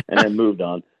going?" and then moved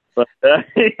on. But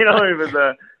it was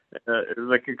a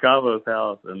Kakavo's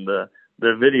house, and the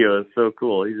video is so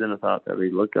cool. He's in his hot tub. He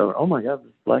looked over, oh my God,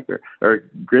 this black bear or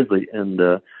grizzly, and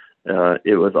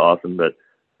it was awesome. But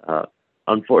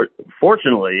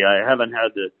unfortunately, I haven't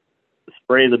had to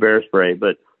spray the bear spray.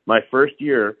 But my first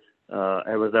year,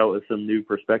 I was out with some new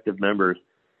prospective members,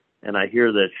 and I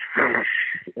hear this,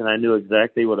 and I knew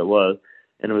exactly what it was,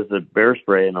 and it was the bear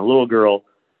spray. And a little girl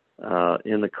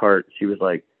in the cart, she was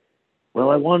like, "Well,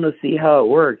 I wanted to see how it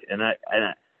worked," and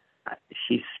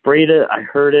she sprayed it. I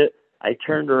heard it. I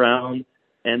turned around,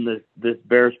 and this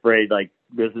bear spray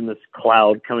was in this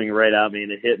cloud coming right at me,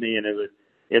 and it hit me, and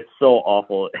it's so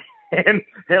awful. and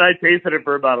I tasted it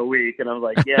for about a week, and I was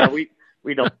like, "Yeah, we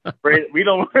don't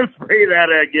want to spray that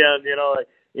again."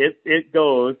 It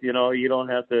goes. You don't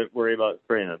have to worry about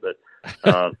spraying it. But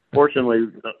fortunately,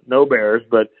 no bears.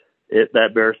 But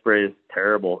that bear spray is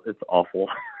terrible. It's awful.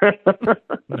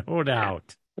 No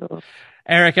doubt.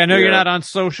 Eric, I know you're not on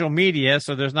social media,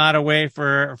 so there's not a way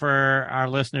for our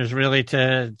listeners really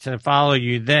to follow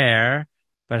you there.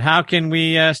 But how can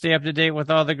we stay up to date with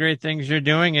all the great things you're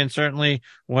doing, and certainly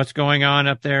what's going on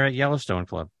up there at Yellowstone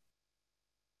Club?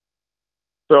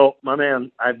 So, my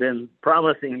man, I've been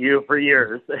promising you for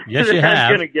years. Yes, you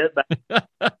have. I'm going to get back.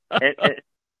 and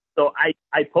so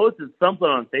I posted something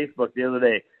on Facebook the other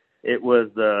day. It was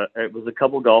a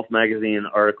couple Golf Magazine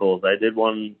articles. I did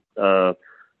one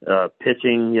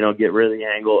pitching, get rid of the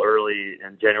angle early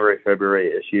in January,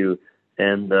 February issue,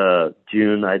 and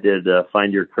June I did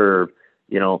Find Your Curve.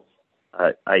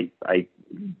 I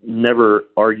never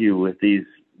argue with these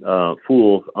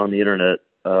fools on the internet.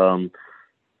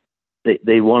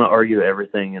 They want to argue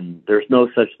everything, and there's no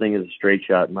such thing as a straight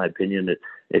shot, in my opinion.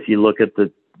 If you look at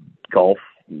the golf,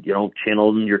 channel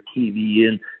in your TV,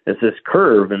 and it's this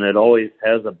curve, and it always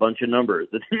has a bunch of numbers.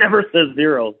 It never says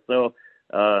zero. So,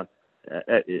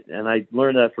 and I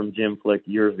learned that from Jim Flick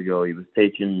years ago. He was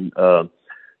teaching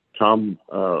Tom.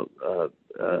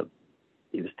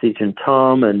 He was teaching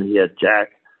Tom, and he had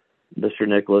Jack, Mr.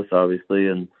 Nicholas, obviously,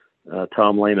 and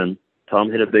Tom Lehman. Tom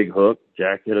hit a big hook.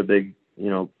 Jack hit a big,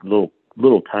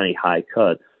 little tiny high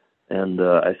cut. And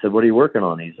I said, "What are you working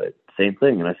on?" He's like, "Same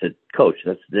thing." And I said, "Coach,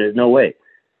 there's no way."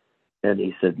 And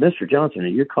he said, "Mr. Johnson,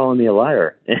 you're calling me a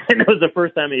liar." And it was the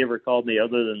first time he ever called me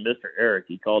other than Mr. Eric.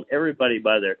 He called everybody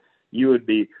by their, you would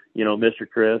be, Mr.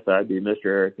 Chris, I'd be Mr.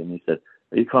 Eric. And he said,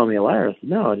 "Are you calling me a liar?" I said,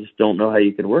 "No, I just don't know how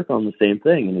you could work on the same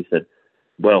thing." And he said,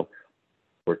 "Well,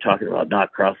 we're talking about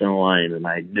not crossing the line." And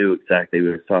I knew exactly what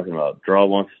he was talking about. Draw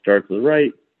wants to start to the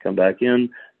right, come back in.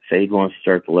 Fade wants to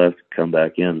start to the left, come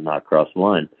back in, not cross the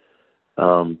line.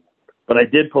 But I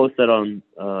did post that on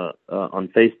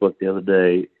Facebook the other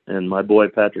day, and my boy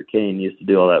Patrick Kane used to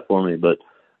do all that for me. But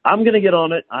I'm going to get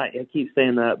on it. I keep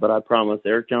saying that, but I promise.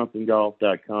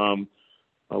 EricJohnsonGolf.com.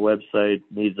 My website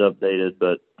needs updated,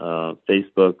 but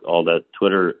Facebook, all that,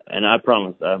 Twitter, and I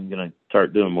promise I'm going to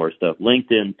start doing more stuff.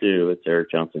 LinkedIn too. It's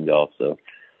Eric Johnson Golf. So,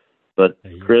 but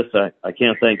Chris, I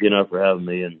can't thank you enough for having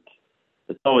me, and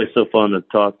it's always so fun to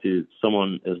talk to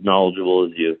someone as knowledgeable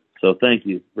as you. So thank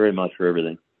you very much for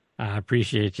everything. I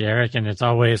appreciate you, Eric, and it's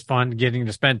always fun getting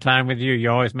to spend time with you.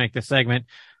 You always make the segment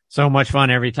so much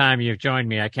fun every time you've joined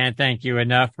me. I can't thank you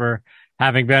enough for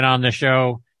having been on the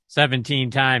show 17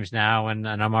 times now, and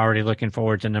I'm already looking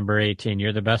forward to number 18.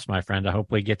 You're the best, my friend. I hope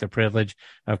we get the privilege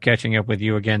of catching up with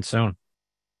you again soon.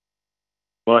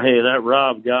 Well, hey, that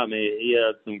Rob got me. He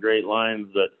had some great lines,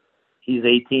 but he's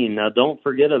 18. Now, don't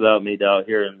forget about me out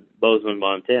here in Boseman,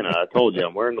 Montana. I told you,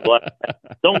 I'm wearing the black.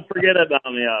 Don't forget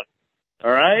about me out. All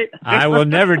right? I will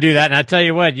never do that. And I tell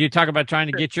you what, you talk about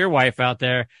trying to get your wife out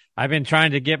there. I've been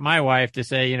trying to get my wife to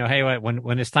say, hey,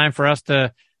 when it's time for us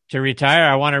to retire,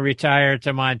 I want to retire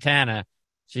to Montana.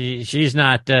 She's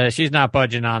not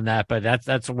budging on that, but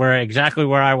that's exactly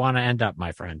where I want to end up,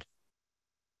 my friend.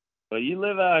 Well, you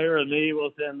live out here with me.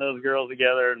 We'll send those girls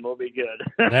together, and we'll be good.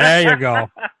 There you go.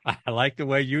 I like the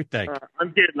way you think. I'm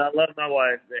kidding. I love my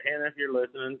wife. Hannah, if you're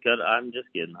listening, I'm just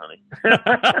kidding, honey.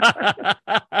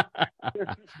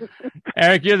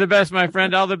 Eric, you're the best, my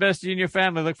friend. All the best to you and your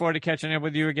family. Look forward to catching up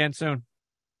with you again soon.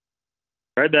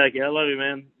 Right back. Yeah, I love you,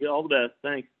 man. All the best.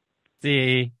 Thanks.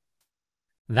 See,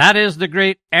 that is the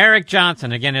great Eric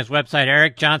Johnson. Again, his website,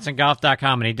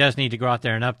 ericjohnsongolf.com, and he does need to go out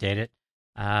there and update it.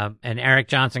 And Eric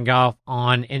Johnson Golf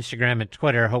on Instagram and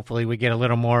Twitter. Hopefully we get a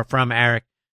little more from Eric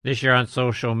this year on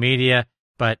social media.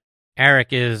 But Eric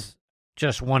is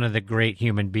just one of the great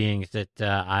human beings that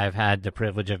I've had the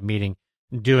privilege of meeting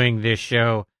doing this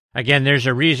show. Again, there's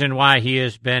a reason why he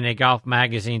has been a Golf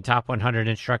Magazine Top 100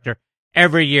 instructor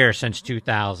every year since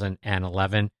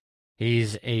 2011.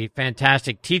 He's a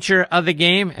fantastic teacher of the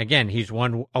game. Again, he's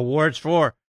won awards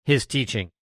for his teaching.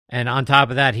 And on top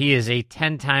of that, he is a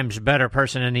 10 times better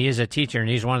person, and he is a teacher, and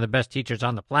he's one of the best teachers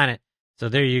on the planet. So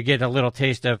there you get a little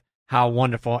taste of how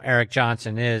wonderful Eric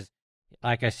Johnson is.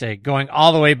 Like I say, going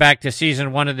all the way back to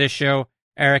season 1 of this show,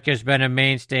 Eric has been a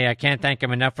mainstay. I can't thank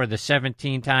him enough for the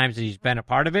 17 times that he's been a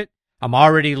part of it. I'm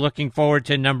already looking forward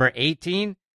to number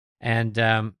 18.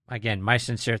 And again, my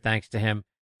sincere thanks to him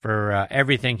for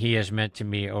everything he has meant to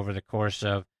me over the course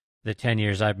of the 10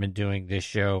 years I've been doing this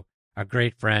show. A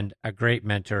great friend, a great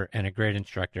mentor, and a great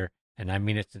instructor. And I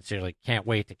mean it sincerely. Can't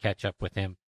wait to catch up with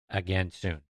him again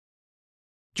soon.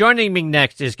 Joining me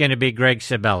next is going to be Greg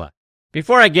Sabella.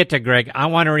 Before I get to Greg, I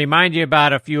want to remind you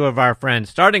about a few of our friends,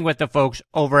 starting with the folks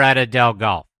over at Adele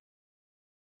Golf.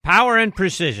 Power and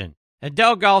precision.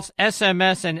 Adele Golf's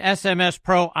SMS and SMS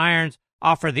Pro irons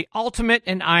offer the ultimate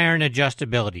in iron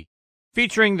adjustability.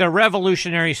 Featuring the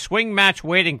revolutionary swing match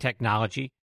weighting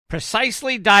technology,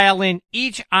 precisely dial in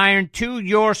each iron to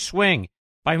your swing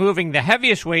by moving the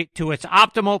heaviest weight to its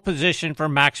optimal position for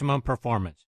maximum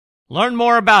performance. Learn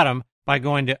more about them by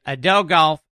going to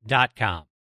adelegolf.com.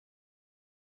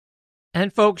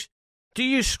 And folks, do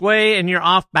you sway and you're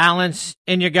off balance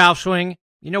in your golf swing?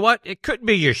 You know what? It could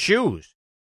be your shoes.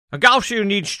 A golf shoe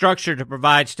needs structure to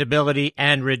provide stability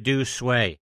and reduce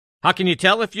sway. How can you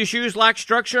tell if your shoes lack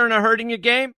structure and are hurting your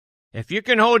game? If you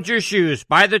can hold your shoes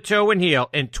by the toe and heel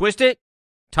and twist it,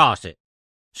 toss it.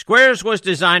 Squares was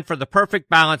designed for the perfect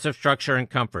balance of structure and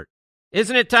comfort.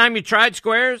 Isn't it time you tried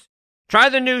Squares? Try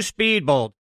the new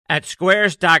Speedbolt at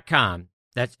squares.com.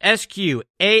 That's SQAIRZ.com.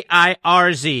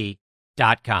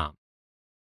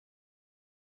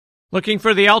 Looking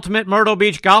for the ultimate Myrtle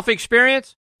Beach golf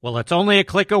experience? Well, it's only a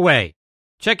click away.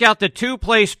 Check out the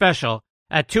 2-play special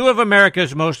at 2 of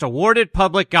America's most awarded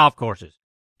public golf courses,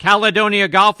 Caledonia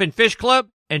Golf and Fish Club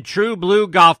and True Blue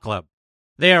Golf Club.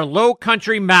 They are low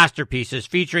country masterpieces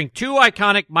featuring 2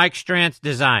 iconic Mike Strantz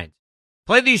designs.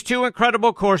 Play these 2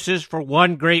 incredible courses for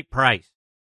one great price.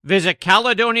 Visit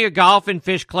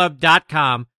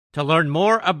CaledoniaGolfandFishClub.com to learn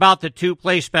more about the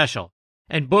 2-play special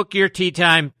and book your tee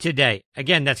time today.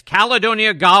 Again, that's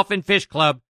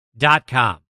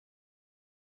CaledoniaGolfandFishClub.com.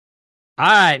 All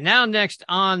right, now next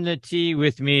on the tee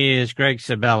with me is Greg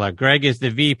Sabella. Greg is the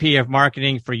VP of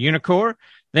Marketing for Uneekor.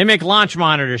 They make launch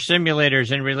monitors,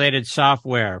 simulators, and related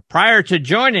software. Prior to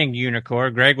joining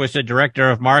Uneekor, Greg was the Director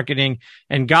of Marketing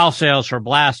and Golf Sales for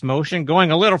Blast Motion.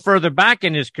 Going a little further back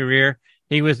in his career,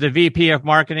 he was the VP of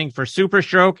Marketing for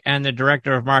Superstroke and the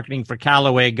Director of Marketing for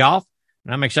Callaway Golf.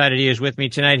 And I'm excited he is with me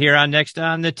tonight here on Next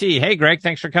on the Tee. Hey, Greg,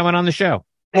 thanks for coming on the show.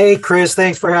 Hey, Chris,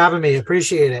 thanks for having me.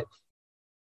 Appreciate it.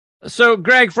 So,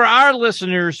 Greg, for our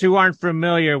listeners who aren't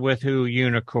familiar with who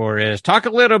Uneekor is, talk a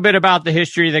little bit about the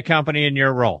history of the company and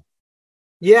your role.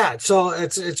 Yeah, so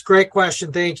it's a great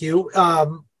question. Thank you.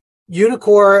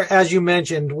 Uneekor, as you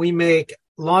mentioned, we make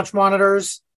launch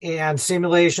monitors and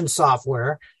simulation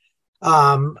software.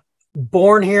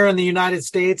 Born here in the United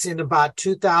States in about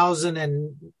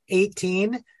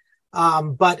 2018,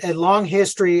 but a long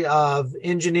history of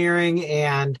engineering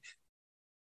and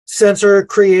sensor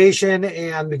creation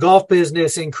and the golf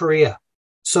business in Korea.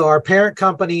 So our parent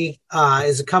company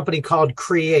is a company called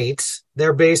Create.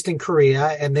 They're based in Korea,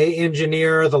 and they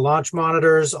engineer the launch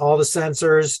monitors, all the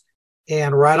sensors,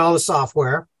 and write all the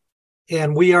software.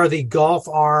 And we are the golf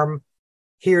arm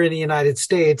here in the United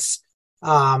States.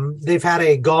 They've had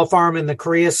a golf arm in the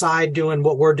Korea side doing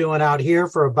what we're doing out here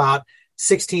for about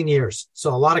 16 years.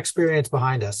 So a lot of experience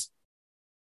behind us.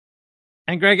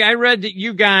 And Greg, I read that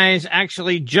you guys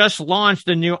actually just launched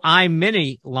a new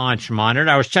iMini launch monitor.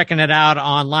 I was checking it out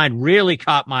online. Really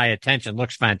caught my attention.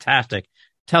 Looks fantastic.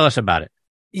 Tell us about it.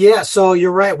 Yeah, so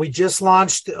you're right. We just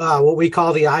launched what we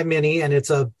call the iMini, and it's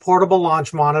a portable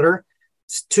launch monitor.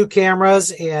 It's 2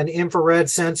 cameras and infrared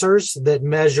sensors that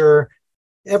measure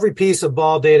every piece of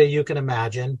ball data you can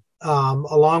imagine,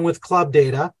 along with club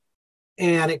data.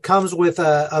 And it comes with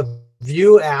a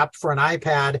view app for an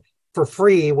iPad for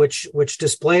free, which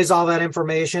displays all that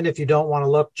information if you don't want to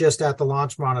look just at the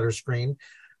launch monitor screen.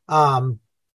 And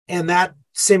that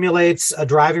simulates a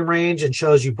driving range and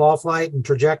shows you ball flight and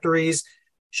trajectories,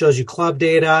 shows you club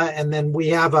data. And then we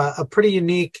have a pretty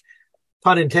unique,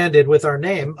 pun intended with our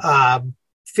name,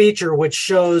 feature, which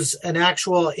shows an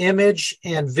actual image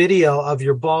and video of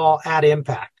your ball at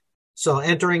impact. So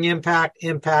entering impact,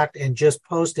 and just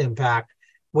post impact,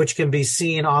 which can be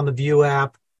seen on the View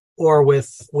app or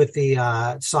with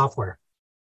the software.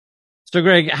 So,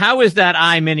 Greg, how is that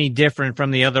iMini different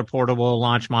from the other portable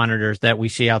launch monitors that we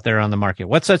see out there on the market?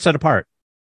 What sets it apart?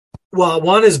 Well,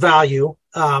 one is value.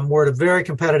 We're at a very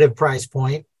competitive price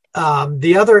point.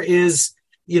 The other is,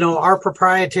 our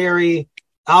proprietary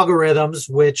algorithms,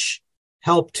 which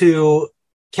help to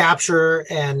capture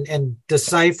and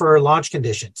decipher launch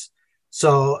conditions.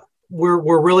 So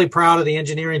we're really proud of the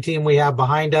engineering team we have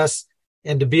behind us,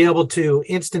 and to be able to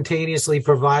instantaneously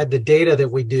provide the data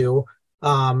that we do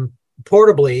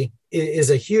portably is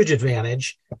a huge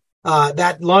advantage.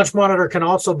 That launch monitor can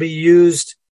also be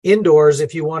used indoors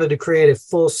if you wanted to create a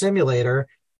full simulator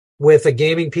with a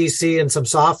gaming PC and some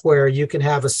software. You can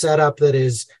have a setup that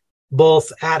is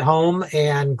both at home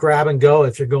and grab and go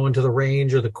if you're going to the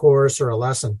range or the course or a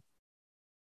lesson.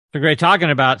 So great. Talking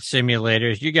about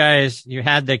simulators, you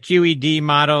had the QED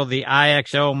model, the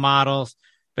IXO models,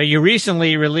 but you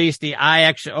recently released the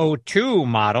IXO2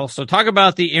 model. So talk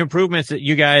about the improvements that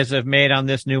you guys have made on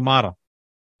this new model.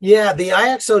 Yeah, the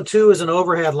IXO2 is an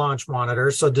overhead launch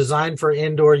monitor, so designed for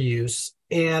indoor use.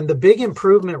 And the big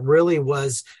improvement really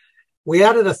was we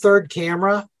added a third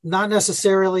camera, not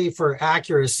necessarily for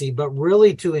accuracy, but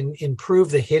really to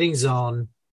improve the hitting zone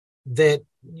that,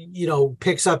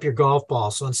 picks up your golf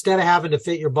ball. So instead of having to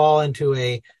fit your ball into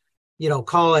a,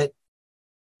 call it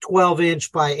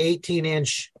 12-inch by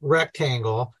 18-inch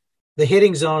rectangle, the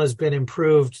hitting zone has been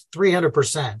improved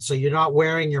 300%. So you're not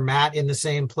wearing your mat in the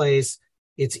same place.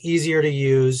 It's easier to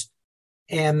use.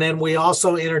 And then we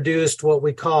also introduced what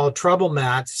we call trouble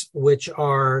mats, which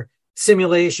are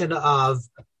simulation of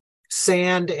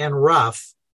sand and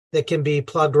rough that can be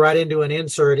plugged right into an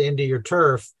insert into your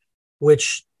turf,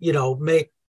 which,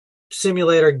 make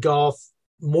simulator golf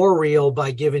more real by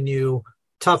giving you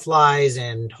tough lies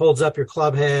and holds up your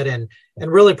club head and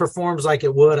really performs like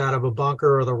it would out of a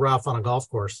bunker or the rough on a golf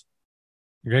course.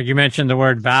 Greg, you mentioned the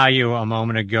word value a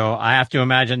moment ago. I have to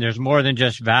imagine there's more than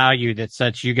just value that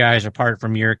sets you guys apart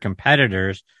from your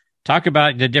competitors. Talk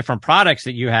about the different products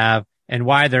that you have and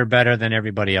why they're better than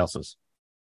everybody else's.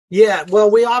 Yeah, well,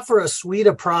 we offer a suite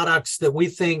of products that we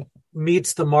think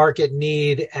meets the market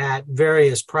need at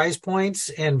various price points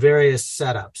and various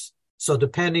setups. So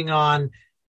depending on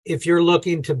if you're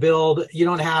looking to build, you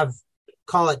don't have,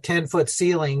 call it 10-foot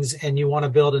ceilings, and you want to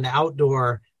build an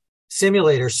outdoor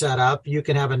simulator setup, you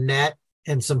can have a net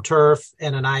and some turf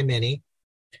and an iMini.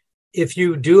 If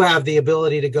you do have the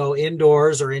ability to go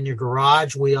indoors or in your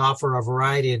garage, we offer a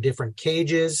variety of different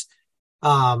cages.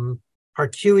 Our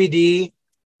QED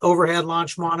overhead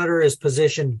launch monitor is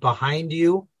positioned behind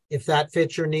you if that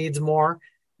fits your needs more.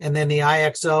 And then the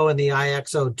IXO and the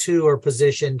IXO2 are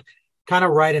positioned kind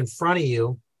of right in front of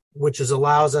you, which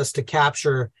allows us to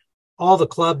capture all the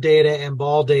club data and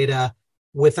ball data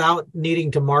without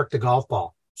needing to mark the golf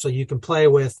ball. So you can play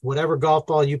with whatever golf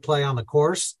ball you play on the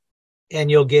course,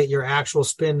 and you'll get your actual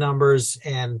spin numbers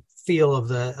and feel of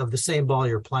the same ball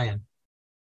you're playing.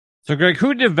 So, Greg,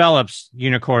 who develops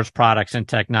Uneekor's products and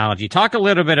technology? Talk a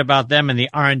little bit about them and the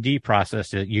R&D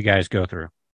process that you guys go through.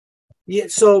 Yeah,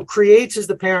 so Creates is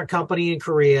the parent company in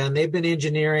Korea, and they've been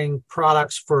engineering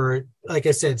products for, like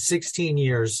I said, 16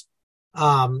 years.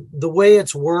 The way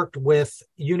it's worked with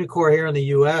Uneekor here in the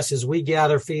U.S. is we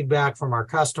gather feedback from our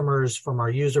customers, from our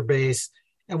user base,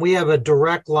 and we have a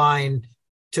direct line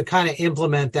to kind of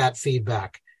implement that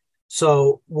feedback.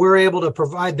 So we're able to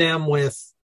provide them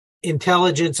with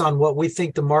intelligence on what we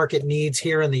think the market needs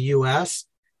here in the U.S.,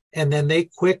 and then they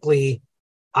quickly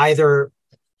either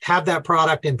have that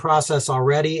product in process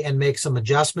already and make some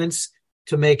adjustments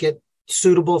to make it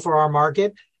suitable for our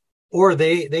market, or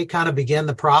they kind of begin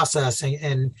the process.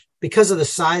 And because of the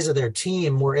size of their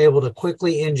team, we're able to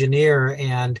quickly engineer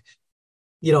and,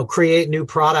 create new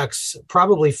products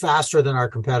probably faster than our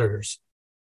competitors.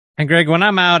 And Greg, when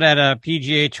I'm out at a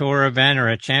PGA Tour event or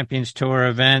a Champions Tour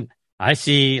event, I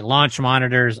see launch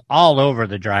monitors all over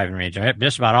the driving range.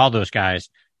 Just about all those guys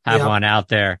have one out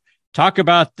there. Talk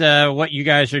about what you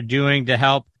guys are doing to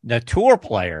help the tour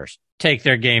players take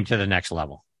their game to the next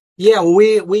level. Yeah,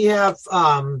 well, we have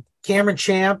Cameron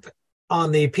Champ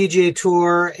on the PGA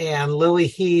Tour and Lily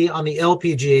He on the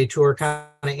LPGA Tour kind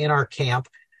of in our camp.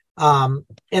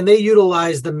 And they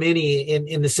utilize the Mini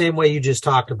in the same way you just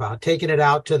talked about, taking it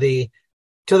out to the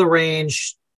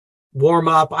range, warm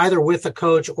up either with a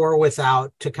coach or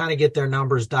without to kind of get their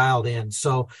numbers dialed in.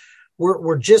 So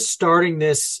we're just starting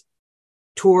this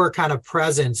tour kind of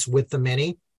presence with the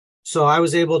Mini. So I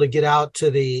was able to get out to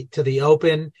the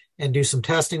Open and do some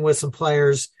testing with some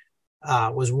players.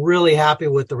 Was really happy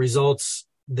with the results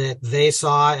that they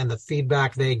saw and the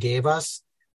feedback they gave us.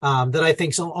 That I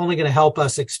think is only going to help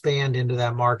us expand into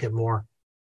that market more.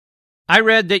 I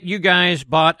read that you guys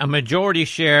bought a majority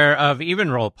share of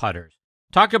Evnroll Putters.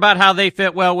 Talk about how they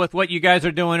fit well with what you guys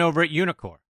are doing over at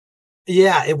Uneekor.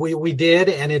 Yeah, we did,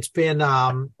 and it's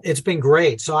been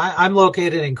great. So I'm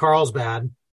located in Carlsbad,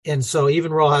 and so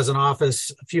Evnroll has an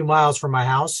office a few miles from my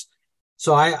house.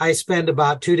 So I spend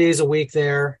about 2 days a week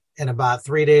there and about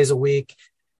 3 days a week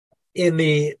in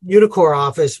the Uneekor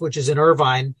office, which is in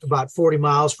Irvine, about 40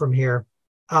 miles from here.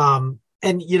 And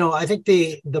I think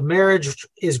the marriage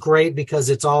is great because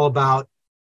it's all about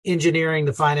engineering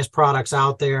the finest products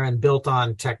out there and built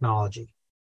on technology.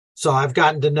 So I've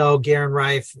gotten to know Garen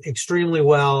Reif extremely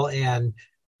well and,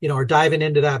 are diving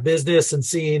into that business and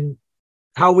seeing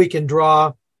how we can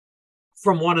draw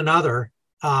from one another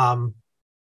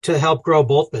to help grow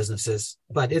both businesses.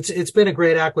 But it's been a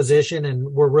great acquisition, and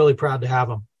we're really proud to have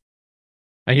them.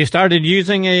 You started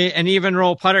using an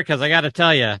Evnroll putter because I got to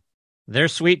tell you, their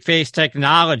SweetFace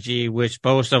technology, which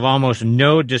boasts of almost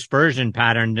no dispersion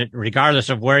pattern, regardless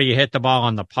of where you hit the ball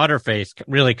on the putter face,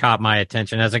 really caught my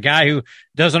attention. As a guy who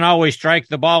doesn't always strike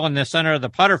the ball in the center of the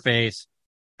putter face,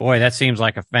 boy, that seems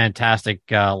like a fantastic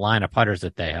line of putters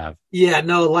that they have. Yeah,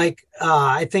 no,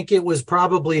 I think it was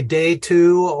probably day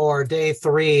 2 or day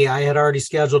 3. I had already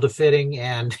scheduled a fitting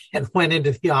and went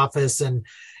into the office, and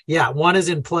yeah, one is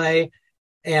in play,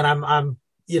 and I'm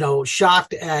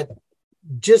shocked at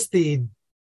just the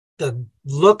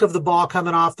look of the ball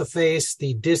coming off the face,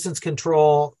 the distance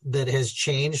control that has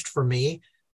changed for me.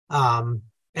 And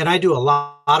I do a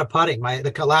lot of putting.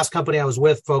 The last company I was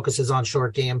with focuses on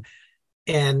short game,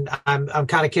 and I'm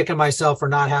kind of kicking myself for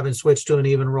not having switched to an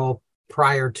Evnroll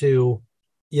prior to,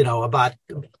 about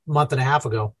a month and a half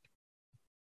ago.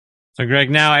 So,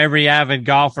 Greg, now every avid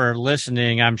golfer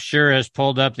listening, I'm sure, has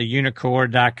pulled up the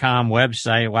Uneekor.com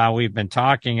website while we've been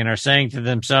talking and are saying to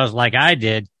themselves, like I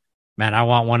did, man, I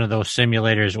want one of those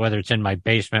simulators, whether it's in my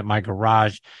basement, my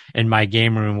garage, in my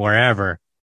game room, wherever.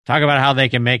 Talk about how they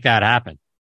can make that happen.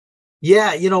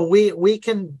 Yeah, we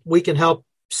can help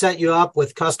set you up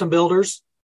with custom builders.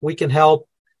 We can help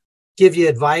give you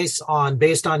advice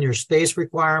based on your space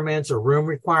requirements or room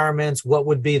requirements, what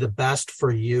would be the best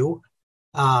for you.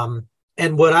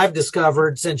 And what I've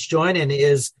discovered since joining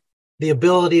is the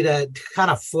ability to kind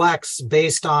of flex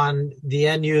based on the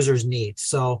end user's needs.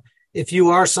 So if you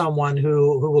are someone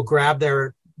who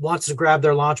wants to grab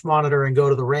their launch monitor and go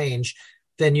to the range,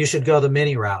 then you should go the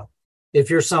Mini route. If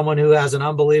you're someone who has an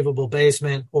unbelievable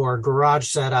basement or garage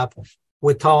setup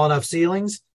with tall enough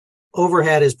ceilings,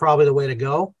 overhead is probably the way to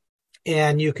go.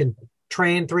 And you can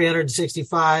train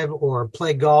 365 or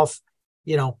play golf,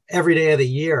 every day of the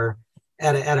year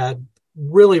at a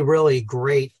really, really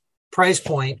great price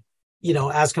point,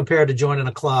 as compared to joining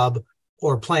a club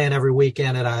or playing every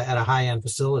weekend at a high-end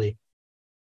facility.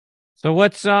 So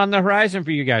what's on the horizon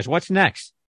for you guys? What's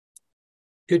next?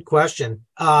 Good question.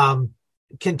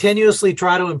 Continuously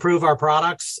try to improve our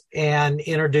products and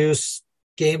introduce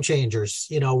game changers.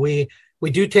 We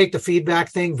do take the feedback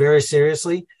thing very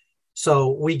seriously. So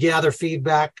we gather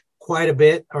feedback quite a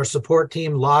bit. Our support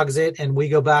team logs it, and we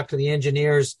go back to the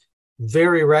engineers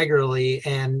very regularly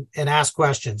and ask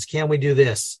questions. Can we do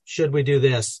this? Should we do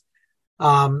this?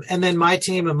 And then my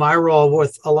team and my role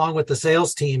along with the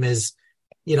sales team is,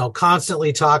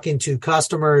 constantly talking to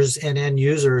customers and end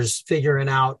users, figuring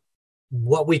out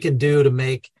what we can do to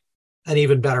make an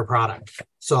even better product.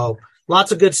 So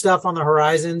lots of good stuff on the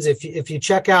horizons. If you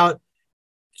check out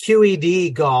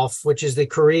QED Golf, which is the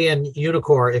Korean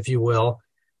Uneekor, if you will,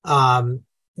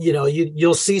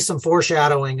 you'll see some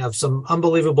foreshadowing of some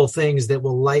unbelievable things that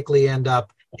will likely end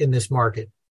up in this market.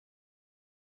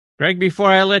 Greg, before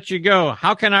I let you go,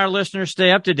 how can our listeners stay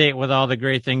up to date with all the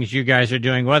great things you guys are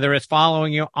doing, whether it's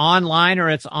following you online or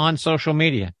it's on social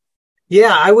media?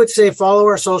 Yeah, I would say follow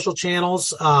our social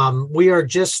channels. We are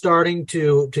just starting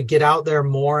to get out there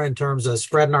more in terms of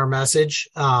spreading our message.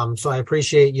 So I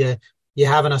appreciate you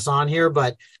having us on here,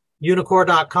 but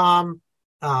Uneekor.com,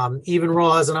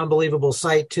 Evnroll has an unbelievable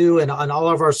site too. And on all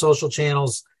of our social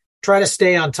channels, try to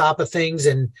stay on top of things.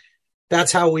 And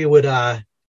that's how we would,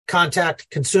 contact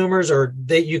consumers, or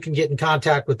that you can get in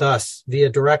contact with us via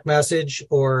direct message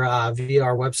or via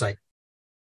our website.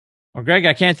 Well, Greg,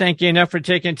 I can't thank you enough for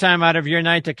taking time out of your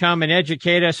night to come and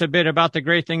educate us a bit about the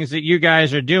great things that you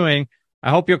guys are doing. I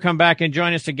hope you'll come back and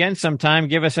join us again sometime.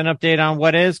 Give us an update on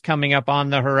what is coming up on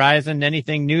the horizon,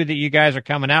 anything new that you guys are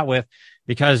coming out with,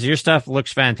 because your stuff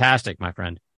looks fantastic, my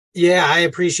friend. Yeah, I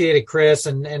appreciate it, Chris,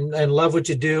 and love what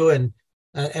you do, and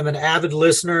I'm an avid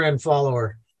listener and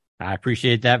follower. I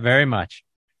appreciate that very much.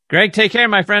 Greg, take care,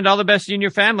 my friend. All the best to you and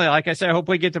your family. Like I said, I hope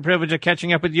we get the privilege of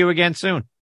catching up with you again soon.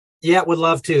 Yeah, would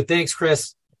love to. Thanks,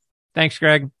 Chris. Thanks,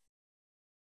 Greg.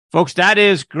 Folks, that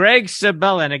is Greg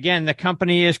Sabella. And again, the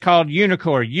company is called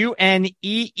Uneekor.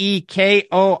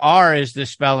 Uneekor is the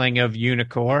spelling of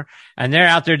Uneekor. And they're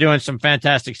out there doing some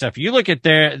fantastic stuff. You look at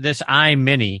this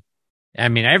iMini. I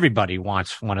mean, everybody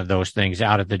wants one of those things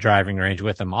out at the driving range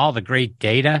with them. All the great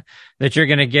data that you're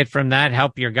going to get from that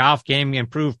help your golf game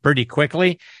improve pretty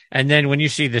quickly. And then when you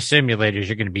see the simulators,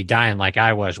 you're going to be dying like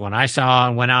I was. When I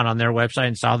went out on their website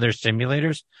and saw their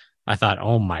simulators, I thought,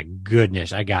 oh my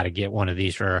goodness, I got to get one of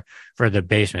these for the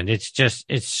basement.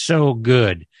 It's so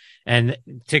good. And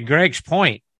to Greg's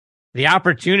point, the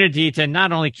opportunity to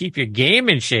not only keep your game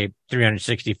in shape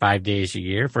 365 days a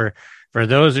year for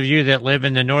those of you that live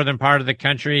in the northern part of the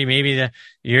country, maybe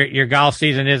your golf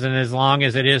season isn't as long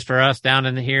as it is for us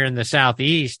down here in the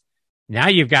Southeast. Now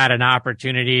you've got an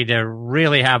opportunity to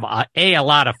really have a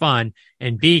lot of fun,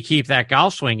 and B, keep that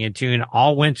golf swing in tune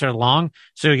all winter long,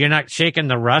 so you're not shaking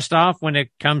the rust off when it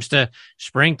comes to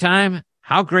springtime.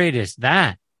 How great is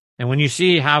that? And when you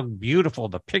see how beautiful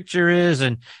the picture is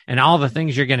and all the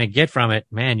things you're going to get from it,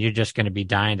 man, you're just going to be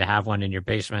dying to have one in your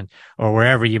basement or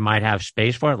wherever you might have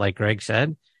space for it, like Greg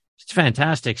said. It's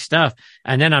fantastic stuff.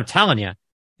 And then I'm telling you,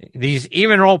 these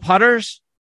Evnroll Putters,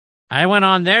 I went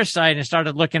on their site and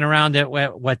started looking around at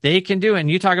what they can do. And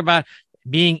you talk about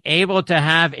being able to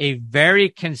have a very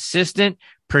consistent,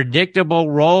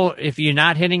 predictable roll if you're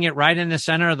not hitting it right in the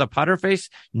center of the putter face,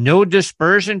 no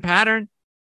dispersion pattern.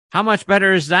 How much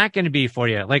better is that going to be for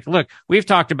you? Like, look, we've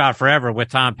talked about forever with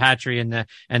Tom Patry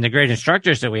and the great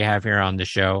instructors that we have here on the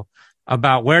show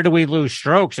about where do we lose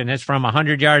strokes, and it's from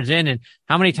 100 yards in, and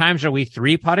how many times are we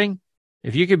three putting?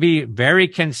 If you could be very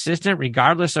consistent,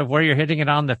 regardless of where you're hitting it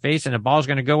on the face, and the ball's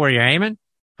going to go where you're aiming,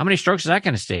 how many strokes is that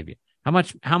going to save you? How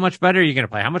much better are you going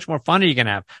to play? How much more fun are you going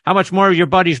to have? How much more of your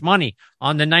buddy's money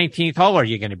on the 19th hole are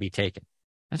you going to be taking?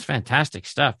 That's fantastic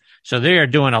stuff. So they are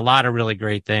doing a lot of really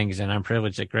great things, and I'm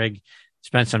privileged that Greg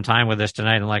spent some time with us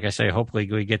tonight. And like I say,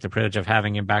 hopefully we get the privilege of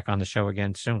having him back on the show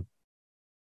again soon.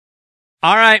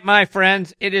 All right, my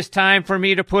friends, it is time for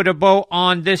me to put a bow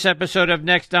on this episode of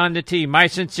Next on the Tee. My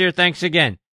sincere thanks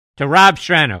again to Rob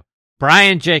Strano,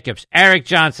 Brian Jacobs, Eric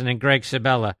Johnson, and Greg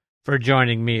Sabella for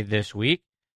joining me this week.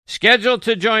 Scheduled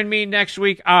to join me next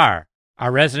week are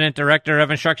our resident director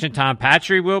of instruction, Tom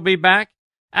Patry, will be back,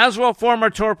 as will former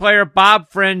tour player Bob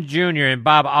Friend Jr., and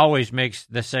Bob always makes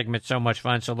the segment so much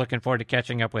fun, so looking forward to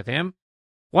catching up with him.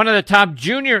 One of the top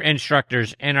junior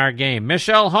instructors in our game,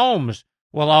 Michelle Holmes,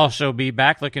 will also be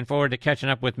back. Looking forward to catching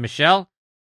up with Michelle,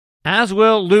 as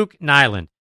will Luke Nyland.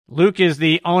 Luke is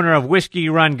the owner of Whiskey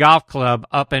Run Golf Club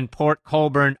up in Port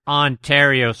Colborne,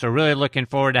 Ontario, so really looking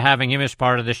forward to having him as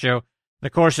part of the show. The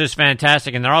course is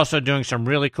fantastic, and they're also doing some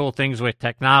really cool things with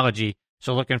technology,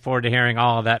 so looking forward to hearing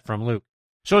all of that from Luke.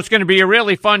 So it's going to be a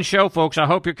really fun show, folks. I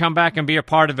hope you come back and be a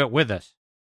part of it with us.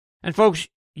 And, folks,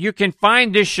 you can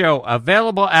find this show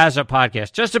available as a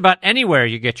podcast just about anywhere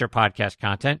you get your podcast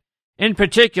content, In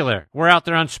particular, we're out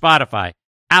there on Spotify,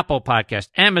 Apple Podcast,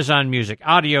 Amazon Music,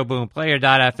 Audio Boom,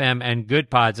 Player.fm, and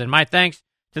Good Pods. And my thanks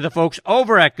to the folks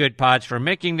over at Good Pods for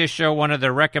making this show one of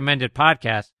their recommended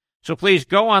podcasts. So please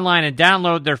go online and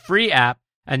download their free app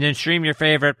and then stream your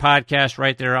favorite podcast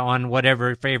right there on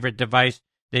whatever favorite device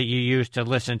that you use to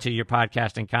listen to your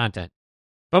podcasting content.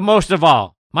 But most of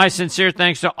all, my sincere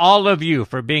thanks to all of you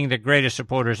for being the greatest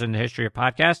supporters in the history of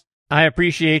podcasts. I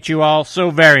appreciate you all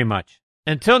so very much.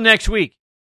 Until next week,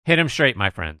 hit 'em straight, my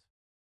friends.